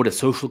a broader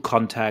social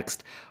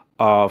context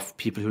of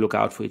people who look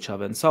out for each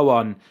other and so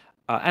on.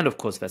 And of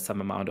course, there's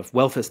some amount of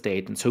welfare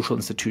state and social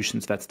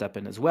institutions that step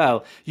in as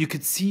well. You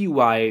could see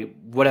why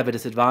whatever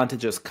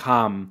disadvantages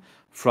come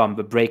from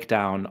the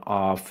breakdown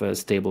of a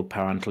stable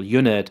parental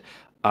unit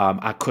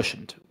are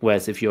cushioned.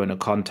 Whereas if you're in a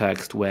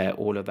context where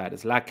all of that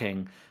is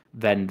lacking,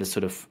 then the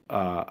sort of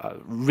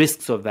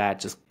risks of that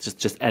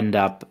just end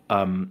up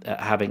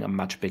having a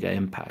much bigger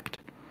impact.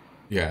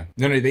 Yeah,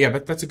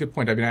 that's a good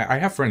point. I mean, I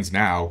have friends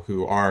now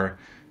who are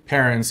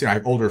parents. I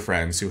have older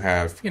friends who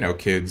have,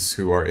 kids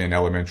who are in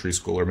elementary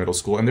school or middle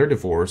school, and they're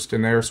divorced,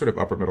 and they're sort of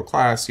upper middle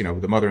class.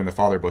 The mother and the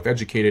father are both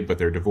educated, but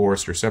they're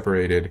divorced or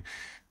separated.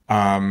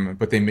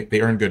 But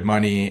they earn good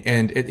money,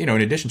 and in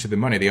addition to the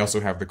money, they also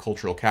have the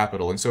cultural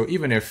capital. And so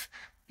even if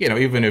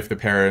the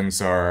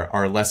parents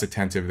are less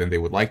attentive than they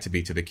would like to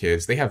be to the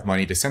kids, they have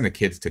money to send the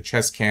kids to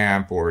chess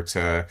camp or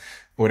to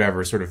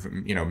whatever sort of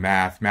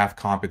math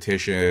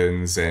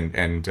competitions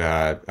and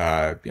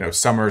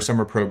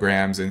summer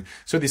programs. And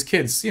so these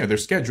kids, their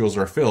schedules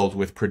are filled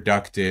with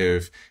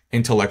productive,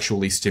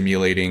 intellectually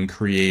stimulating,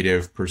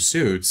 creative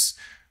pursuits.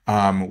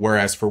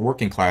 Whereas for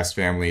working class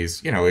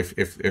families, if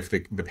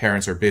the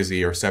parents are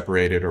busy or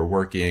separated or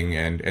working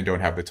and don't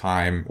have the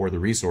time or the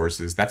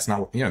resources, that's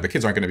not, the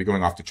kids aren't going to be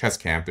going off to chess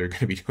camp. They're going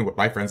to be doing what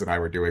my friends and I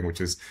were doing,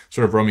 which is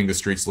sort of roaming the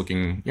streets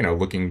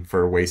looking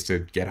for ways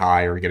to get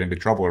high or get into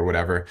trouble or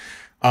whatever.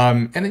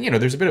 And then,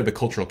 there's a bit of the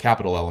cultural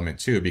capital element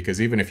too,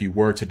 because even if you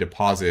were to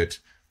deposit,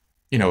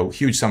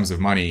 huge sums of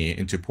money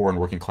into poor and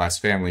working class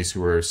families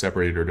who are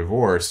separated or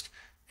divorced,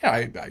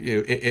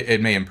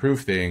 it may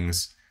improve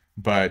things.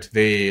 But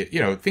they,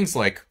 things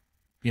like,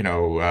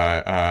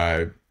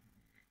 math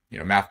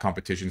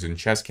competitions and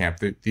chess camp,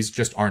 these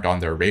just aren't on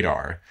their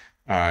radar.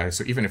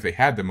 So even if they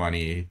had the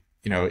money,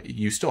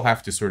 you still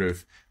have to sort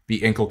of be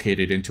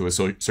inculcated into a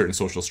certain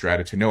social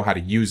strata to know how to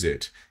use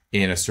it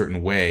in a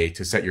certain way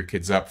to set your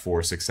kids up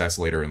for success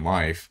later in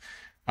life.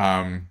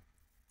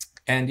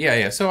 And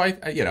yeah. So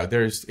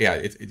there's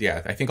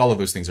I think all of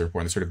those things are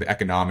important. Sort of the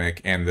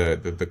economic and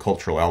the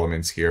cultural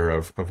elements here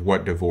of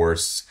what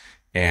divorce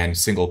and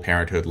single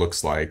parenthood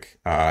looks like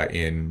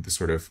in the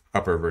sort of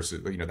upper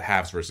versus the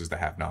haves versus the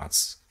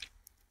have-nots.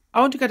 I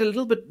want to get a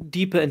little bit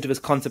deeper into this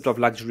concept of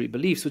luxury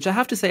beliefs, which I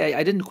have to say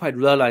I didn't quite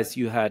realize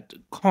you had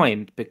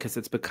coined, because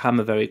it's become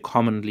a very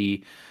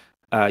commonly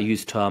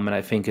used term, and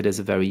I think it is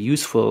a very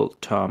useful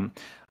term.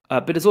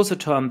 But it's also a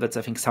term that's,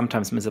 I think,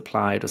 sometimes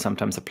misapplied or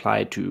sometimes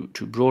applied too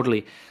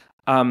broadly.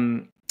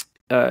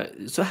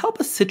 So help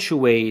us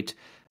situate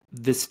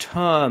this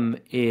term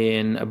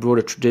in a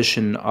broader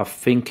tradition of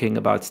thinking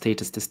about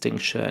status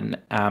distinction,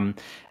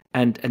 and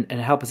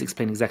help us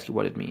explain exactly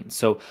what it means.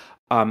 So,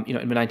 in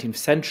the 19th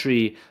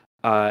century,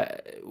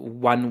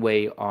 one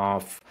way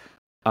of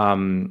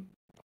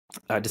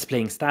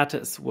displaying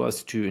status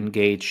was to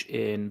engage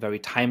in very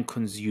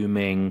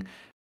time-consuming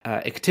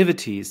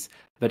activities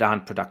that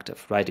aren't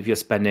productive, right? If you're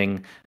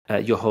spending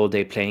your whole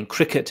day playing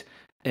cricket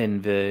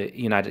in the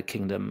United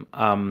Kingdom,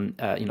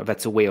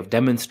 that's a way of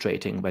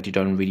demonstrating that you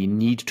don't really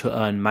need to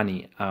earn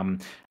money.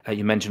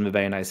 You mentioned the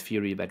very nice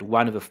theory that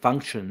one of the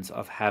functions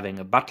of having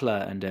a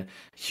butler and a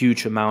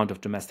huge amount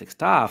of domestic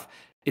staff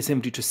is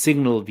simply to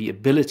signal the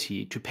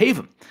ability to pay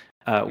them,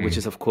 which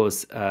is, of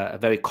course, a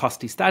very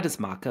costly status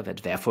marker that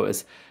therefore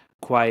is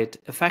quite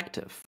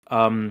effective.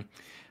 How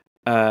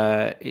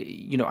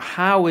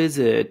is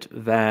it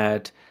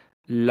that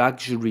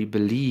luxury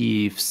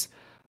beliefs,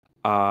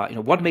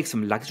 what makes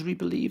them luxury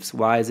beliefs?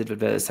 Why is it that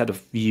there are a set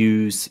of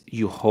views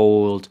you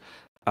hold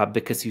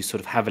because you sort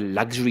of have a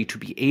luxury to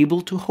be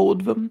able to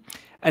hold them?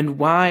 And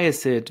why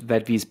is it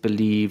that these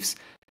beliefs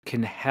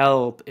can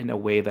help in a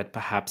way that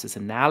perhaps is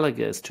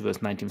analogous to those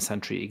 19th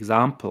century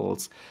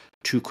examples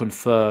to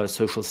confer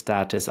social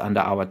status under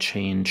our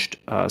changed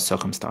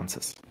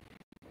circumstances?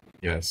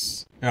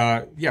 Yes.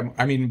 I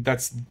mean,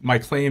 that's my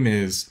claim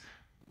is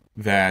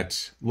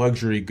that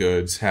luxury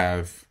goods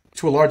have,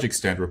 to a large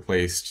extent,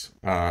 replaced,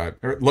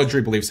 or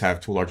luxury beliefs have,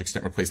 to a large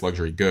extent, replaced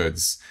luxury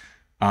goods.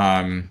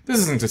 This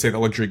isn't to say that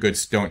luxury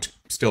goods don't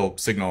still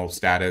signal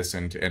status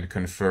and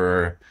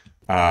confer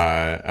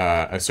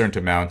a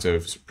certain amount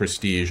of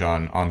prestige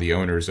on the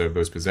owners of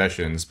those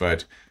possessions,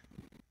 but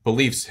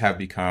beliefs have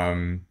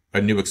become a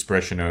new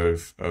expression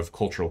of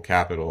cultural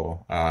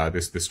capital.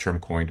 This term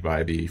coined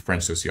by the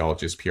French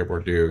sociologist Pierre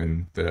Bourdieu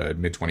in the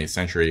mid-20th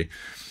century.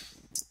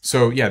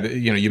 So yeah,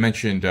 you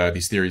mentioned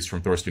these theories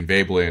from Thorstein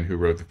Veblen, who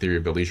wrote the theory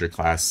of the leisure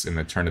class in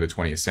the turn of the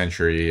 20th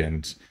century,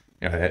 and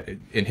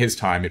in his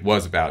time, it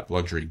was about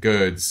luxury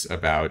goods,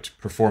 about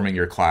performing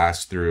your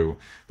class through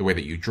the way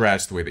that you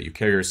dress, the way that you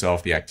carry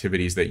yourself, the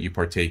activities that you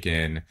partake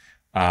in.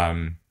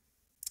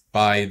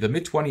 By the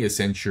mid-20th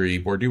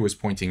century, Bourdieu was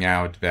pointing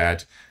out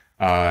that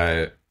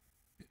a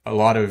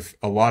lot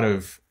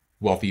of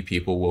wealthy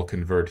people will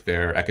convert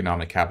their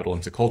economic capital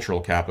into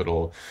cultural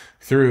capital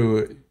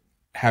through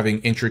having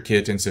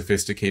intricate and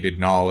sophisticated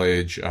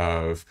knowledge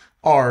of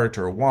art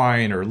or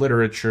wine or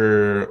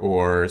literature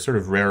or sort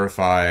of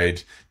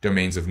rarefied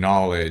domains of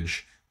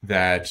knowledge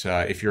that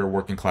if you're a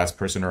working class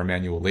person or a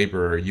manual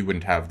laborer, you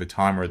wouldn't have the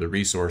time or the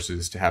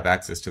resources to have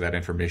access to that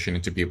information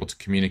and to be able to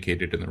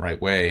communicate it in the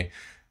right way.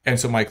 And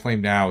so my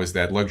claim now is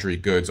that luxury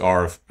goods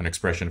are an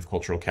expression of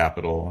cultural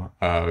capital.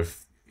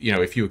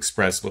 If you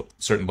express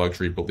certain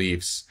luxury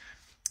beliefs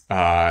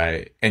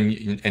and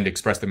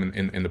express them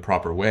in the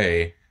proper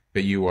way,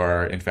 that you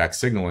are in fact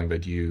signaling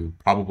that you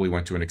probably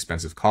went to an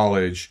expensive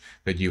college,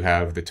 that you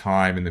have the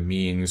time and the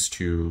means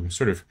to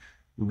sort of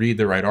read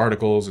the right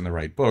articles and the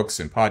right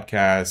books and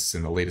podcasts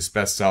and the latest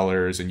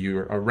bestsellers, and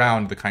you're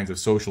around the kinds of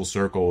social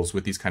circles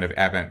with these kind of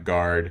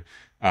avant-garde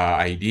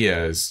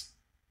ideas.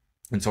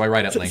 And so I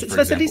write at length, for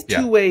there's example. At least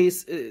two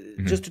ways,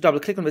 just to double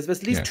click on this,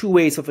 there's at least two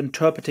ways of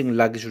interpreting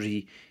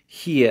luxury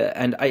here.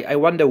 And I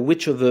wonder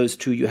which of those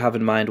two you have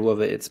in mind, or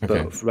whether it's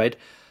both, right?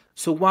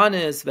 So one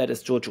is that,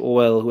 as George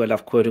Orwell, who I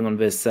love quoting on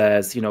this,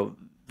 says,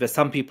 there's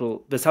some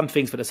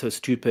things that are so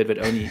stupid that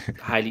only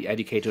highly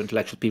educated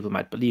intellectual people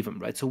might believe them,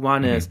 right? So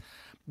one is,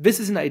 this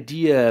is an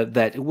idea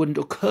that it wouldn't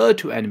occur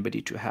to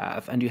anybody to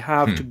have, and you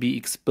have to be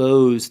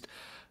exposed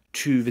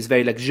to this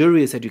very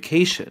luxurious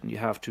education. You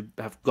have to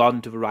have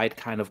gone to the right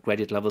kind of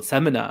graduate level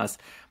seminars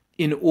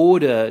in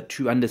order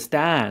to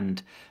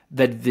understand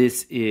that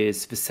this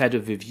is the set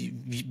of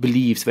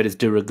beliefs that is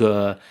de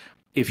rigueur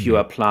if you're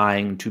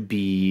applying to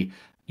be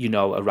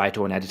a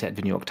writer or an editor at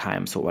the New York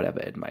Times or whatever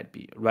it might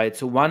be, right?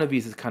 So one of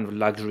these is kind of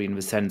luxury in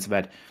the sense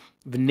that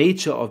the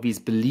nature of these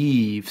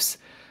beliefs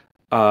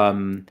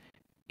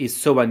is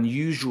so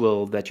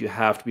unusual that you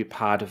have to be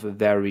part of a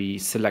very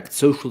select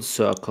social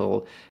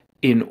circle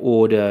in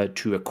order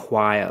to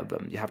acquire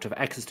them. You have to have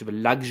access to the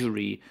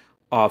luxury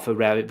of a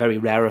very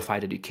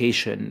rarefied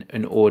education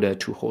in order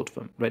to hold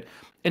them, right?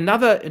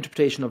 Another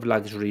interpretation of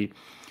luxury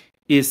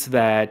is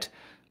that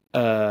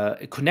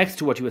it connects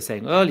to what you were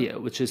saying earlier,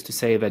 which is to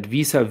say that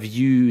these are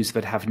views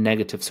that have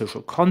negative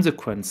social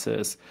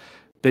consequences,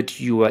 but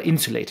you are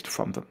insulated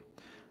from them,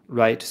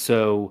 right?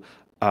 So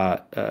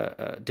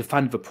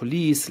defund the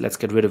police, let's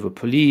get rid of the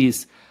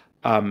police.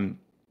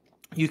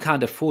 You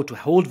can't afford to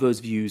hold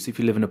those views if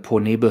you live in a poor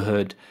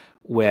neighborhood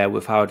where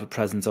without the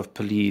presence of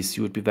police,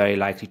 you would be very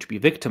likely to be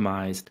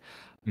victimized.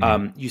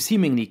 You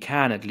seemingly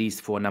can, at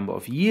least for a number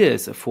of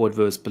years, afford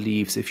those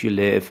beliefs if you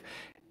live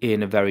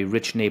in a very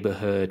rich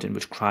neighborhood in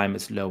which crime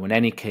is low in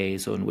any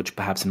case, or in which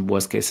perhaps in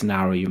worst case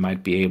scenario you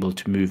might be able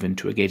to move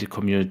into a gated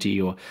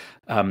community or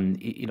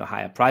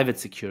higher private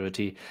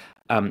security.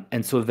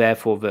 And so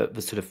therefore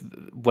the sort of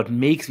what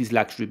makes these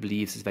luxury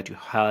beliefs is that you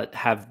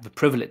have the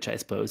privilege, I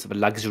suppose, of a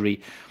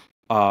luxury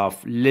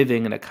of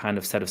living in a kind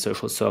of set of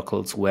social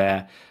circles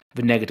where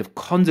the negative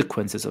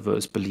consequences of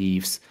those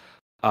beliefs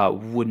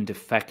wouldn't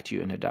affect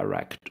you in a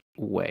direct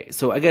way.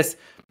 So I guess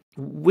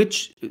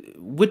which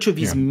of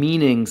these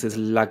meanings is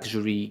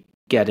luxury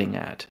getting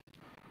at?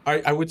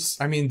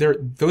 I mean,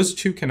 those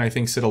two can, I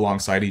think, sit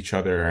alongside each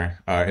other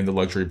in the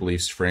luxury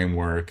beliefs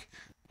framework.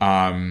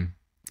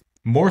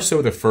 More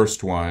so the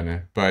first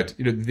one, but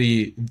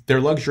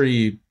they're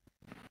luxury.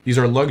 These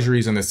are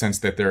luxuries in the sense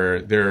that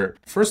they're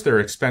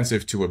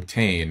expensive to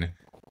obtain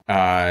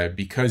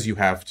because you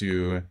have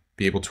to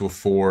be able to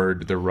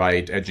afford the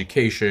right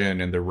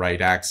education and the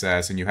right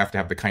access, and you have to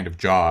have the kind of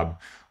job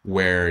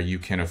where you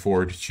can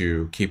afford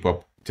to keep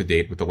up to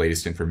date with the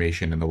latest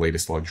information and the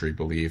latest luxury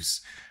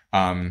beliefs.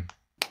 And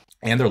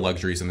they're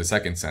luxuries in the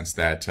second sense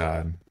that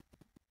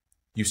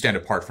you stand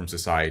apart from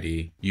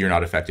society. You're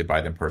not affected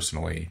by them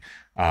personally,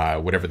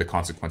 whatever the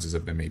consequences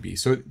of them may be.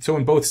 So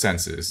in both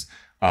senses,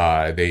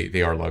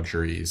 they are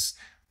luxuries.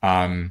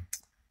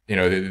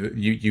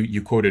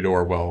 You quoted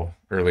Orwell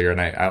earlier,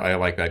 and I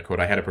like that quote.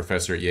 I had a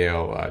professor at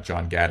Yale,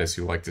 John Gaddis,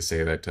 who liked to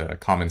say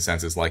that common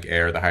sense is like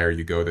air. The higher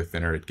you go, the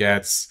thinner it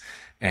gets.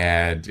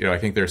 And I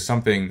think there's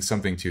something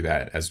to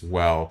that as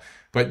well.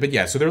 But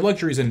yeah, so they're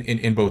luxuries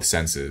in both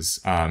senses.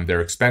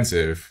 They're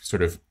expensive,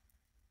 sort of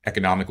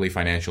economically,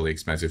 financially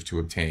expensive to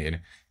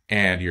obtain,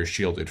 and you're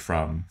shielded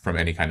from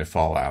any kind of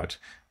fallout.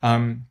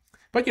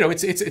 But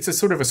it's a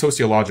sort of a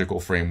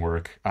sociological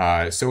framework,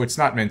 so it's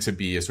not meant to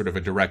be a sort of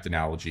a direct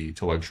analogy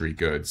to luxury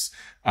goods.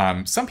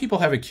 Some people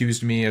have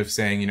accused me of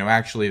saying,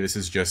 actually this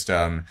is just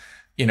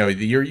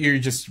you're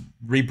just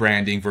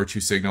rebranding, virtue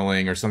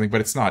signaling or something, but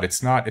it's not.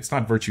 It's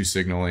not virtue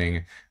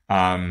signaling.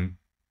 Some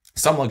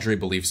luxury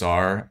beliefs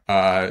are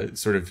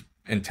sort of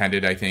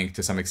intended, I think,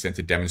 to some extent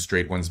to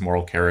demonstrate one's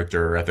moral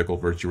character or ethical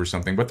virtue or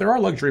something. But there are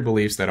luxury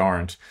beliefs that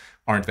aren't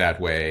that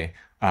way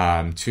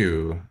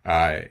too.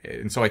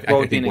 And so I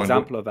think an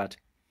example of that.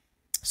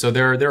 So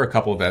there are a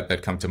couple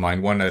that come to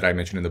mind. One that I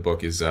mentioned in the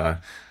book is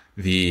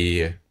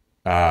the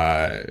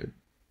tech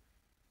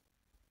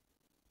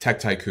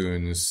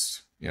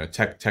tycoons,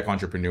 tech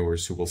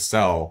entrepreneurs who will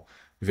sell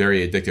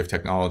very addictive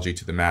technology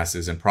to the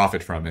masses and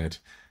profit from it,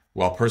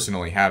 while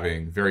personally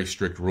having very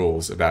strict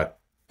rules about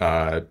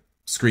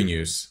screen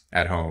use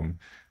at home.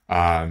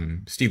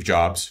 Steve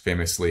Jobs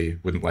famously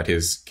wouldn't let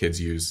his kids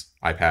use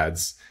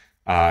iPads.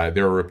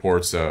 There are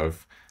reports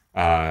of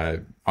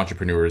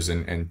entrepreneurs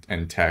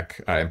and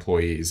tech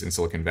employees in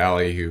Silicon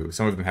Valley who,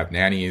 some of them have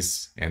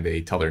nannies, and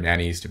they tell their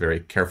nannies to very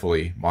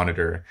carefully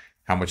monitor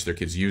how much their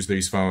kids use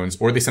these phones,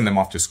 or they send them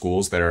off to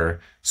schools that are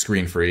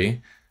screen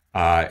free.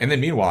 And then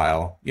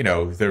meanwhile,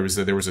 there was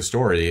a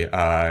story in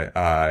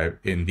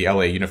the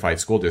LA Unified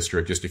School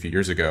District just a few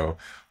years ago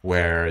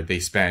where they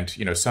spent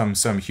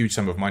some huge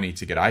sum of money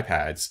to get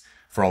iPads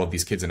for all of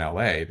these kids in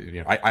LA.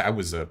 I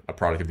was a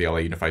product of the LA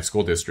Unified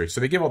School District, so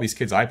they give all these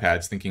kids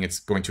iPads thinking it's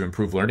going to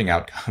improve learning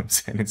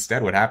outcomes, and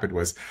instead what happened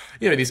was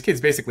these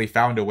kids basically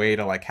found a way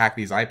to hack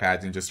these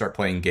iPads and just start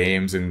playing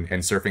games and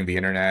surfing the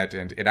internet,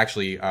 and it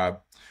actually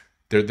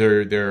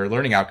their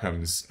learning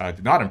outcomes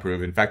did not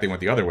improve. In fact, they went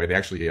the other way. They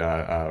actually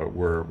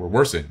were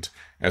worsened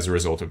as a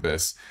result of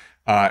this.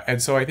 And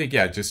so I think,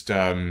 just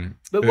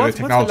but what's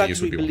the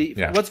luxury belief?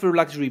 Yeah. What's the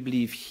luxury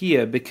belief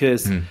here?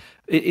 Because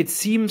it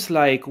seems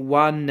like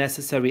one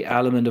necessary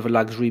element of a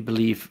luxury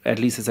belief, at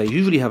least as I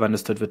usually have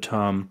understood the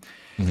term,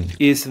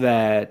 is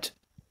that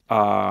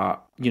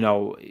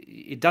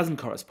it doesn't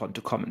correspond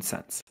to common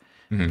sense.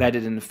 That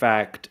it, in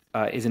fact,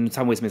 is in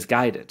some ways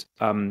misguided.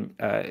 Right?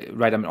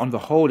 I mean, on the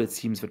whole, it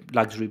seems that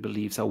luxury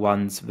beliefs are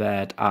ones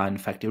that are, in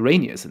fact,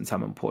 erroneous in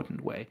some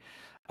important way.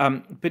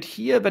 But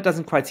here, that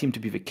doesn't quite seem to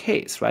be the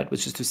case, right?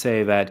 Which is to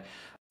say that,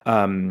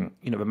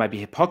 there might be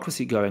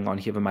hypocrisy going on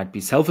here. There might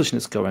be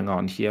selfishness going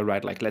on here,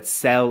 right? Like, let's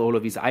sell all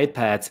of these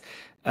iPads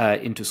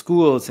into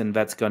schools, and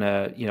that's going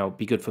to,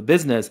 be good for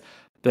business.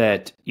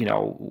 But,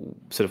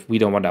 sort of, we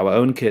don't want our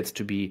own kids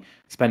to be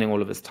spending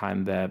all of this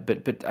time there.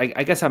 But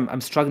I guess I'm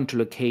struggling to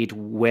locate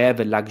where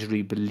the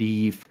luxury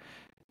belief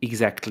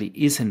exactly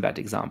is in that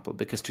example.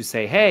 Because to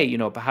say, hey,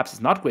 perhaps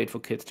it's not great for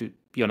kids to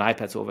be on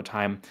iPads all the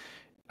time,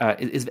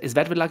 is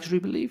that the luxury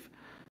belief?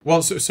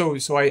 Well,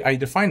 so I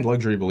defined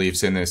luxury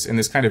beliefs in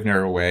this kind of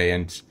narrow way,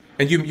 and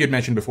you had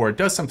mentioned before, it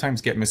does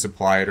sometimes get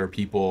misapplied, or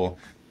people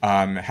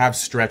have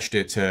stretched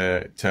it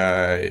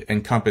to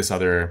encompass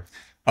other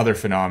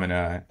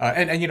phenomena.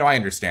 And I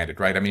understand it,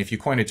 right? I mean, if you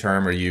coin a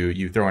term or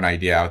you throw an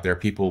idea out there,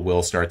 people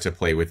will start to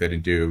play with it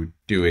and do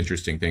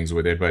interesting things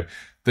with it. But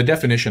the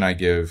definition I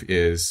give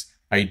is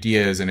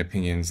ideas and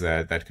opinions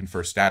that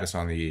confer status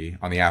on the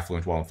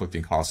affluent while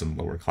inflicting costs on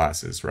the lower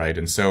classes, right?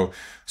 And so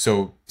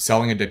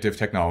selling addictive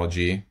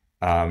technology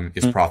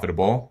is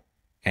profitable,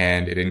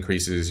 and it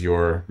increases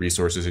your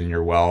resources and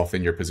your wealth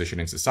and your position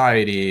in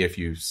society. If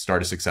you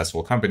start a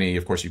successful company,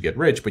 of course you get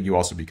rich, but you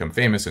also become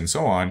famous and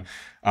so on.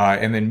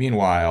 And then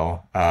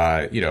meanwhile,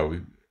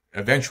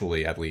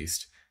 eventually at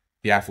least,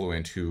 the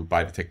affluent who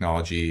buy the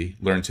technology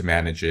learn to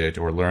manage it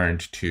or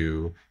learned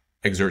to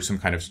exert some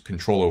kind of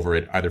control over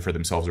it, either for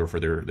themselves or for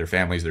their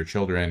families, their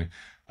children.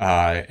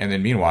 And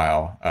then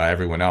meanwhile,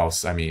 everyone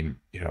else, I mean,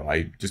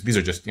 these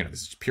are just,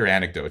 this is pure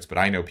anecdotes, but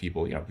I know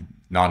people,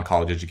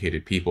 non-college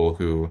educated people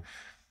who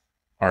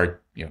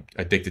are,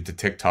 addicted to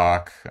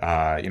TikTok.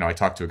 I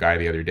talked to a guy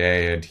the other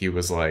day and he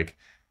was like,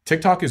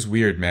 TikTok is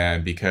weird,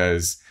 man,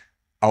 because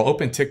I'll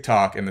open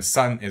TikTok and the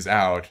sun is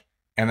out.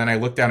 And then I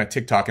look down at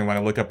TikTok and when I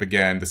look up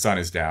again, the sun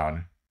is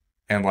down.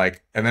 And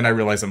then I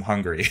realize I'm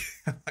hungry.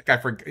 I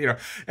forget,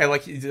 and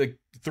like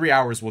 3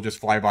 hours will just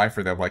fly by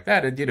for them like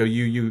that. And,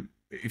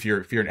 if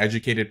you're an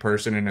educated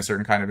person in a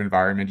certain kind of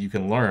environment, you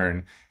can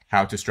learn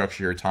how to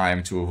structure your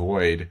time to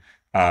avoid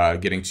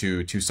getting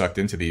too sucked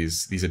into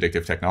these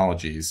addictive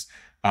technologies.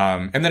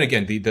 And then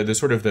again, the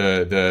sort of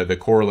the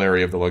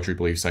corollary of the luxury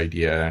beliefs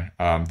idea,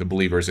 the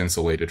believer is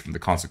insulated from the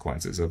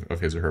consequences of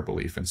his or her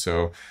belief. And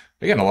so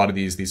again, a lot of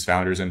these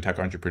founders and tech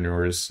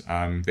entrepreneurs,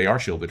 they are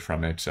shielded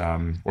from it,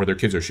 or their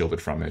kids are shielded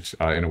from it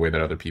in a way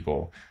that other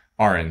people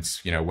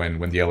aren't.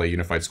 When the LA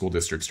Unified School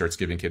District starts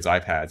giving kids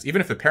iPads,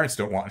 even if the parents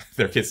don't want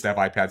their kids to have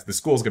iPads, the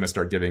school's going to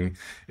start giving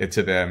it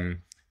to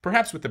them,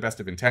 perhaps with the best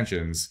of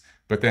intentions.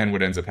 But then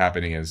what ends up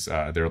happening is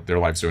their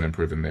lives don't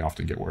improve and they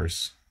often get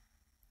worse.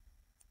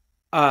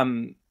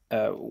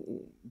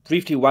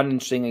 Briefly, one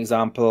interesting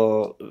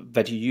example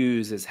that you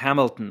use is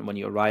Hamilton. When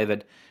you arrive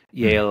at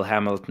Yale,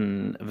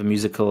 Hamilton, the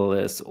musical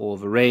is all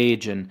the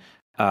rage, and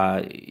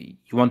you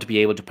want to be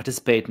able to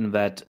participate in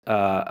that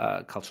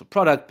cultural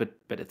product,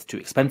 but it's too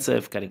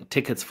expensive. Getting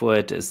tickets for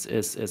it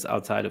is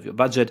outside of your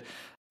budget.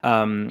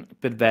 But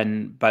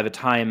then by the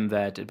time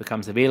that it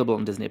becomes available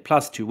on Disney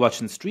Plus to watch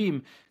and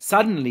stream,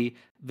 suddenly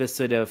the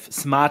sort of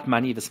smart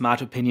money, the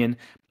smart opinion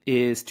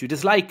is to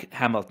dislike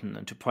Hamilton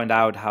and to point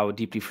out how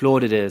deeply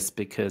flawed it is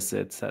because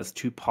it has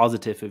too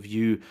positive a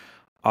view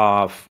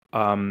of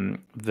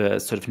the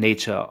sort of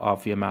nature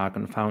of the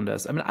American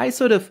founders. I mean, I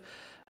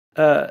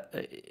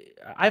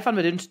found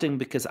it interesting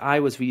because I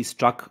was really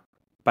struck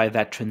by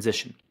that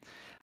transition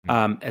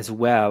as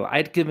well.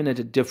 I'd given it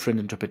a different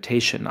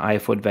interpretation. I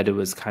thought that it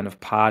was kind of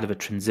part of a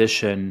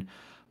transition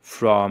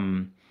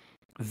from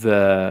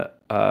the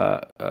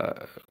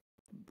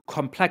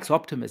complex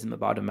optimism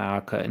about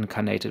America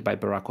incarnated by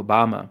Barack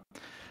Obama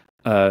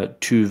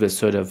to the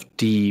sort of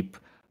deep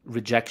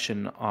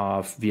rejection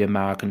of the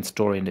American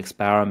story and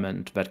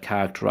experiment that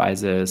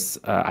characterizes,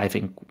 I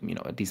think,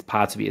 these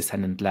parts of the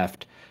ascendant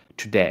left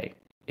today.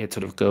 It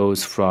sort of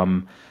goes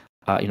from,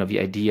 the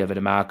idea that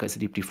America is a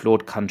deeply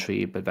flawed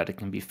country, but that it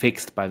can be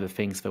fixed by the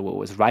things that were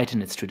always right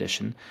in its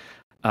tradition,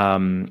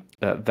 that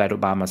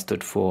Obama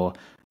stood for,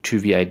 to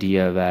the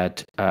idea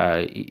that,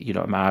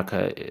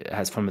 America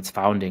has from its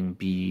founding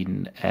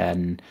been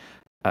an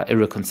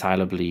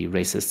irreconcilably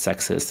racist,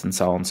 sexist, and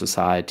so on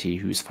society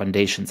whose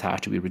foundations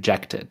have to be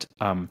rejected.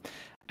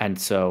 And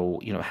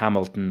so,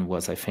 Hamilton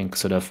was, I think,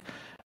 sort of,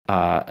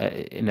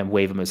 in a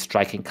way, the most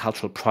striking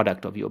cultural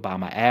product of the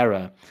Obama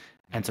era.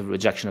 And so the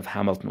rejection of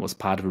Hamilton was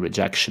part of a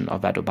rejection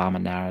of that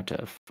Obama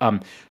narrative.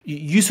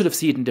 You sort of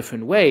see it in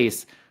different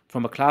ways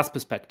from a class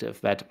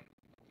perspective that,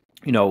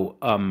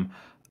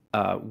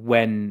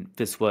 when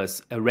this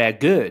was a rare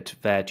good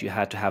that you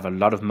had to have a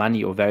lot of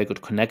money or very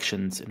good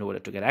connections in order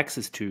to get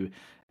access to,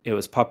 it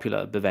was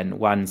popular. But then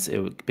once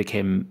it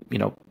became,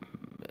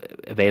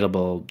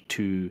 available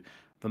to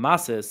the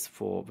masses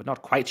for the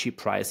not quite cheap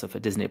price of a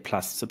Disney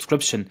Plus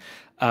subscription,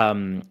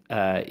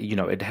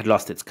 it had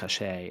lost its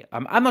cachet.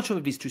 I'm not sure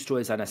if these two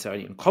stories are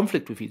necessarily in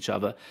conflict with each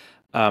other,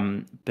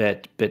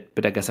 but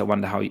I guess I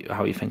wonder how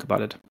you think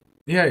about it.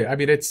 Yeah, I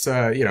mean, it's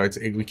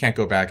we can't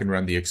go back and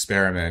run the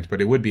experiment,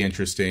 but it would be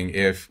interesting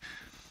if,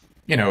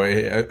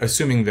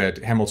 assuming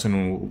that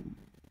Hamilton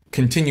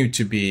continued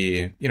to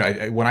be,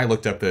 when I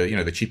looked up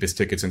the cheapest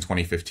tickets in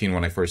 2015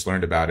 when I first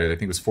learned about it, I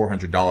think it was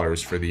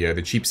 $400 for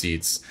the cheap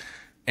seats.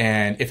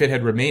 And if it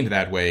had remained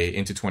that way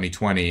into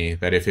 2020,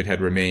 that if it had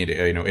remained,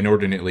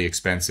 inordinately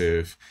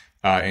expensive,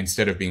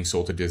 instead of being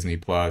sold to Disney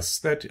Plus,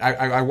 that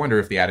I wonder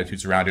if the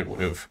attitudes around it would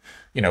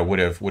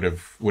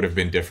have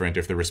been different,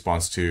 if the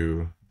response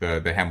to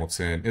the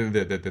Hamilton,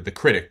 the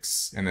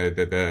critics and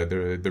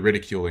the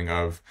ridiculing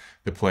of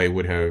the play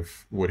would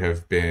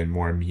have been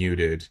more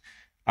muted.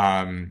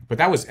 But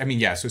that was,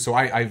 So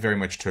I very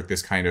much took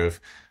this kind of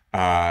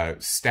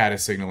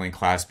status signaling,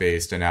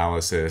 class-based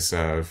analysis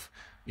of,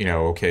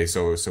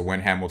 so when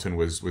Hamilton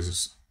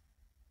was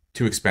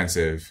too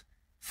expensive,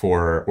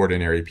 for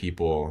ordinary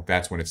people,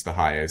 that's when it's the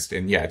highest.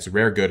 And yeah, it's a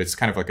rare good. It's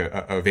kind of like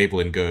a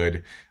Veblen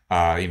good.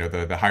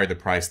 The higher the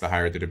price, the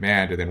higher the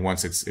demand. And then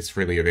once it's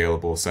freely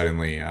available,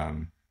 suddenly,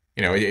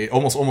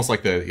 almost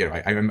like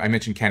I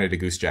mentioned Canada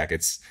Goose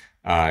jackets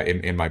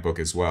in my book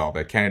as well.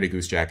 That Canada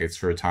Goose jackets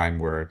for a time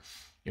were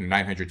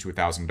 $900 to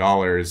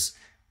 $1,000.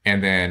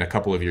 And then a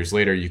couple of years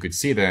later, you could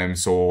see them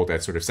sold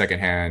at sort of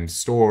secondhand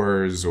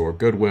stores or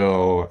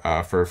Goodwill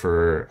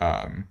for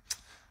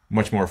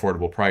much more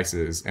affordable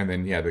prices. And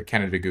then, yeah, the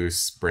Canada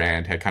Goose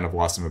brand had kind of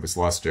lost some of its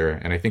luster.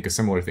 And I think a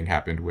similar thing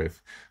happened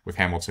with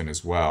Hamilton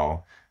as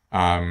well.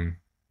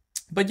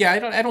 But yeah, I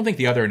don't think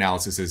the other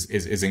analysis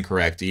is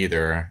incorrect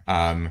either.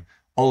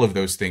 All of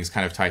those things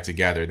kind of tie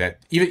together.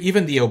 That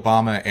even the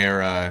Obama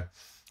era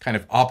kind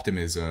of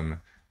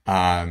optimism,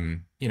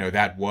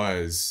 that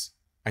was.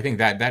 I think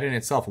that in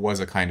itself was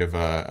a kind of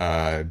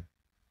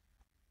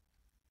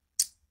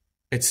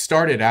it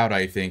started out,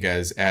 I think,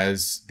 as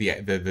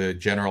the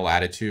general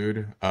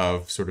attitude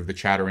of sort of the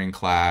chattering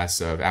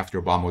class of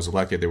after Obama was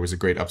elected, there was a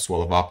great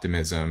upswell of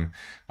optimism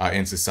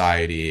in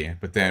society.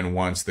 But then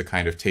once the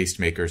kind of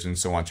tastemakers and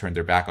so on turned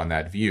their back on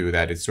that view,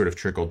 that it sort of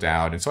trickled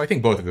down. And so I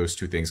think both of those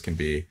two things can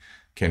be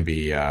true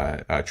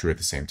at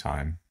the same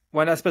time.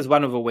 Well, I suppose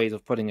one of the ways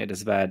of putting it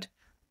is that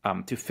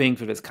to think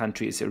that this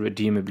country is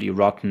irredeemably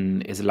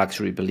rotten is a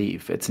luxury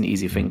belief. It's an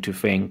easy thing to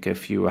think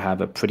if you have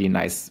a pretty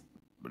nice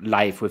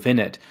life within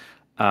it.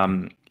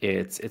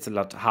 It's a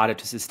lot harder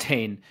to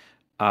sustain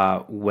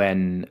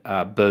when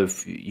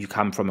both you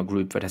come from a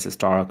group that has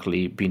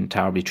historically been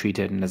terribly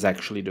treated and is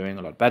actually doing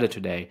a lot better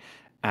today,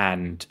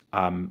 and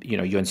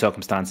you're in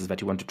circumstances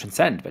that you want to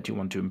transcend, that you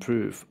want to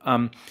improve.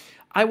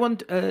 I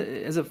want,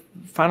 as a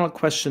final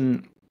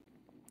question,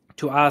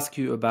 to ask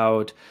you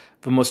about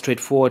the most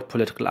straightforward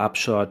political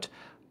upshot,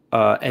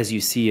 as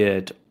you see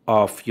it,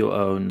 of your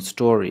own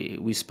story.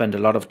 We spend a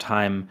lot of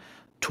time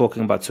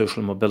talking about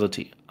social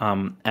mobility,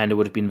 and it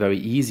would have been very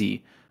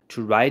easy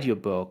to write your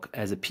book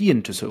as a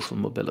paean to social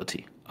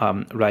mobility.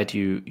 Right?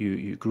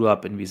 You grew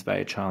up in these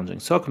very challenging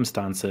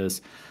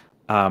circumstances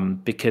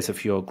because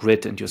of your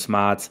grit and your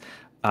smarts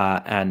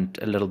and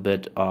a little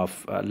bit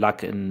of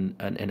luck in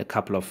a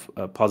couple of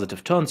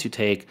positive turns you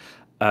take.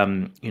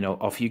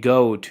 Off you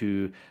go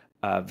to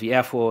the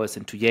Air Force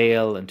and to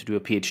Yale and to do a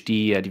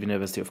PhD at the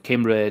University of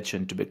Cambridge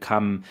and to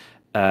become,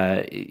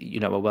 a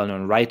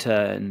well-known writer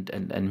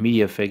and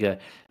media figure.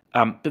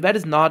 But that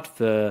is not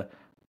the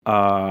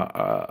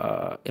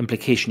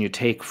implication you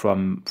take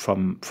from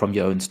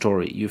your own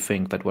story. You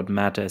think that what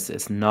matters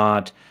is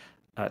not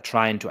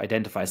trying to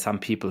identify some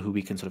people who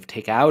we can sort of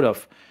take out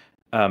of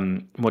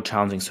more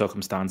challenging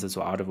circumstances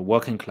or out of a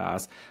working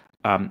class.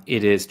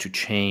 It is to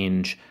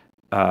change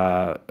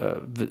the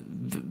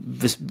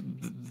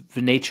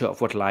nature of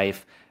what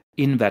life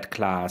in that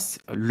class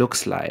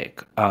looks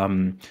like.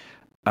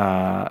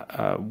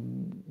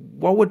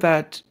 What would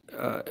that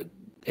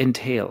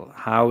entail?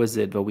 How is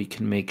it that we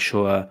can make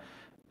sure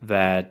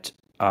that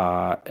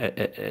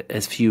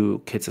as few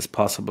kids as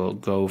possible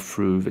go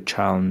through the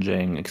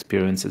challenging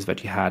experiences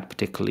that you had,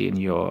 particularly in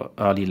your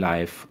early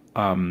life,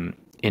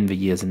 in the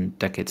years and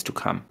decades to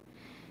come?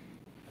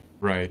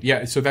 Right.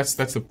 Yeah. So that's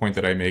the point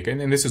that I make,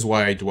 and this is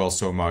why I dwell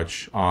so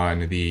much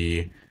on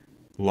the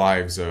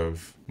lives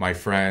of my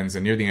friends.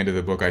 And near the end of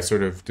the book, I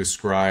sort of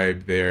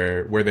describe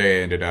where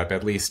they ended up,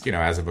 at least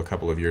as of a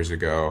couple of years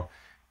ago,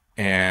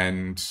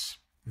 and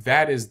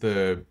that is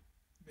the.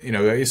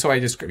 So I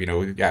just,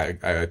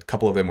 a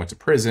couple of them went to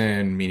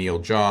prison, menial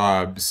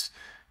jobs,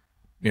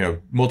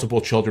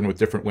 multiple children with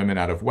different women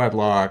out of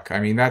wedlock. I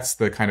mean, that's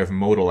the kind of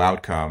modal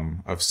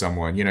outcome of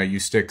someone. You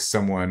stick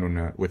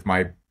someone with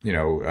my, you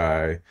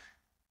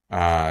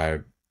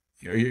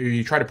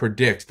try to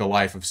predict the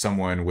life of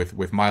someone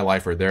with my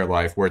life or their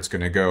life, where it's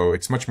going to go.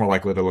 It's much more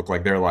likely to look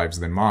like their lives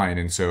than mine.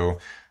 And so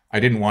I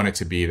didn't want it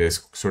to be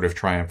this sort of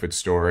triumphant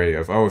story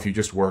of, if you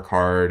just work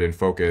hard and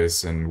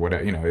focus and what,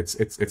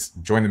 it's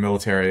join the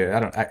military.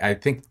 I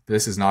think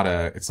this is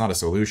it's not a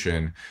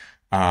solution.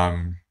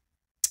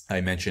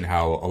 I mentioned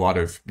how a lot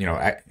of,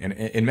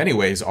 in many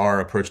ways, our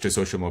approach to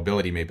social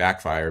mobility may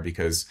backfire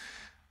because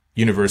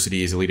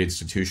universities, elite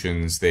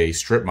institutions, they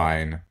strip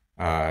mine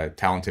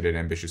talented and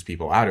ambitious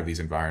people out of these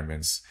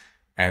environments.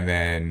 And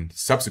then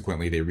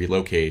subsequently, they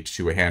relocate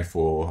to a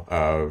handful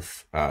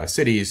of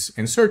cities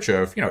in search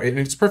of, and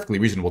it's a perfectly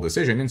reasonable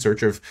decision, in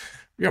search of,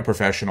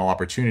 professional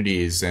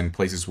opportunities and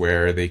places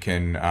where they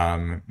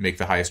can make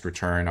the highest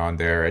return on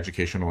their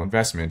educational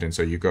investment. And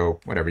so you go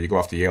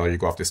off to Yale or you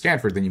go off to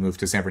Stanford, then you move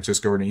to San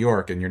Francisco or New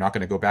York, and you're not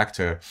going to go back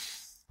to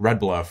Red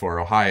Bluff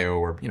or Ohio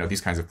or, these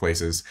kinds of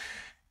places.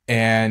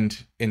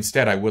 And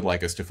instead, I would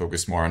like us to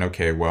focus more on,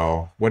 okay,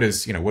 well, what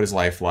is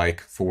life like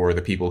for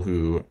the people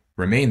who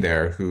remain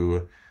there,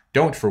 who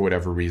don't, for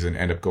whatever reason,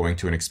 end up going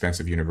to an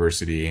expensive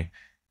university.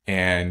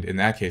 And in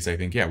that case, I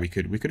think, we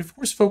could of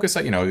course focus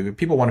on,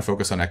 people want to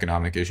focus on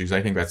economic issues.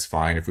 I think that's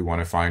fine. If we want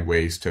to find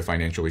ways to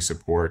financially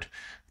support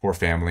poor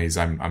families,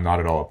 I'm not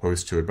at all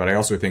opposed to it. But I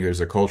also think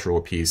there's a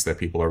cultural piece that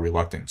people are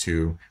reluctant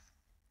to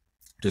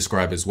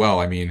describe as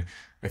well. I mean,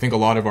 I think a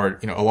lot of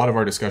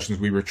our discussions,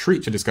 we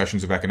retreat to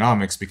discussions of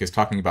economics because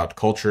talking about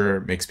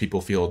culture makes people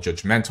feel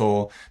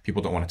judgmental.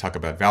 People don't want to talk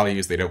about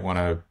values. They don't want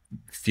to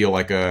feel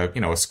like a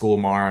school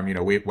marm,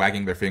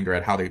 wagging their finger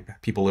at how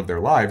people live their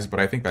lives. But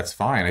I think that's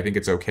fine. I think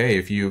it's okay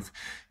if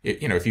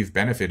if you've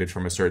benefited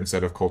from a certain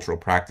set of cultural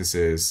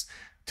practices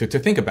to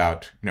think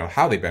about,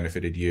 how they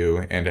benefited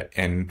you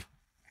and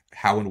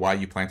how and why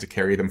you plan to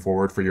carry them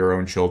forward for your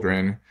own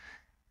children,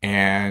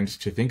 and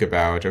to think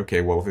about, okay,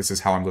 well, if this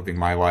is how I'm living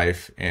my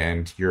life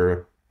and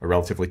you're a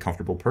relatively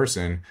comfortable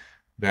person,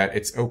 that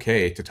it's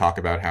okay to talk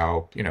about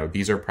how,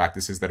 these are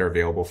practices that are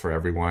available for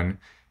everyone.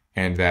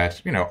 And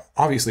that,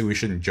 obviously we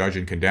shouldn't judge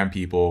and condemn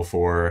people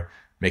for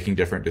making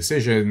different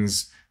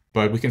decisions,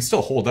 but we can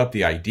still hold up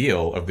the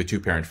ideal of the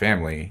two-parent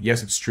family.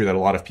 Yes, it's true that a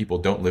lot of people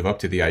don't live up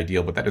to the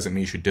ideal, but that doesn't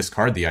mean you should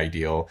discard the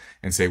ideal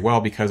and say,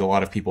 well, because a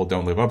lot of people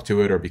don't live up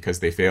to it, or because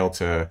they fail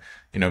to,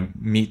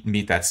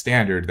 meet that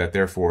standard, that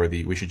therefore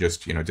we should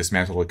just,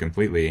 dismantle it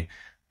completely.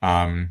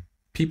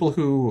 People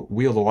who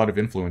wield a lot of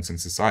influence in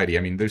society.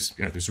 I mean,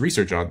 there's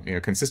research on,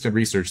 consistent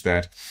research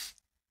that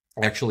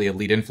actually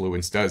elite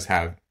influence does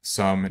have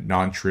some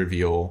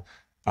non-trivial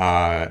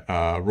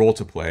role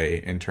to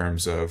play in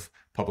terms of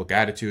public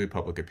attitude,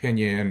 public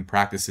opinion,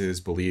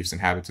 practices, beliefs, and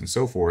habits, and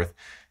so forth.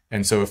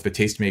 And so if the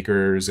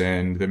tastemakers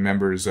and the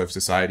members of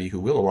society who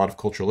wield a lot of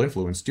cultural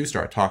influence do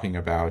start talking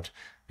about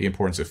the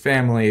importance of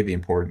family, the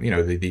important,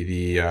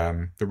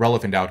 the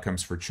relevant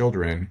outcomes for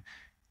children,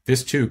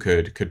 this too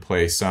could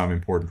play some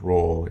important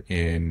role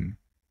in,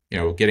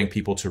 getting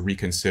people to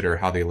reconsider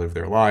how they live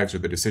their lives or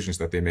the decisions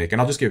that they make.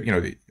 And I'll just give,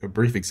 a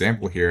brief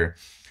example here.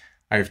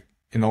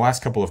 In the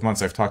last couple of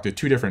months, I've talked to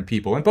two different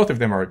people, and both of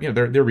them are,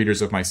 they're readers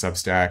of my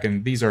Substack,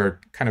 and these are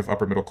kind of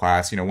upper middle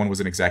class. One was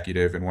an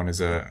executive and one is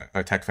a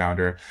tech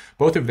founder.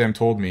 Both of them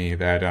told me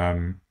that,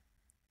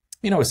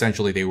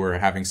 essentially they were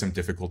having some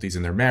difficulties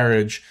in their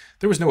marriage.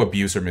 There was no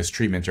abuse or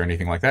mistreatment or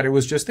anything like that. It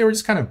was just, they were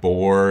just kind of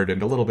bored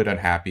and a little bit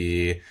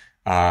unhappy.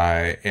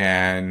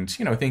 And,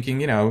 thinking,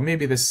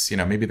 maybe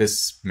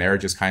this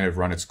marriage has kind of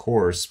run its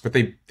course, but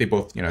they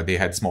both, they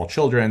had small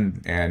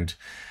children, and,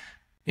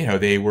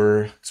 they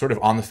were sort of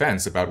on the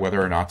fence about whether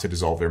or not to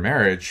dissolve their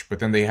marriage. But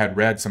then they had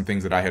read some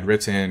things that I had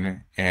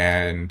written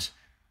and,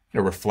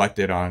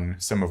 reflected on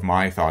some of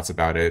my thoughts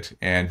about it,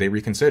 and they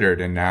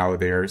reconsidered, and now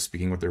they're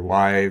speaking with their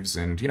wives,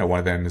 and, one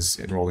of them is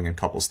enrolling in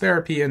couples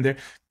therapy, and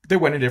they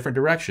went in a different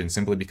direction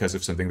simply because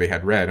of something they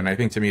had read. And I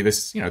think, to me,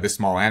 this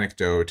small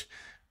anecdote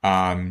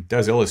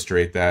does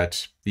illustrate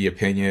that the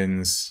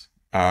opinions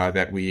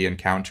that we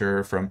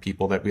encounter from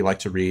people that we like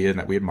to read and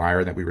that we admire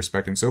and that we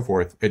respect and so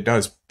forth,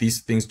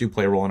 these things do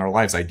play a role in our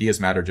lives. Ideas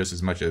matter just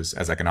as much as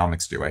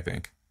economics do, I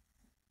think.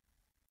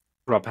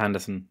 Rob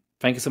Henderson,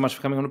 thank you so much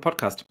for coming on the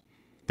podcast.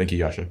 Thank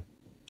you, Yascha.